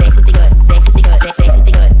the gut. Back to the gut. Back to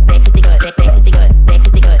the gut. Back to the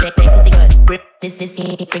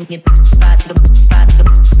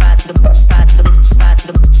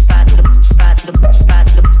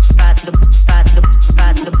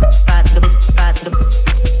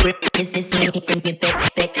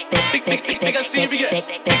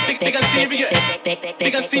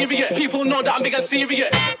serious. People know that I'm big and serious.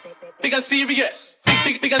 Big and serious.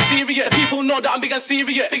 Big and serious. People know that I'm big and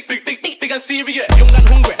serious. Big and serious. Young and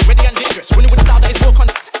hungry, ready and dangerous. Running with the style that is more con.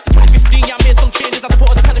 2015, yeah, I made some changes. I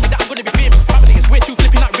support the telling me that I'm gonna be famous. Family is way too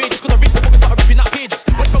flipping outrageous. Cause I read the book and started ripping out pages.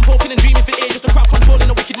 Went from hoping and dreaming for ages to crowd controlling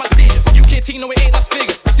the wicked man stages. UK team, no it ain't Las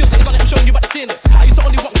Vegas. Still cities on it, I'm showing you about the stainless. I used to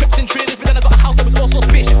only want grips and trainers, but then I got a house that was all so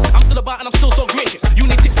spacious. I'm still about and I'm still so gracious. You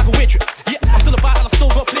need tips like a waitress. Yeah, I'm still about and I still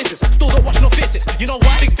got places. Still don't watch no faces. You know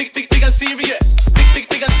why? Big and serious.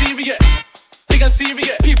 Big and serious. Big and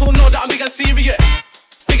serious. People know that I'm big and serious.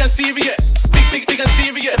 Big and serious. Big and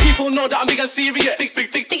serious. People know that I'm big and serious.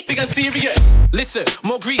 Big and serious. Listen,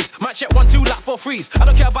 more grease. Might check 1, 2 like 4 freeze. I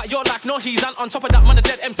don't care about your life, no he's. And on top of that, man, the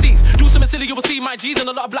dead MCs. Do something silly, you will see my G's and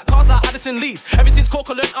a lot of black cars like Addison Lee's. Ever since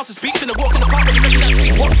Coco learned how to speak, finna walk in the park when you make that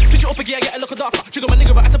speech. What? Pitch it up a gear, get a look darker. Trigger my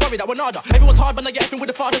nigga right at a worry that we're nada. Everyone's hard, but I get everything with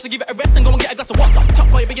the father, so give it a rest and go and get a glass of water. Top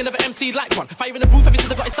boy, but you never MC like one. Fire in the booth ever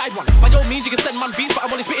since I got inside one. By all means, you can send man beats, but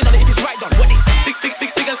I'm only spitting on it if it's right done. What is? Big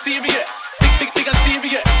and serious. Big and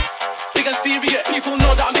serious. Big and serious. People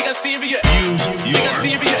know that I'm big and serious. Big and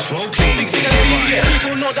serious. Big and serious.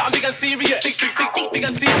 People know that I'm big and serious. Big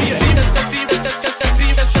and serious.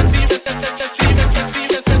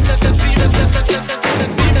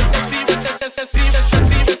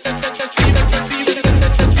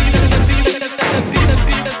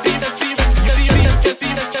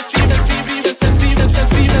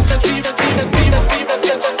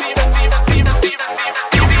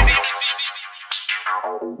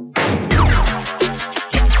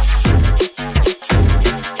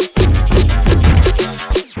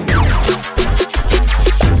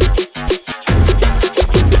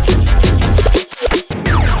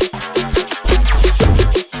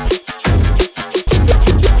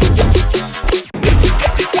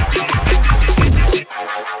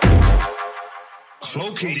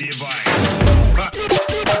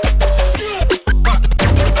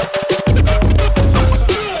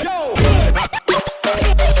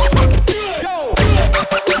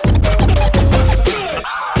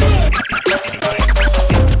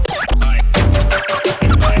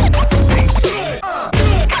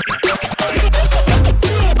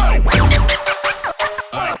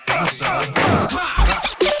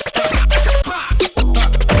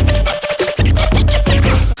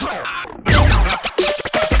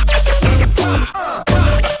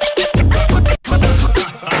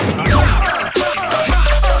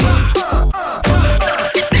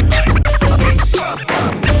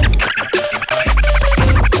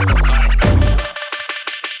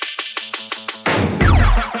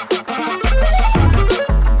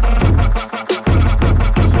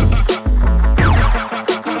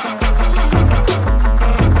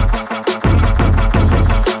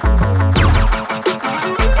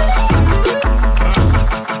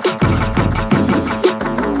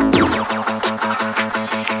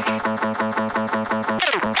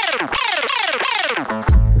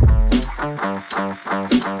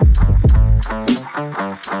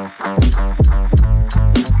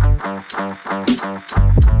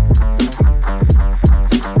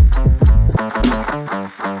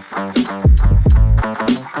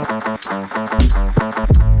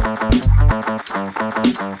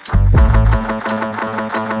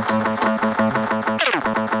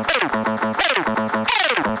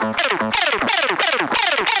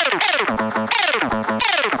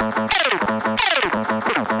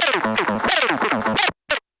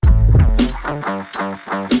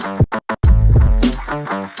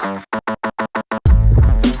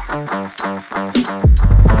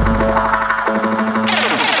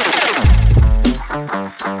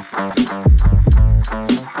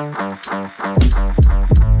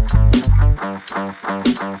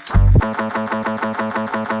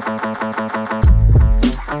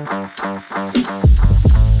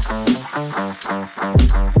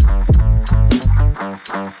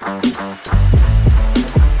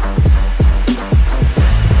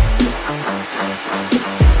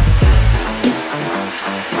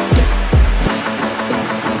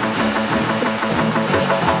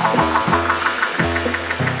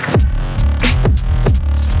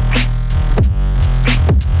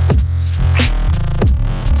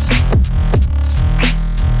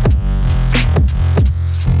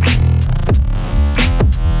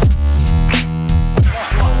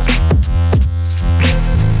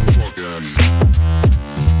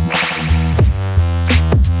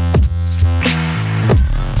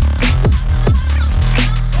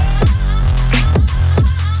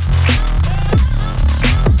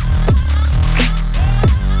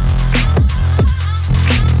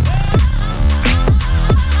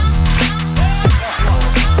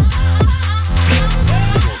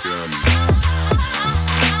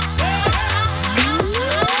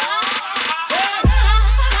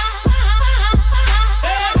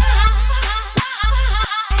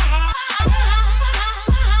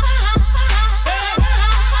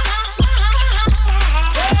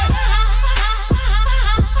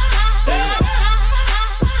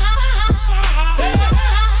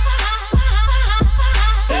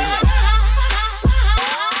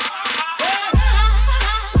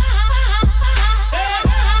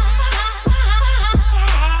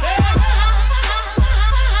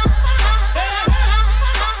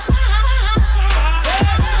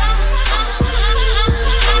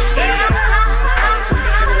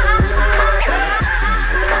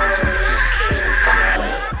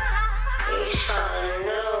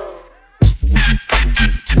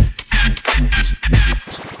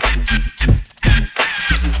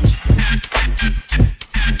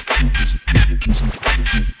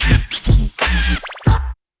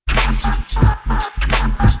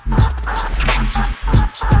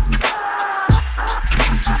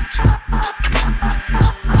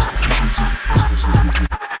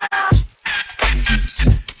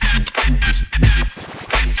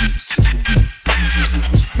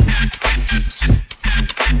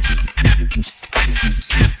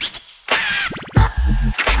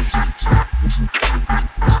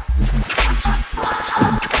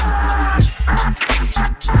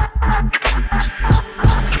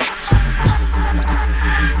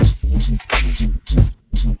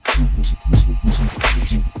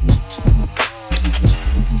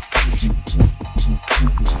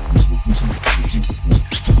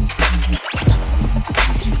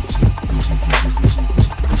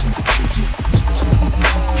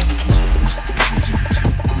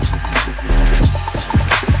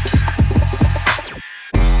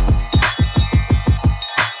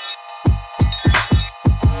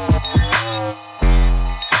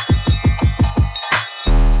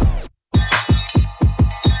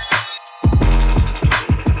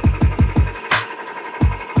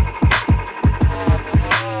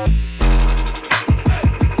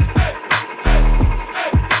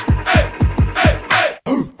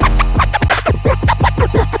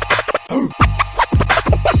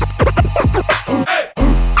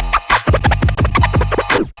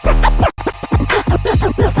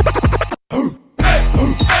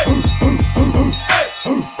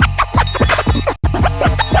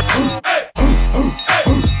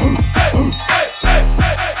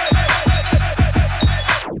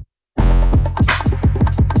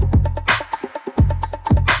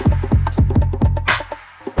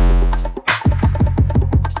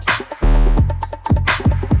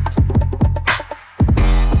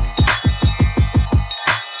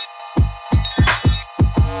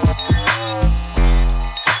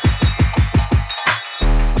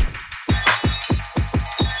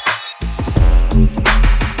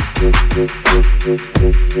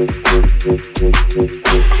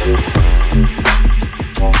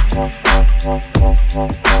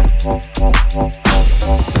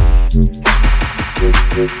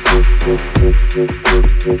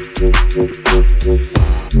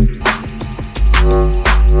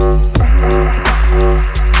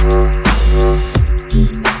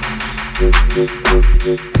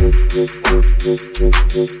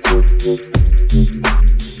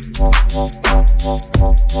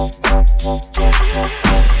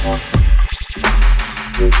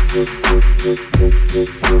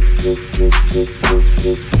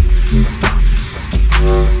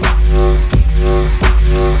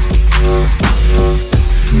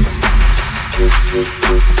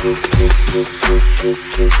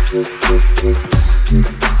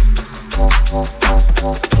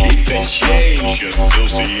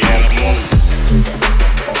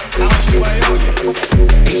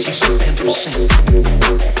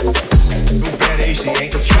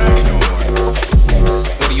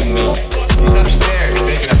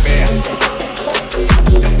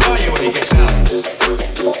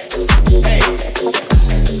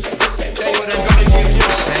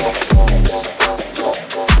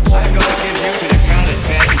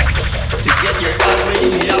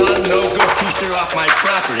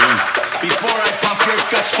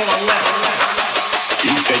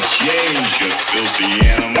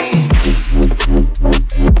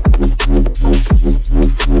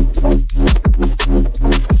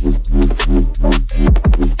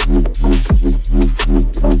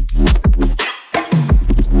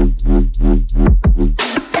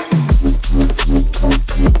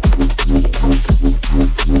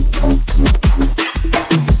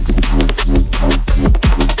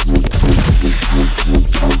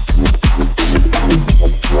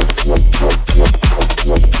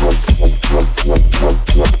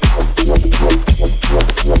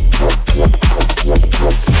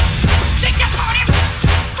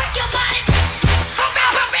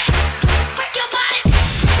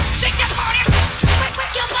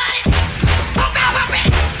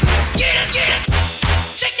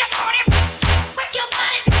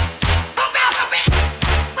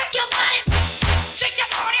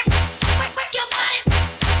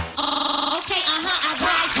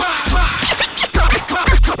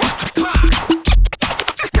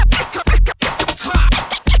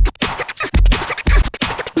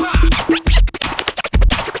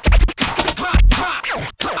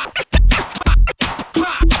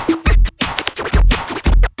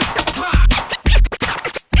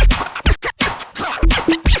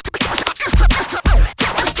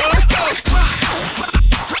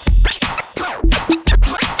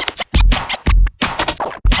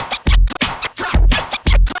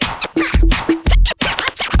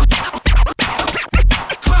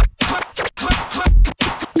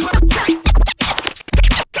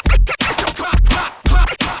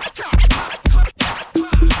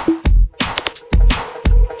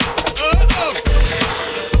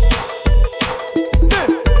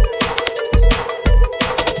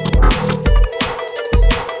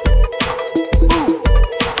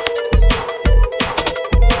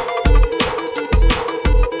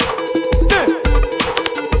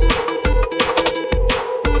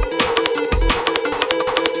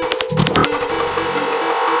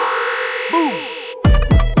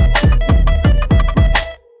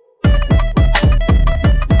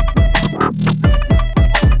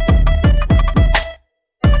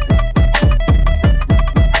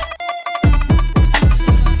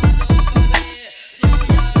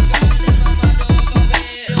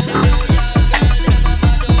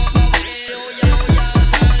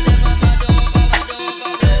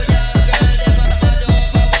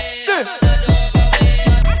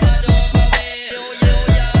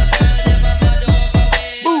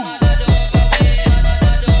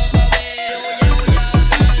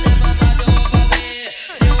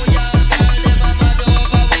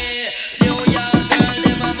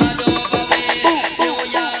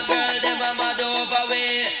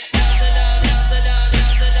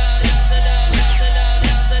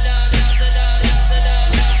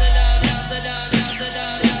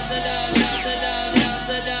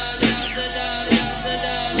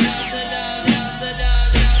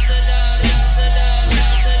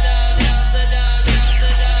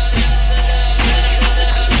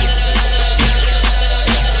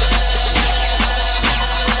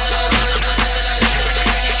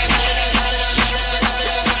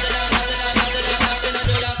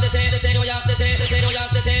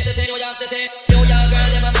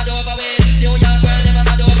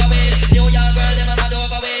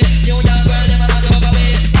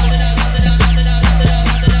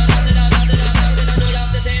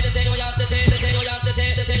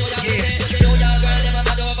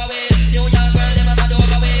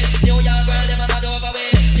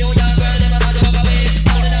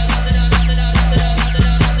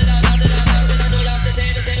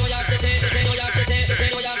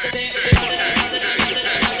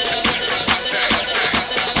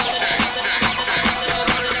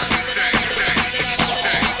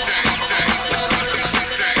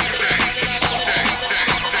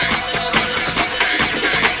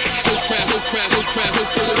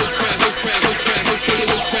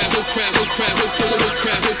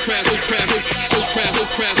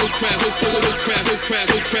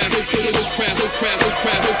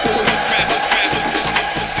 crap,